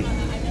dangerous for me.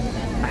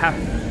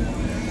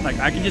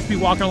 I can just be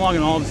walking along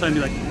and all of a sudden be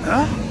like,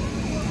 huh?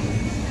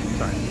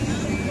 Sorry.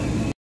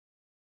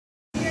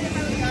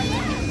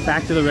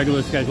 Back to the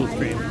regular scheduled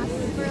stream.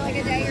 For like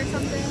a day or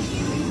something.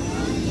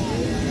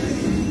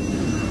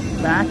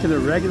 back to the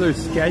regular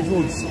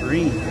scheduled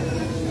stream.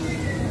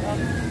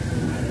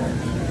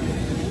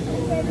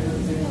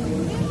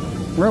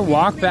 We're gonna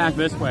walk back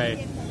this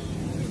way.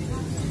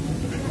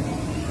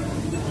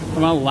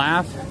 I'm gonna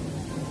laugh.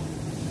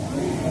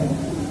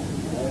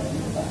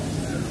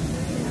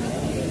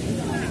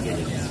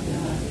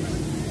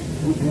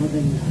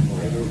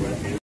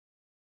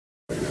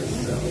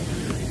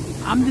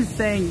 I'm just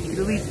saying,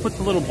 you at least put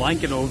the little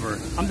blanket over.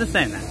 I'm just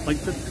saying that,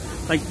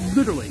 like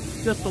literally,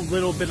 just a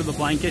little bit of the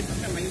blanket,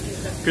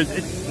 because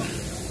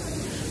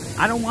it's.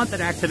 I don't want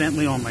that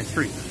accidentally on my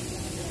street.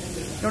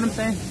 You know what I'm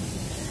saying?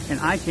 And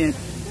I can't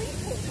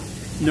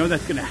know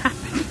that's gonna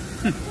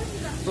happen.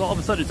 So all of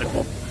a sudden it's like,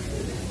 whoa.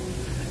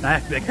 I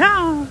have to be like,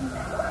 ah.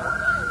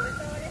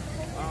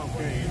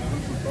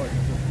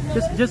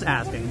 Just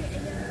asking.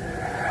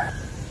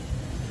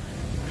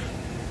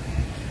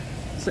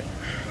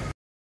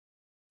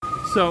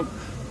 So,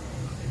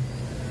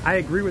 I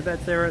agree with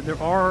that, Sarah.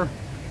 There are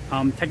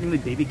technically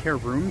baby care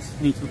rooms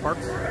in each of the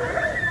parks.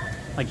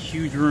 Like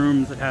huge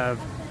rooms that have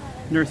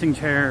nursing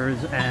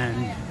chairs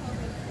and...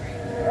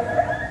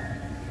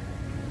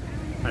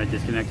 I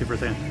disconnected for a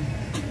second.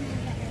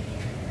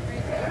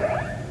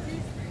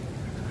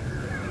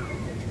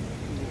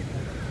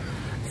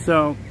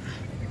 So,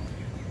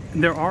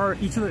 there are,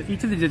 each of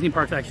the Disney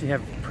parks actually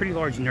have pretty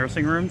large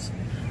nursing rooms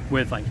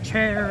with like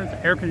chairs,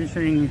 air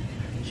conditioning,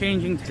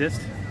 changing to just...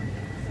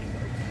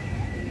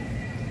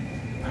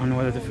 I don't know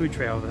whether there's a food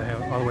tray all the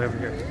way over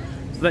here.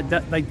 So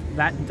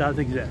that does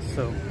exist.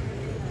 So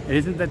it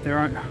isn't that there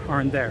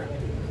aren't there.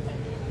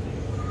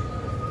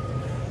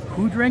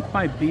 Who drank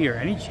my beer?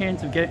 Any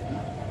chance of getting?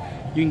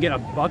 You can get a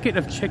bucket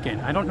of chicken.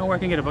 I don't know where I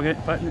can get a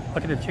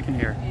bucket of chicken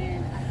here.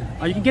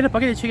 You can get a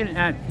bucket of chicken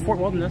at Fort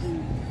Wilderness.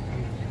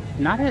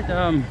 Not at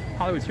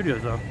Hollywood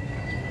Studios though.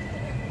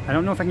 I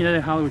don't know if I can get it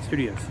at Hollywood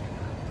Studios.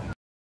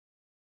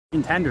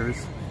 Tenders.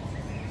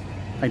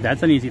 Like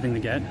that's an easy thing to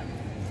get.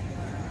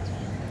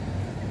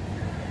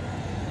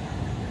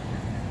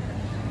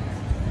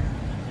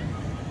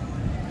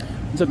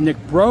 What's up,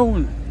 Nick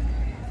Brone?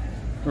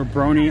 Or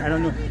Brony, I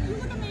don't know. You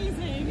look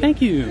amazing.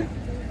 Thank you.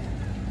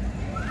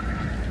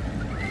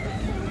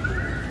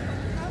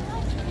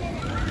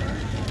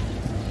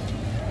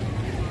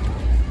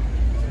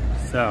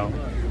 So.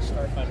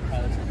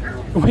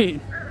 Wait.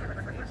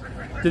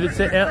 Did it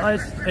say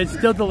it's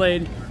still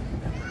delayed?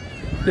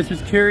 This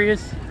was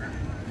curious.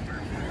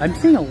 I'm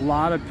seeing a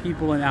lot of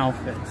people in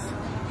outfits.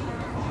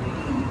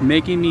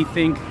 Making me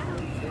think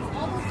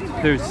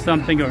there's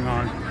something going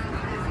on.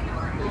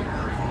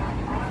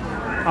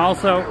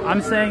 Also,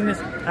 I'm saying this,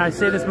 I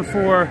say this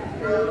before,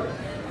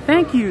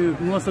 thank you,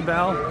 Melissa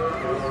Bell.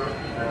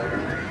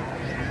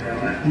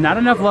 Not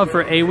enough love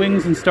for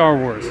A-Wings and Star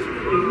Wars.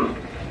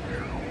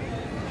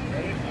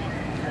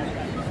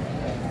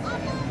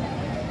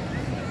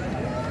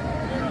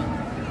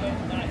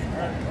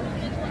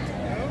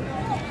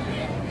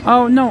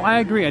 Oh, no, I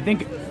agree. I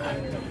think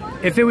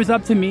if it was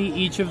up to me,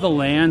 each of the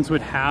lands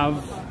would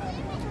have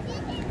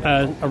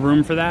a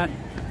room for that,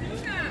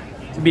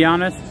 to be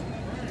honest.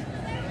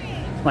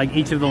 Like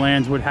each of the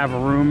lands would have a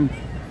room.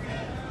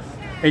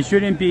 It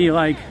shouldn't be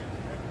like...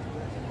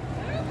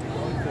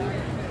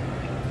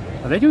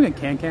 Are they doing a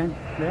can-can?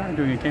 They are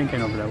doing a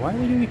can-can over there. Why are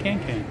they doing a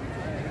can-can?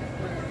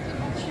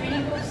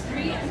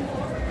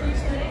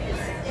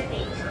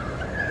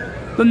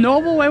 The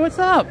Noble Way, what's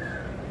up?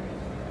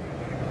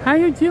 How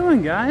you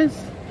doing,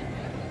 guys?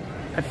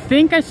 I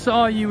think I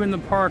saw you in the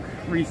park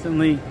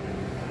recently.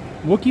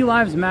 Wookiee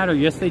Lives Matter.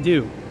 Yes, they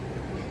do.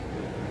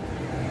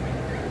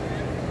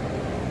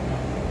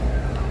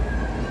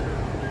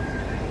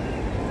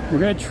 We're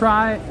gonna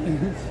try.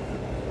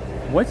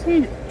 What's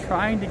he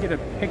trying to get a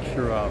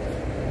picture of?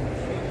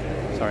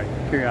 Sorry,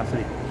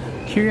 curiosity.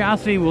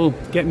 Curiosity will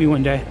get me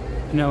one day.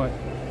 I know it.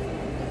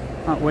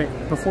 Oh, wait,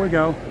 before we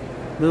go,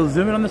 little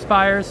zoom in on the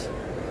spires.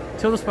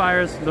 Till the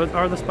spires. Those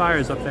are the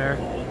spires up there.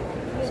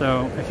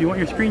 So if you want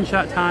your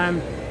screenshot time,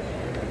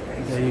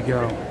 there you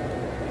go.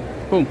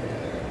 Boom.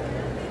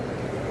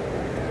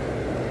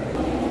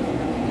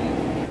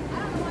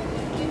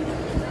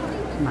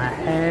 My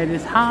head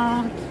is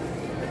hot.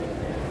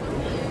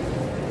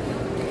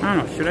 I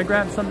don't know, should I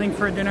grab something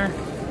for dinner?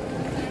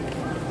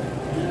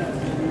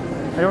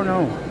 I don't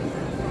know.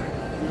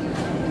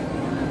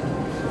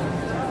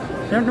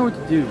 I don't know what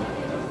to do.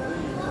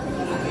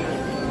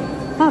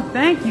 Oh,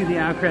 thank you, the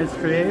Outcrest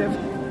Creative.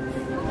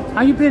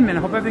 How you been, man?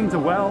 I hope everything's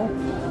well.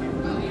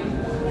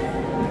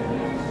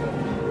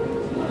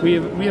 We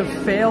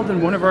have failed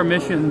in one of our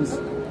missions.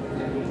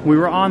 We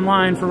were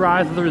online for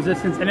Rise of the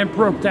Resistance and it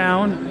broke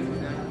down.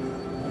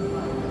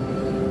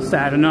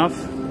 Sad enough.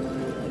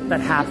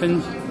 That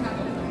happened.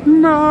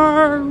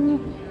 No.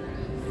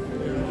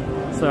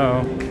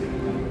 So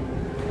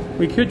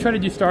we could try to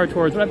do Star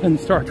Tours, but I've done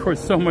Star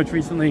Tours so much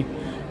recently,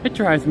 it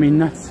drives me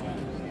nuts.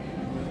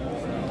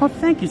 Oh,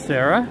 thank you,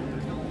 Sarah.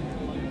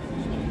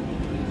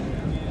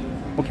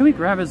 What can we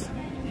grab as...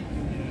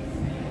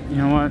 You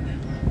know what?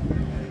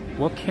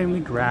 What can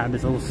we grab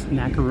as a little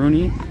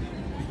snackaroonie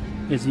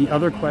is the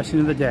other question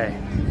of the day.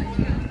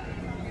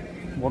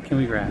 What can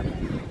we grab?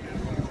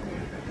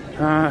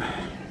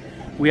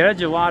 We had a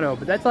gelato,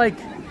 but that's like,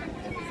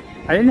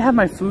 I didn't have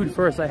my food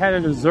first. I had a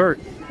dessert.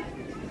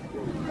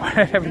 Why did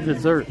I have a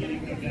dessert?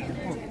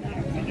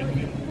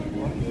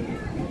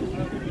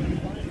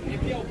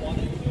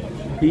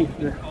 The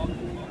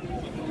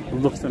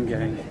looks I'm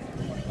getting.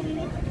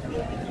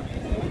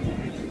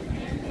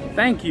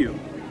 Thank you.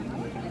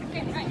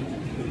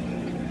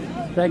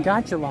 I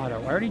got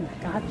gelato. I already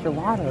got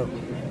gelato.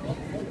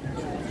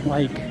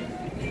 Like,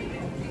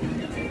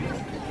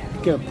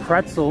 get a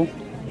pretzel.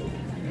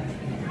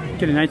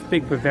 Get a nice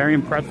big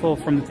Bavarian pretzel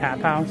from the tap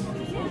house.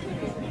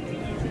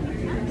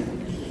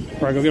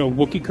 Or I go get a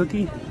Wookiee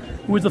cookie.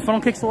 Ooh, is the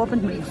funnel cake still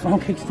open? The funnel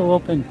cake's still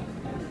open.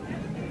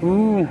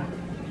 Ooh.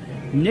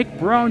 Nick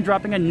Brown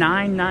dropping a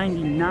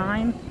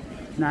 $9.99.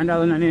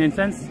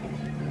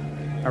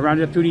 $9.99. I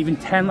rounded up to an even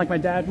 10 like my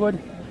dad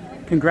would.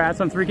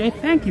 Congrats on 3K.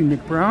 Thank you,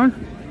 Nick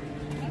Brown.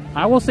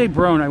 I will say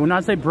Brown. I will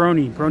not say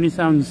Brony. Brony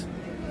sounds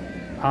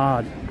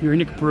odd. You're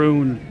Nick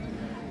Brown.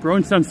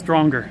 Brown sounds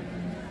stronger.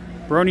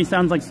 Brony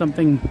sounds like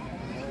something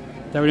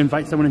that would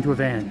invite someone into a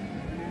van.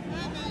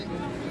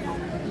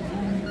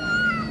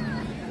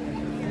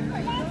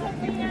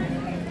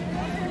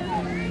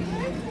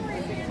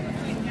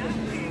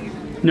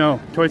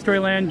 No, Toy Story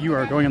Land, you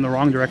are going in the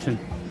wrong direction.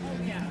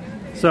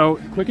 So,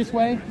 quickest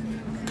way,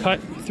 cut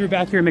through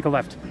back here and make a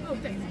left. Oh,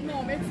 thanks.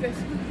 No, it's this.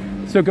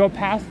 So go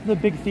past the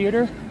big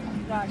theater.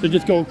 So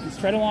just go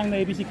straight along the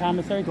ABC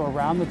commissary, go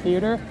around the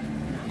theater,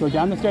 go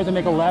down the stairs and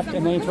make a left,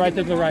 and then it's right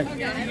to the right.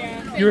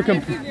 You're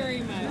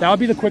that would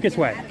be the quickest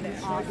way.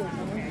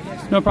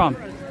 No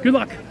problem. Good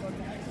luck.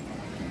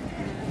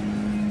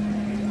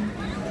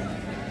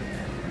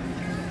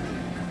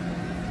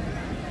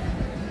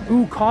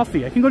 Ooh,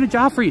 coffee. I can go to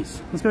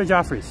Joffrey's. Let's go to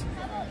Joffrey's.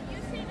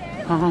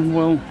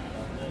 Well,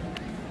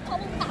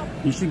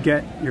 you should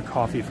get your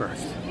coffee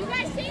first. You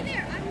guys stay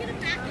there. I'm gonna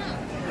back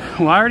up.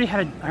 Well, I already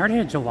had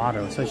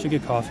gelato, so I should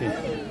get coffee.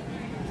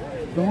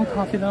 Do I want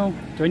coffee though?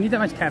 Do I need that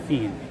much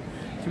caffeine?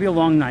 It's gonna be a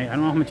long night. I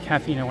don't know how much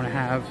caffeine I want to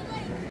have.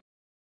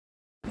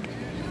 I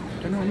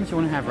don't know how much I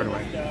want to have right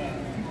away.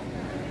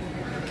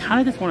 I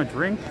kind of just want to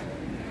drink.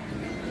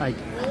 Like,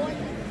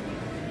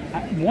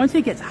 once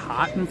it gets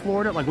hot in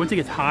Florida, like once it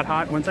gets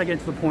hot, once I get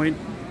to the point,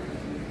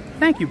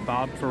 thank you,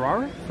 Bob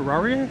Ferrara.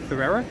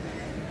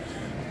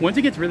 Once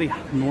it gets really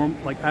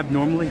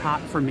abnormally hot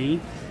for me,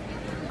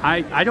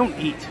 I don't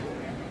eat.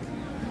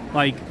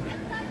 Like,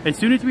 as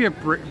soon as we have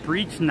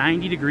breached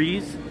 90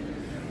 degrees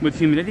with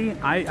humidity,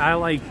 I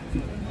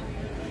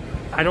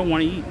don't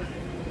want to eat.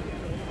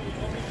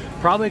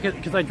 Probably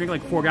because I drink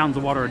like 4 gallons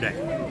of water a day.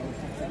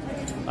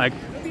 Like,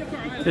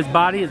 this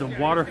body is a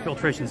water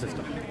filtration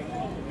system.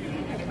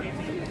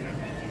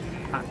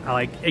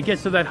 It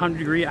gets to that 100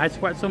 degree, I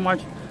sweat so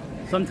much,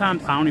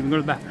 sometimes I don't even go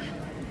to the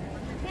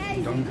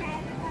bathroom.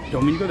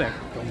 Don't mean to go there.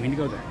 Don't mean to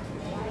go there.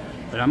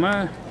 But I'm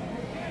gonna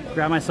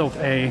grab myself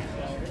a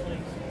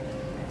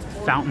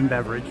fountain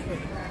beverage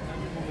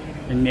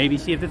and maybe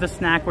see if there's a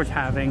snack worth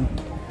having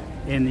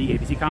in the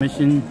ABC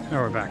Commission. Oh,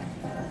 we're back.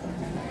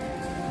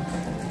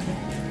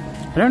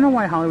 I don't know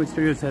why Hollywood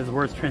Studios has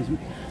worse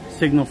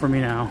signal for me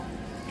now.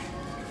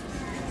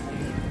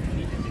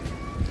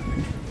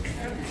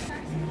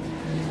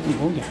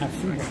 Oh, you have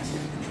food.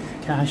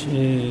 Cash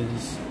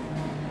is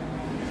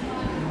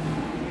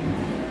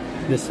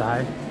this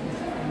side.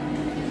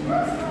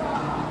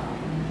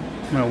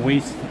 I'm gonna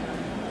waste.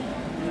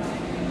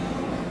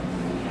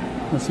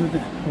 Let's see what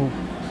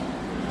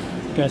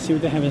gotta see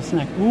what they have in a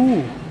snack.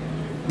 Ooh,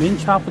 mint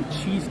chocolate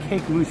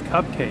cheesecake mousse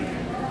cupcake.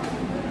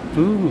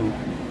 Ooh.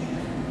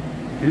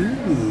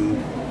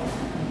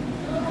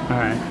 All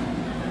right.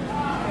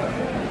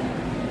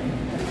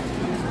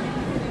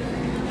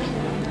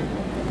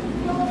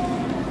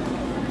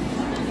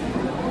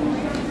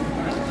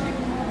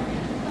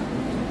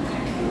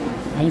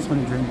 I just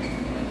want to drink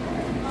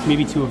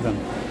maybe 2 of them.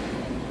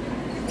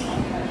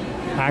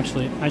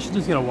 Actually, I should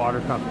just get a water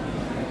cup.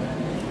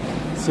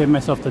 Save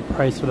myself the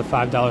price for the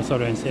 $5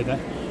 soda and say that.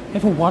 They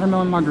have a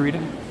watermelon margarita.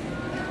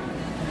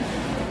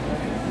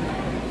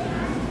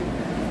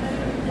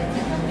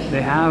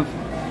 They have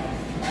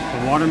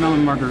a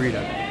watermelon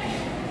margarita.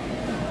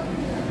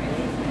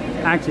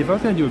 Actually, if I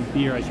was going to do a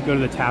beer, I should go to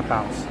the tap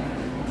house.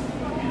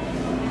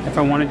 If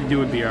I wanted to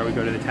do a beer, I would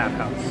go to the tap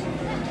house.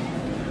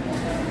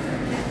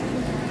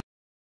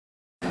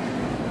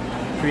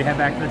 Should we head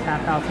back to the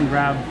tap house and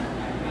grab?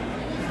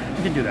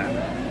 We can do that.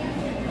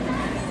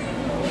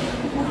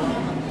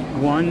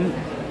 One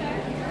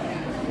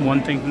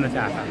thing from the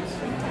tap house.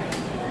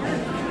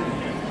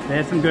 They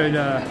had some good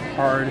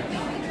hard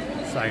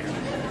cider.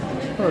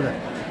 What was that?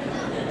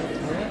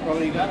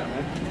 Well, you got it,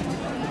 man.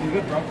 You're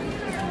good, bro.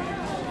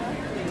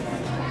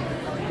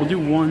 We'll do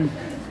one.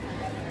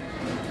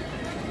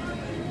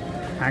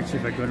 Actually,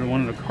 if I go to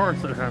one of the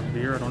cars that have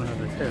beer, I don't have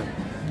the 2.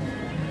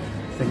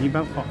 Thinking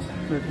about cost.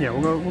 Yeah,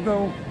 we'll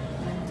go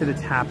to the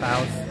tap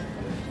house,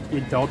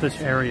 the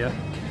adultish area.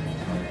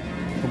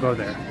 We'll go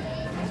there.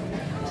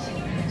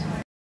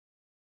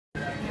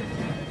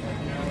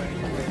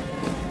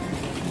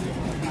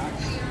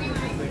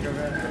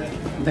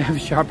 They have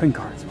shopping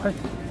carts. What?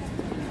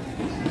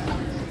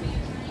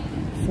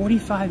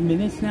 45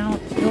 minutes now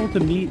still to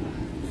meet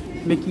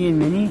Mickey and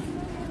Minnie?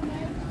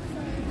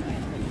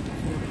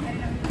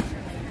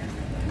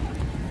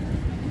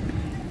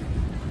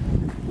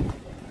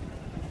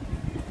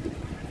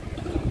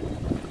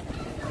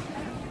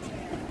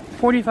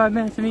 "45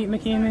 minutes to meet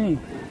Mickey and Minnie."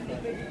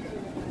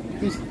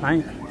 He's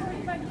fine.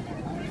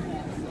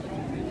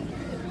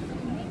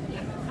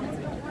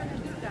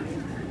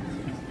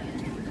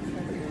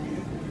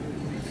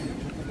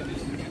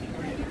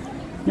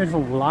 There's a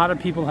lot of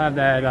people have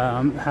that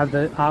have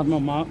the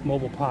Osmo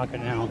mobile pocket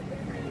now.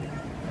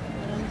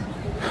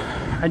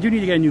 I do need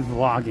to get a new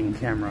vlogging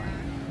camera.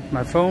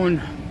 My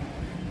phone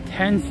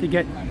tends to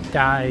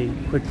die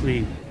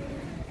quickly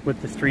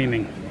with the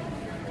streaming.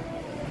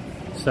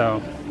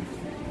 So,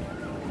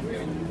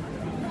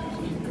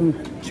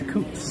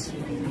 chacoots.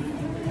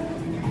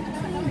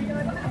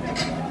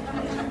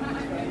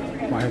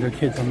 Why are there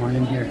kids online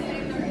in here?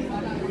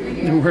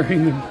 They're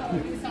wearing them.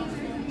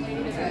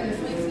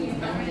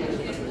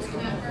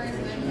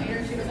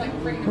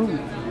 Ooh.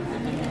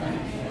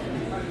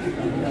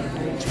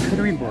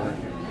 Charcuterie board.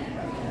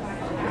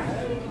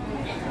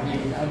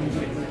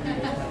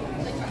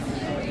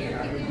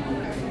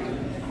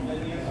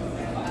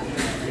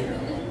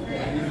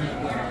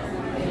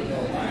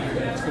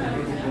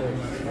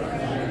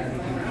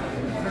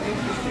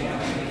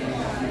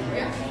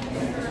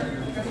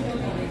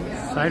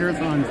 Cider's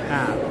on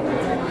tap.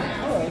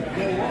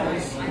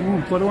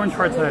 Ooh, blood orange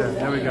hard cider.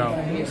 There we go.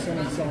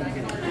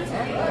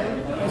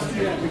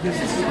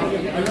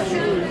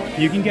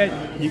 You can get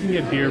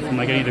beer from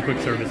like any of the quick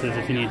services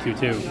if you need to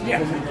too.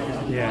 Yeah.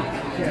 Yeah.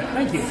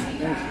 Thank you.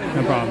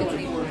 No problem.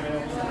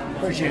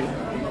 Appreciate it.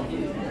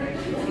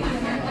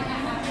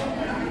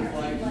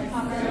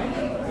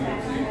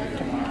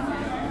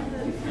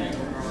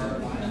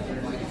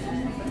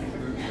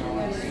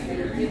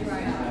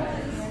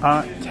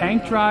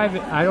 Tank drive,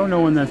 I don't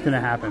know when that's going to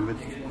happen, but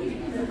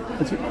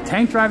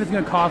tank drive is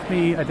going to cost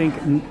me, I think,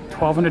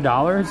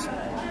 $1,200.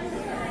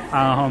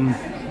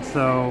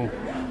 So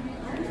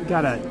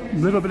got a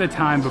little bit of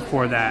time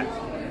before that.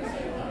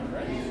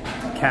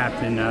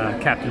 Captain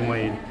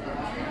Wade.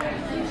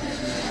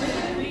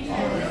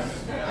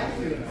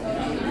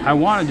 I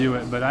want to do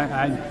it, but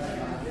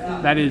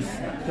that is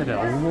a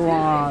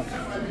lot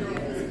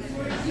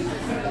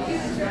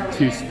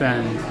to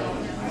spend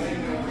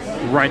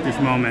right this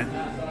moment.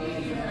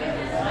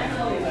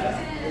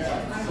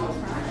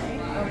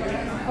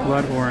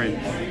 Blood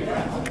orange.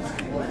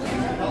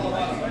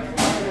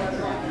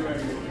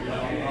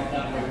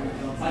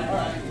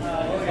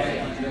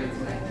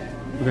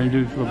 We're gonna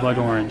do it for the blood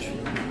orange.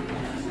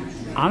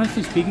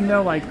 Honestly speaking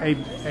though, like a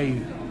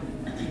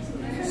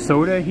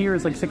soda here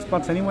is like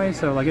 $6 anyway,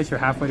 so I guess you're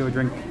halfway to a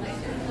drink.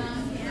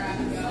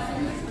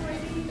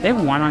 They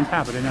have wine on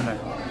tap, I didn't know that.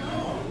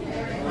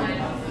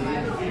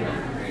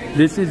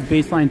 This is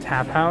Baseline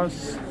Tap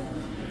House.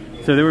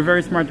 So they were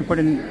very smart to put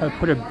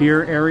a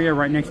beer area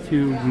right next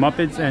to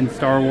Muppets and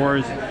Star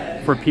Wars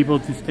for people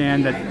to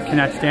stand that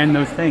cannot stand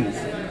those things.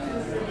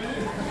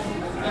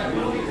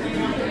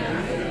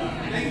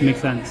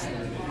 Makes sense.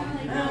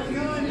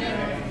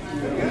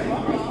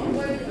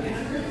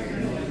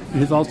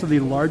 It is also the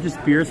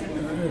largest beer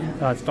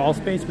stall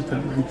space with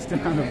the least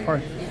amount of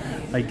park.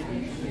 Like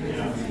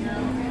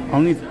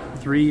only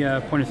 3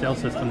 point of sale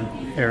system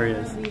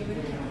areas.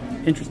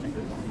 Interesting.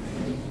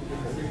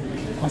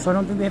 Also, I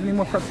don't think they have any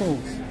more pretzels.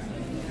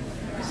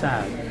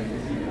 Sad.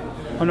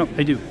 Oh no,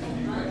 they do.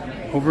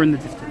 Over in the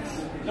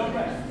distance.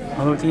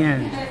 Although at the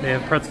end, they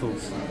have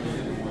pretzels.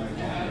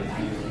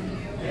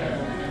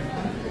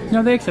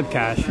 No, they accept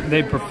cash.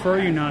 They prefer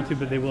you not to,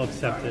 but they will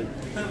accept it.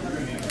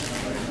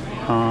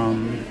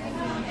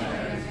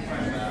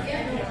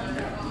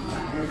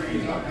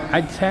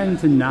 I tend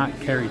to not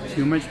carry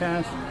too much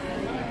cash.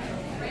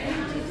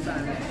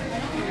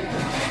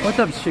 What's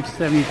up,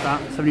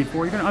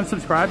 674? You're gonna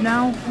unsubscribe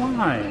now?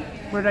 Why?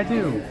 What did I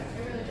do?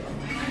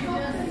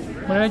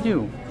 What did I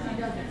do?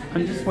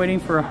 I'm just waiting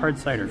for a hard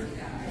cider.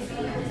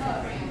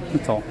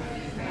 That's all.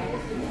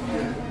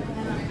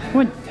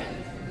 What?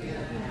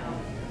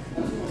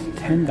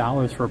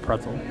 $10 for a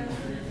pretzel.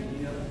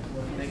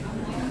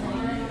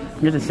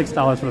 You get the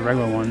 $6 for the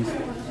regular ones.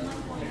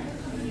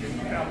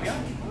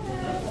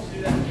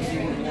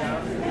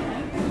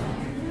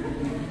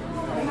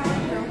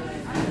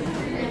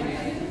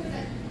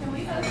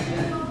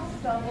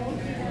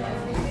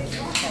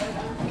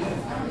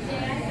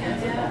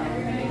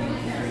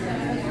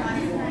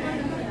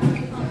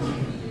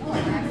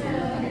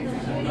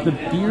 The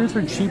beers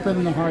are cheaper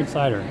than the hard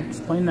cider.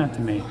 Explain that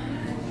to me.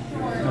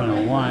 I don't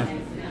know why.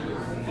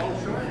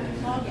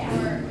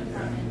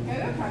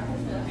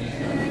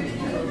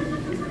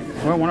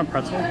 Do I want a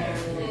pretzel?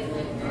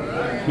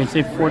 You can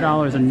save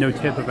 $4 and no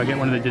tip if I get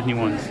one of the Disney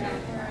ones.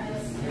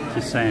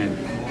 Just saying.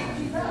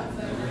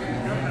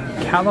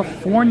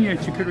 California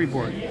charcuterie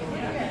board.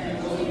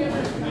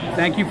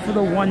 Thank you for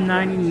the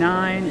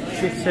 $1.99,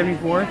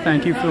 674.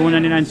 Thank you for the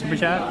 $1.99 super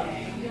chat.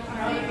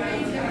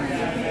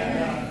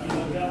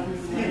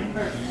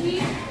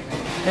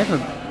 They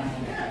have a...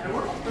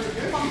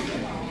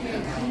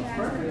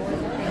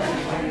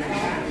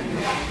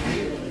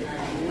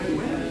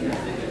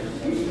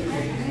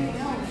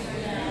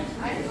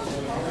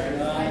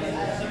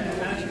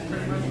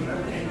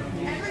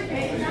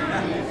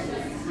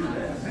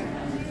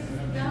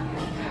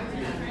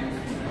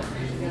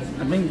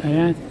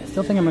 I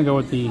still think I'm gonna go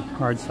with the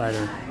hard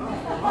cider.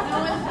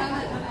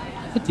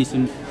 It's a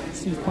decent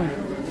point.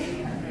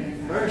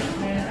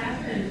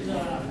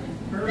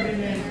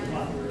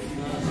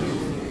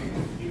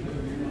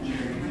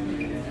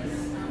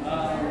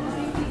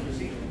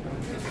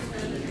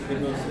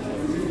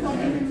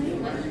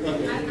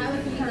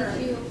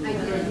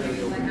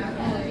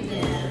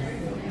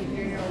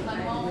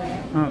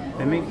 Oh,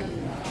 they make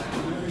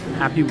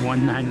Happy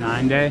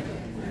 199 Day.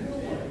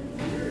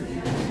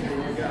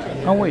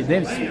 Oh wait, they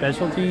have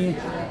specialty.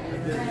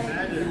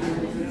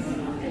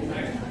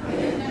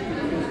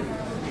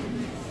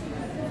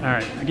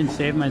 Alright, I can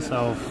save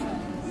myself.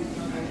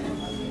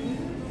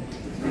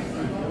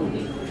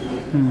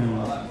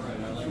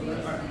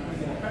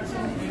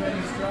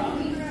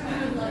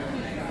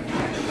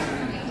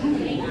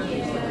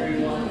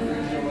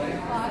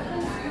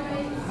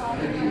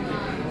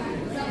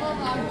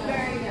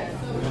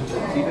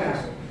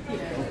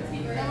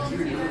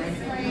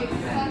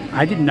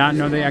 I did not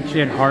know they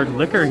actually had hard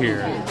liquor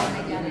here.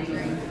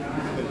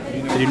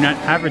 They do not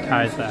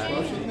advertise that.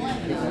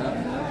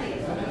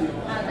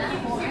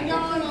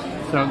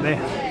 So they...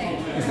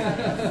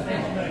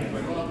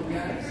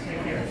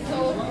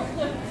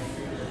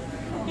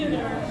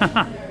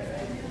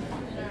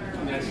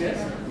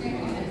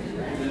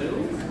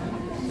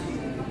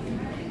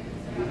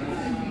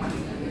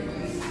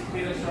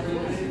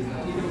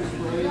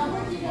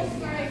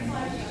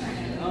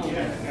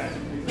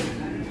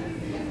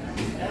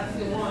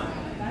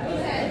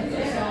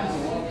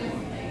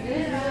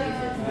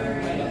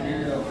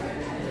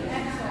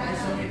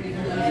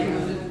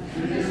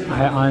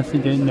 I honestly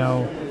didn't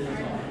know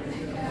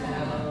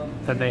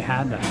that they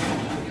had that.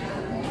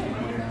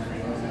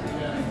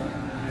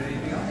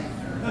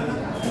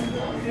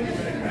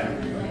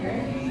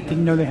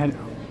 Didn't know they had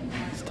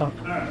stuff.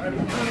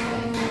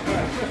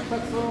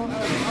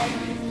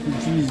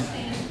 Jeez.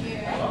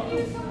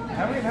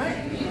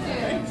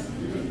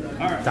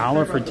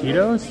 $1 for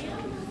Tito's?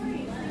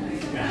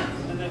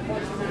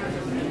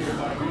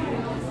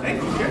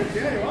 Thank you.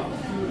 Yeah, you're welcome.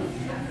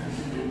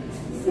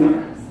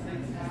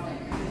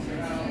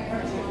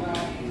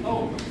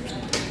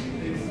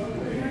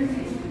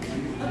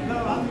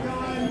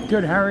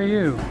 Good, how are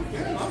you?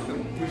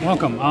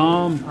 Welcome.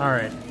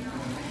 Alright.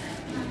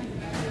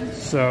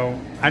 So,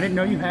 I didn't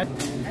know you had... A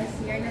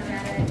Sierra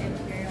Nevada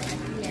Imperial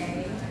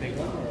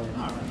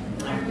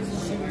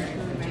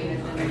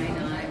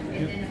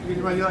IPA. Would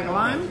you like a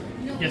lime?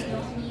 Yes.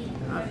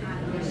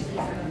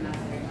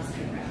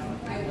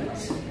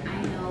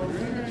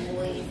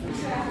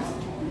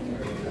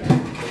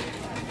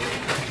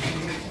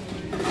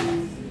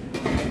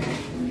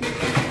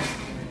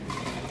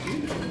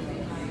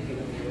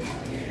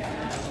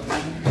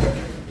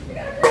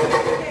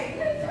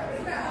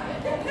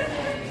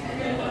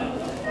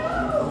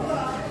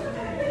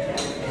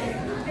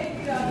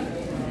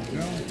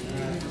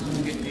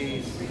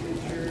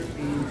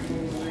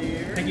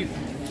 Thank you.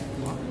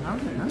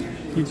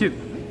 You too.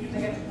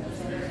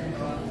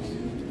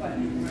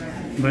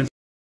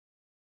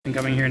 Been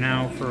coming here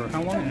now for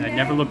how long? And I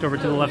never looked over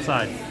to the left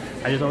side.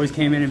 I just always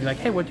came in and be like,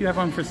 hey, what do you have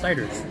on for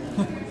ciders?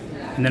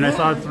 And then I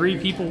saw 3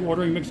 people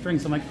ordering mixed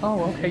drinks. I'm like,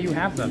 oh, okay, you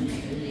have them.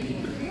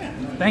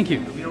 Thank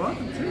you. You're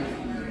welcome.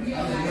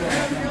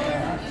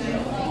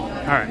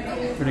 All right,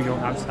 we're gonna go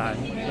outside.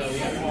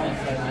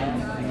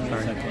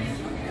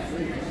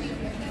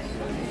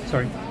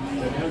 Sorry.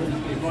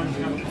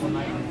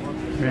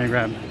 We're gonna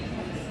grab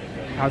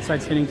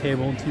outside sitting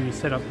table to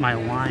set up my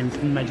limes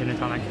and my gin and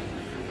tonic.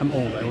 I'm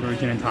old, I ordered a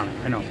gin and tonic,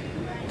 I know.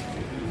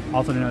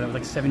 Also didn't know that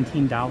was like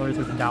 $17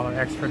 with $1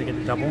 extra to get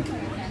the double.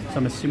 So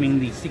I'm assuming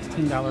the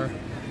 $16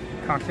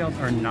 cocktails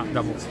are not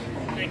doubles.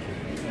 Thank you.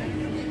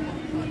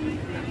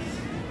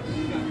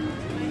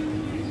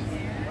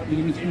 You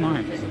give me 2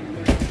 limes.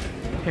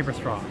 Paper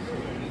straw.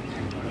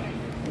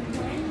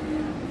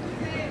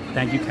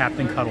 Thank you,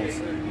 Captain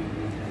Cuddles.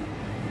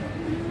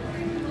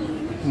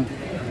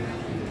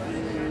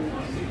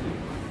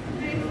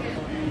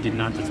 You did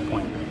not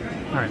disappoint.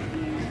 Alright.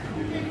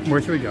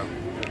 Where should we go?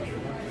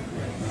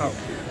 Oh.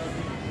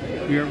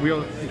 We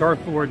are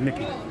Darth Lord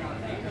Mickey.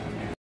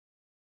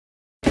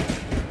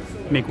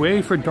 Make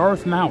way for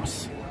Darth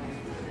Mouse.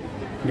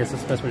 I guess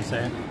that's the best way to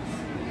say it.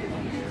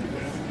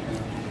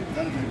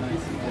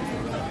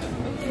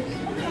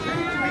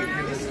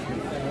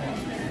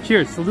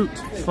 Cheers, salute,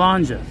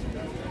 Slanja.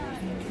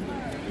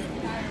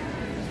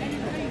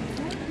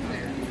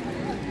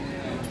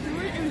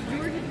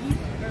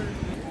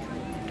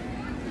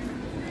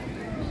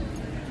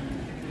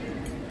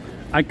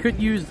 I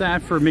could use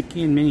that for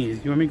Mickey and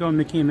Minnie's. You want me to go with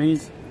Mickey and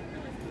Minnie's?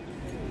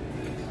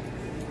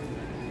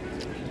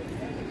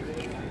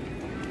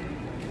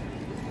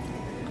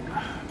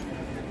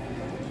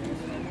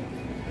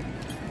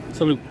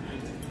 Salute.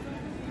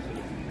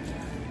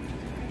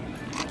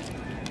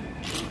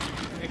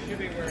 should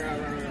be where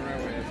running the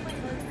railway is.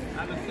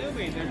 I'm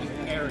assuming they're just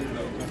airing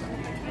those.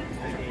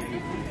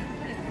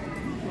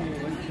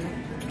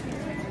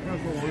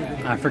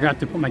 I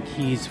forgot to put my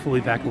keys fully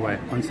back away.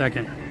 1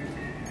 second.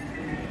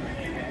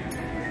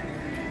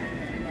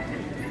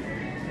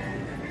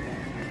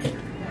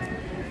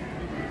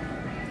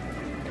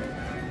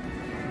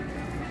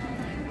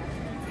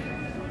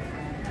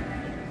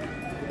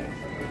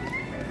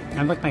 I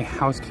have like my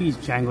house keys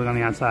jangling on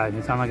the outside.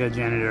 They sound like a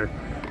janitor.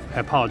 I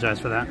apologize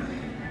for that.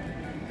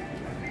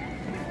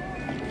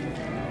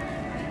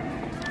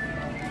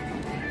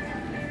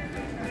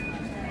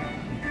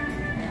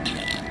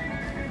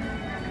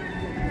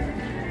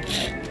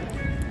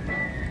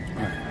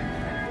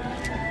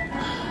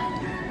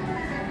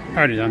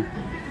 Already done.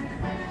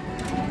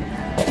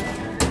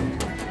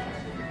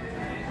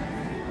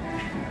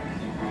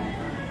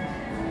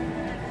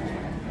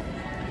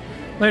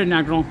 Later,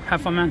 National.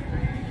 Have fun, man.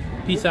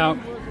 Peace out.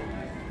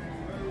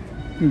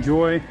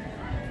 Enjoy.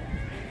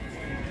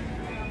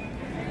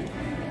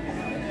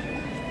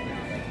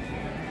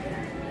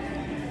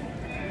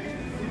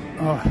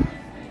 Oh.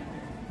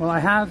 Well, I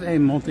have a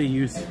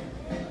multi-use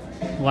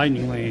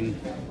lightning lane.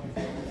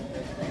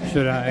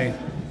 Should I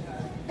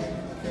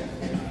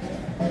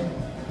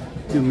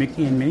do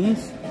Mickey and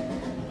Minnie's?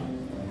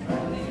 I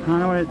don't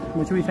know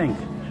what should we think?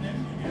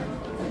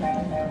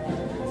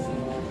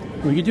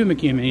 We could do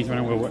Mickey and Minnie's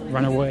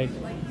runaway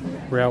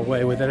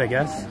railway with it, I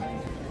guess.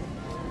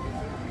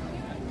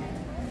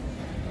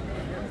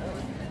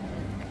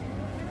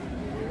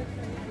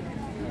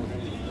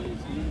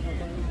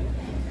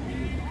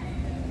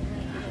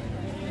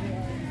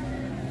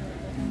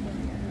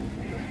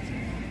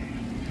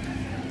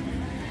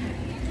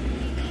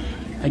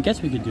 I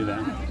guess we could do that.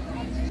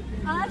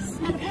 Us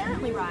and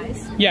apparently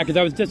Rise. Yeah, because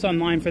I was just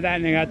online for that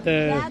and I got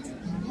the...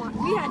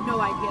 We had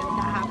no idea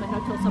that happened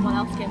until someone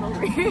else came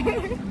over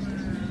here.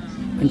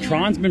 And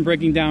Tron's been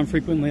breaking down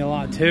frequently a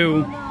lot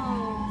too.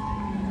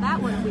 Oh, no. That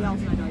one we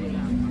also had no idea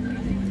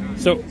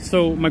about.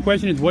 So my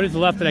question is, what is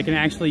left that I can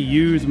actually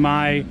use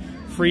my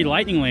free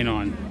lightning lane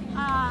on?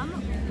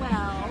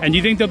 Well... And do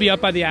you think they'll be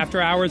up by the after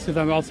hours? Because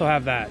I also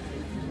have that.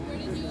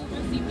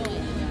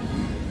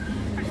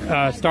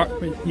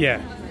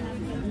 Yeah.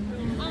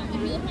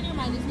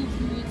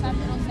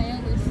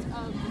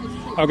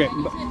 Okay,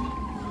 but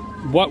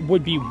what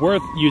would be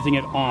worth using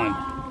it on?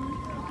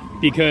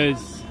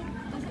 Because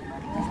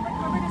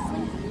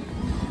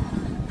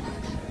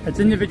it's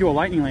individual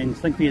lightning lane.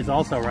 Slink Me is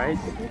also, right?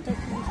 I think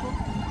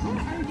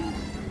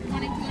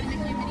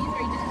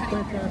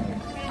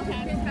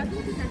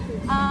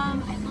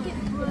it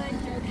would.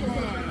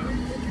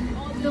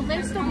 The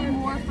list will be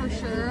more for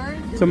sure.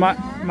 So my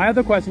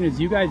other question is,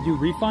 you guys do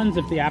refunds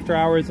if the after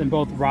hours and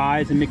both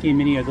Rise and Mickey and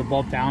Minnie are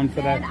both down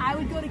for that? I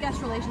would go to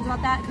guest relations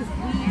about that because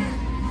we...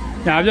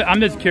 No, I'm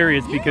just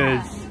curious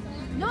because...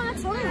 No,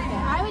 that's totally okay.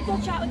 I would go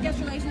chat with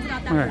guest relations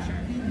about that for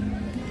sure.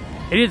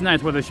 It is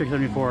nice weather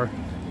 674.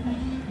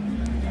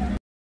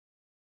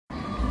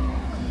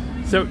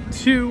 So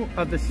 2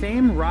 of the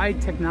same ride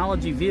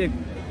technology vehicle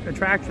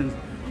attractions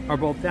are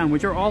both down,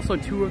 which are also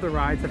 2 of the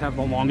rides that have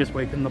the longest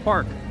wait in the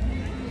park.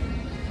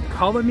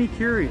 Color me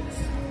curious.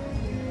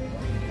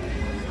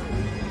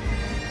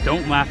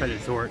 Don't laugh at it,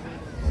 Zort.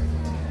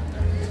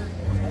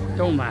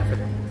 Don't laugh at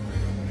it.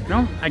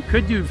 No, I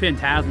could do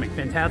Phantasmic.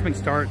 Phantasmic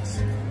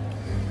starts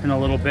in a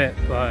little bit,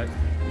 but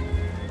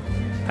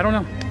I don't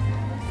know.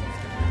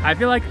 I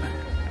feel like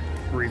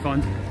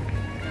refund.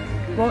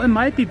 Well, it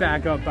might be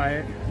back up by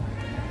it.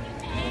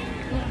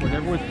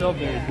 Whatever was filled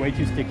there is way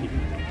too sticky.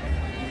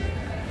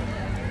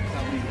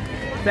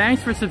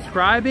 Thanks for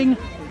subscribing,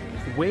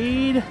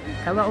 Wade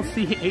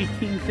LLC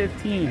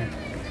 1815.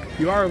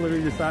 You are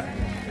literally the side.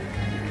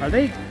 Are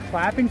they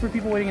clapping for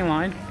people waiting in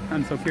line?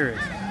 I'm so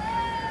curious.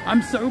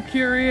 I'm so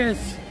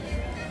curious.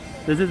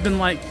 This has been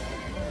like,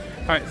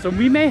 all right, so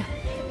we may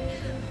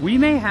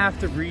have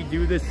to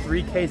redo this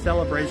 3K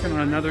celebration on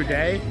another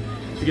day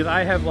because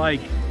I have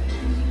like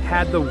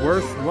had the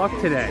worst luck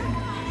today.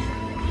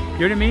 You know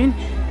what I mean?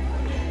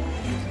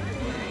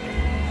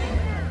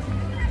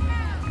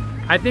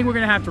 I think we're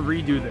gonna have to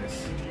redo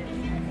this.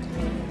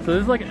 So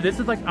this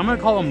is like I'm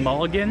gonna call a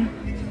mulligan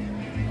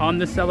on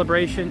this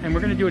celebration, and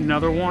we're gonna do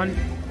another one.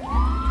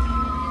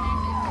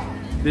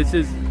 This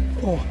is,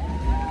 oh,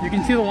 you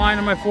can see the line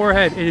on my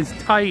forehead. It is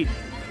tight.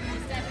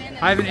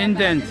 I have an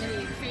indent.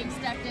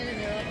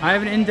 I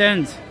have an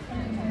indent.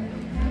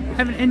 I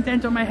have an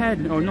indent on my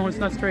head. Oh no, it's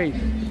not straight.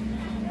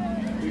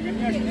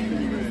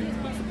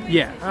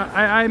 Yeah,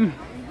 I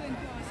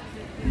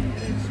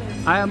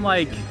am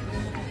like,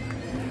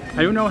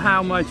 I don't know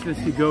how much this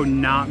could go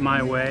not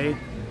my way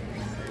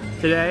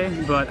today,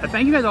 but I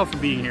thank you guys all for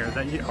being here,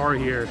 that you are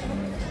here.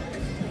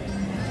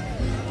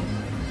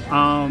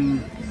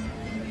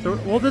 So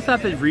we'll just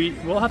have to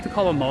we'll have to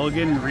call a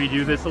mulligan and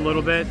redo this a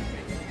little bit.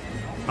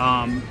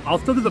 I'll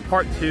still do the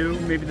part 2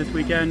 maybe this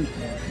weekend,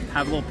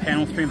 have a little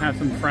panel stream, have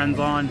some friends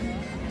on,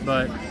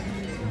 but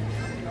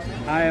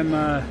I am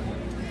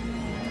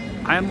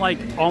like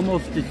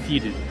almost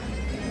defeated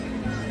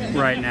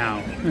right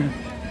now.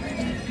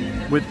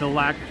 with the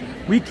lack.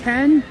 We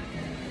can't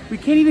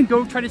even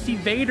go try to see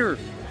Vader.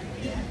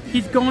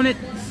 He's going at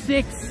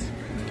 6.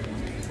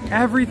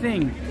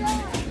 Everything.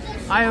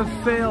 I have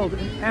failed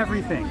in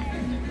everything.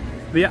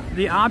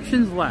 The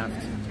options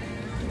left.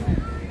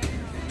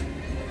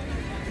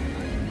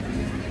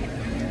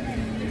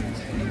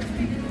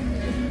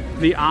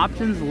 The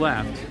options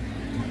left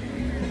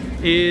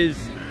is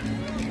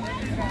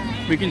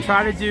we can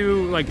try to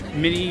do like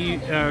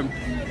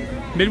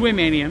Midway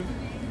Mania.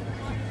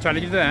 Try to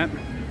do that.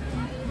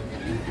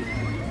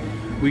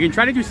 We can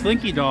try to do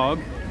Slinky Dog.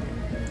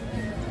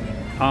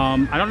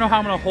 I don't know how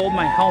I'm gonna hold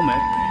my helmet,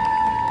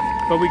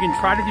 but we can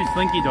try to do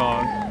Slinky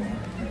Dog.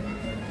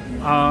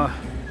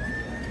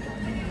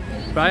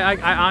 But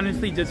I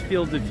honestly just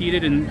feel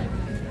defeated and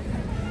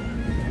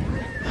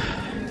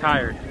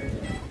tired.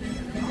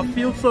 I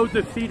feel so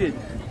defeated.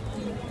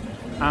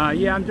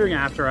 Yeah, I'm doing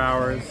after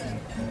hours.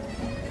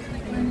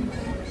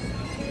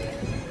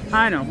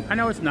 I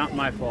know it's not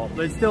my fault,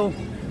 but still,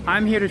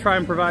 I'm here to try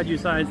and provide you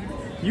guys.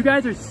 You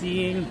guys are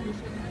seeing,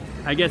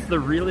 I guess, the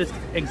realest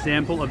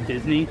example of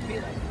Disney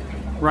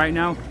right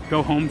now.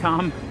 Go home,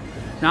 Tom.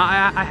 Now,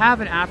 I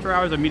have an after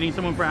hours. I'm meeting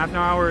someone for after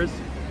hours.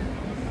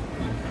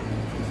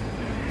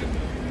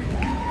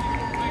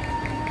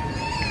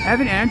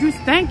 Evan Andrews,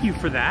 thank you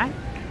for that.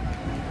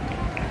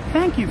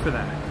 Thank you for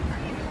that.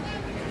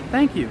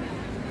 Thank you.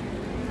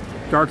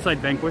 Dark Side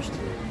Vanquished.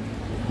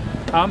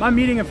 I'm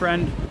meeting a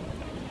friend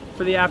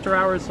for the after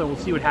hours, so we'll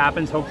see what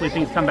happens. Hopefully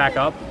things come back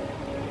up.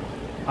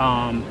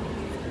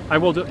 I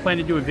will plan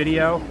to do a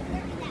video.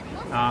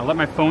 Let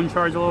my phone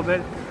charge a little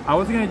bit. I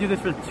was going to do this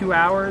for 2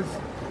 hours.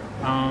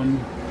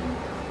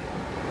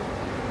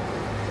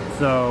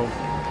 So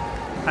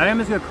I think I'm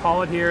just going to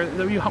call it here.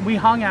 We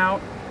hung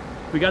out.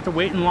 We got to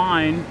wait in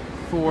line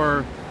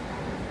for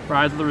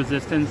Rise of the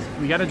Resistance.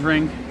 We got a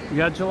drink. We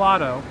got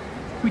gelato.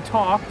 We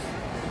talked.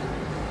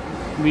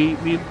 We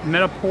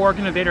met a Porg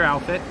in a Vader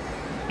outfit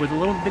with a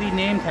little bitty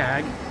name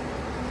tag.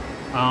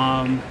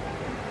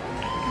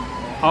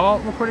 I'll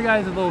record you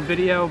guys a little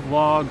video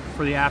vlog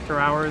for the after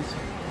hours.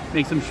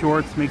 Make some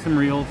shorts, make some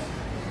reels.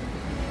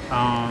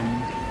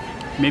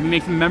 Maybe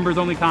make some members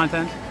only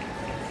content.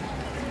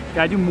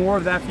 Gotta do more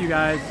of that for you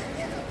guys.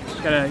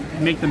 Gotta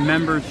make the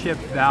membership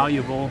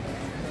valuable.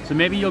 So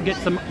maybe you'll get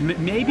some,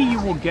 maybe you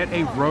will get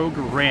a rogue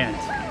rant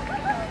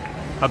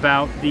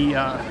about the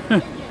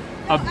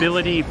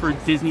ability for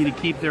Disney to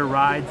keep their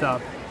rides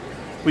up.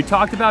 We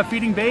talked about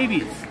feeding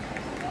babies.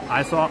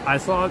 I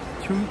saw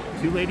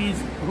two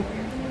ladies,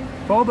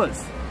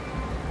 Bobas,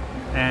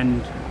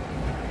 and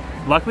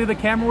luckily the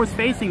camera was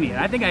facing me, and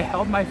I think I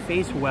held my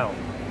face well.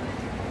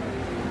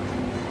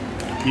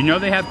 You know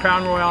they have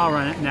Crown Royale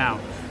right now.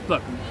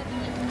 Look,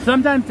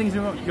 sometimes things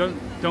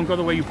don't go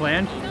the way you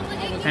planned,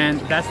 and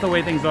that's the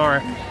way things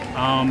are.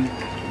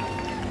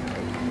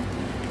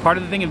 Part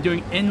of the thing of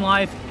doing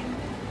in-life,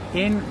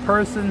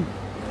 in-person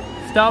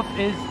stuff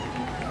is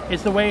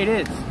it's the way it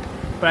is.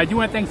 But I do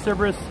want to thank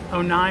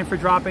Cerberus09 for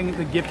dropping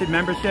the gifted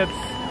memberships.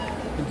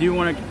 I do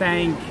want to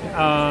thank,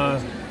 are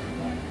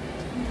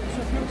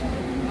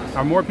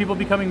more people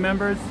becoming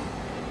members?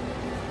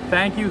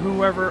 Thank you,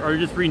 whoever, or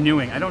just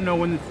renewing. I don't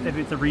know if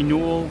it's a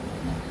renewal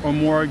or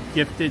more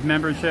gifted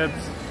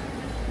memberships,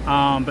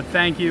 but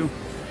thank you.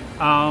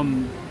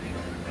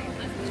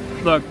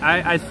 Look,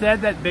 I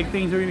said that big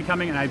things are going to be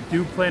coming, and I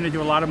do plan to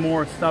do a lot of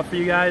more stuff for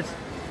you guys.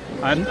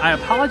 I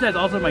apologize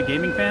also to my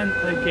gaming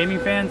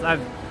fans.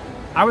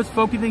 I was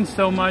focusing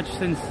so much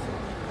since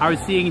I was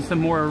seeing some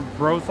more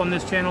growth on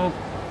this channel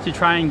to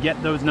try and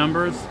get those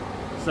numbers.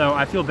 So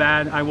I feel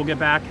bad. I will get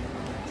back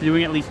to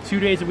doing at least 2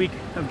 days a week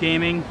of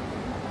gaming.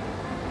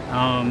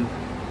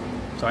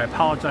 So I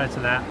apologize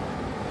for that.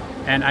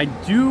 And I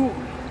do,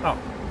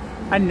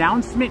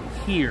 announcement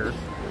here.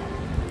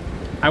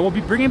 I will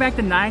be bringing back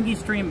the 90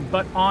 stream,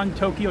 but on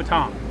Tokyo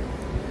Tom.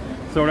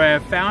 So what I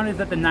have found is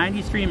that the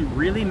 90 stream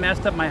really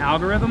messed up my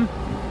algorithm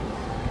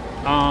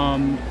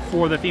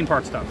for the theme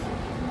park stuff.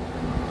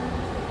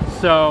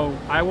 So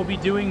I will be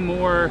doing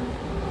more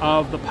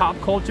of the pop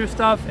culture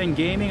stuff and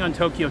gaming on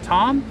Tokyo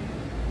Tom.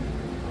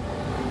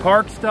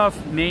 Park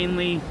stuff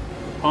mainly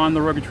on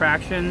the Rogue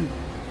Attraction.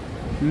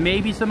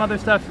 Maybe some other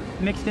stuff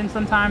mixed in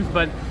sometimes,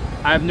 but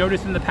I've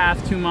noticed in the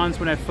past 2 months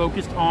when I've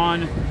focused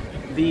on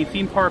the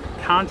theme park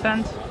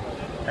content,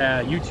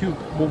 YouTube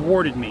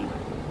rewarded me.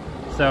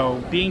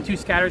 So being too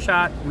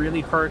scattershot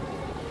really hurt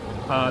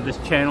this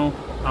channel.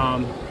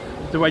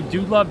 Though I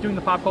do love doing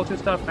the pop culture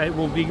stuff, I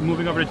will be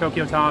moving over to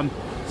Tokyo Tom.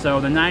 So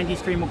the 90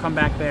 stream will come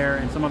back there,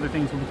 and some other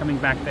things will be coming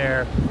back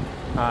there,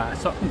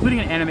 so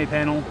including an anime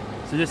panel.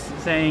 So just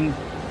saying,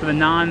 for the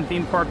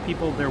non-theme park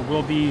people, there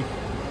will be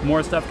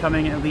more stuff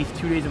coming at least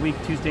 2 days a week,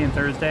 Tuesday and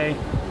Thursday.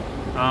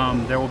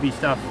 There will be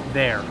stuff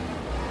there.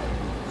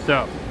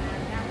 So,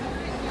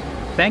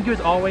 thank you as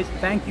always.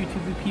 Thank you to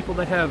the people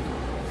that have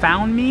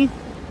found me.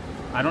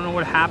 I don't know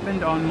what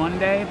happened on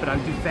Monday, but I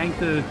do thank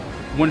the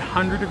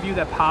 100 of you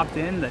that popped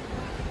in that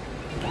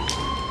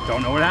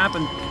don't know what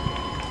happened.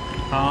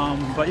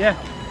 But yeah,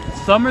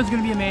 summer's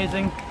gonna be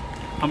amazing.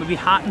 I'm gonna be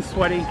hot and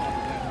sweaty,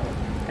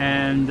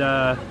 and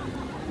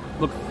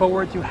Look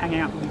forward to hanging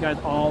out with you guys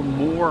all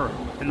more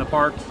in the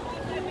parks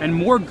and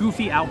more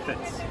goofy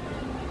outfits.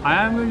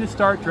 I am going to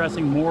start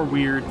dressing more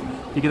weird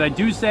because I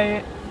do say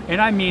it and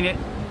I mean it.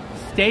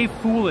 Stay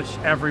foolish,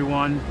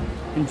 everyone.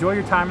 Enjoy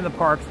your time in the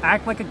parks.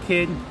 Act like a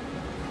kid.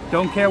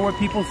 Don't care what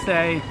people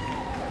say.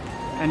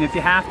 And if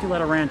you have to,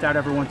 let a rant out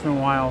every once in a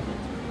while.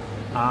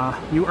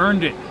 You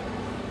earned it.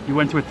 You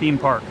went to a theme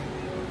park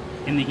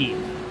in the heat.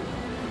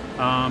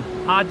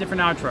 Odd,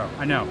 different outro,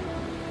 I know.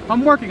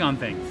 I'm working on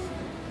things.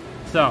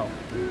 So,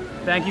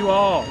 thank you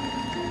all.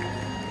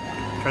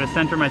 Try to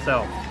center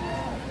myself.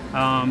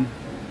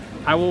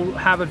 I will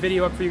have a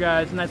video up for you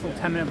guys, a nice little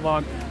 10-minute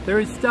vlog. There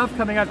is stuff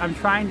coming up. I'm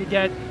trying to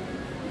get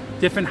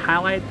different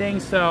highlight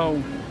things,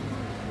 so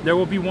there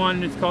will be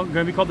one, it's going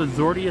to be called the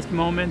Zordiest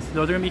Moments.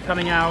 Those are going to be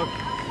coming out,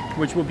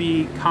 which will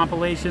be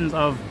compilations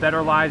of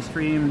better live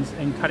streams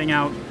and cutting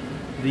out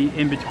the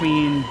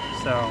in-between,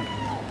 so.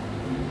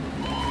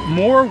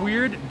 More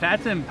weird?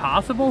 That's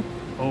impossible?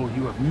 Oh,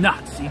 you have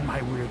not seen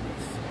my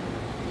weirdness.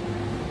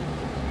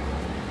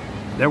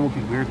 There will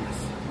be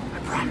weirdness, I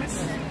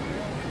promise.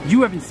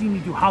 You haven't seen me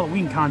do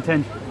Halloween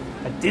content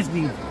at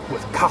Disney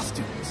with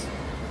costumes.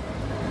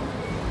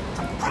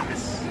 I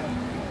promise.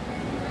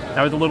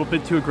 That was a little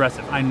bit too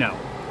aggressive, I know.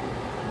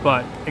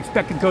 But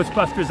expect a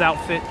Ghostbusters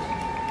outfit.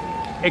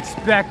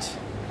 Expect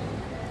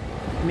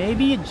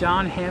maybe a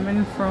John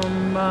Hammond from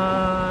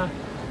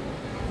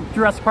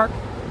Jurassic Park.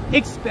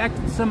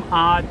 Expect some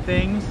odd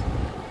things.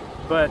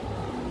 But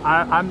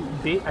I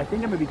think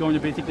I'm gonna be going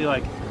to basically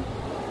like,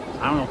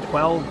 I don't know,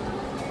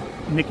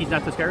 12 Mickey's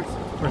Not So Scared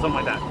or something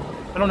like that.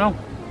 I don't know.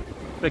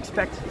 But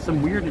expect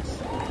some weirdness.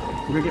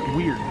 We're gonna get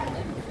weird.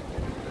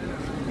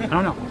 I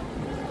don't know.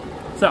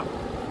 So,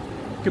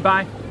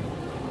 goodbye.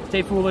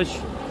 Stay foolish.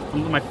 I'm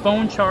gonna let my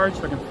phone charge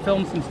so I can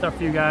film some stuff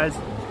for you guys.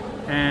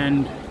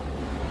 And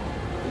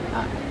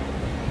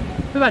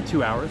about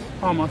 2 hours,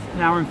 almost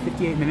an hour and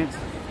 58 minutes.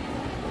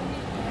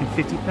 And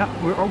 50. No,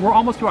 we're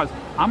almost 2 hours.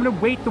 I'm gonna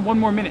wait the 1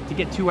 more minute to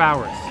get 2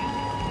 hours.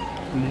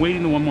 I'm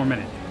waiting the 1 more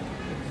minute.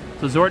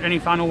 So Zort, any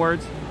final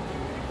words?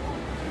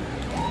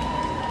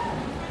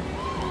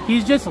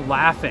 He's just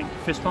laughing.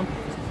 Fist bump.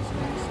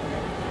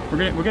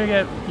 We're gonna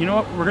get, you know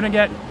what? We're gonna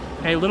get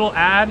a little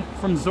ad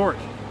from Zort.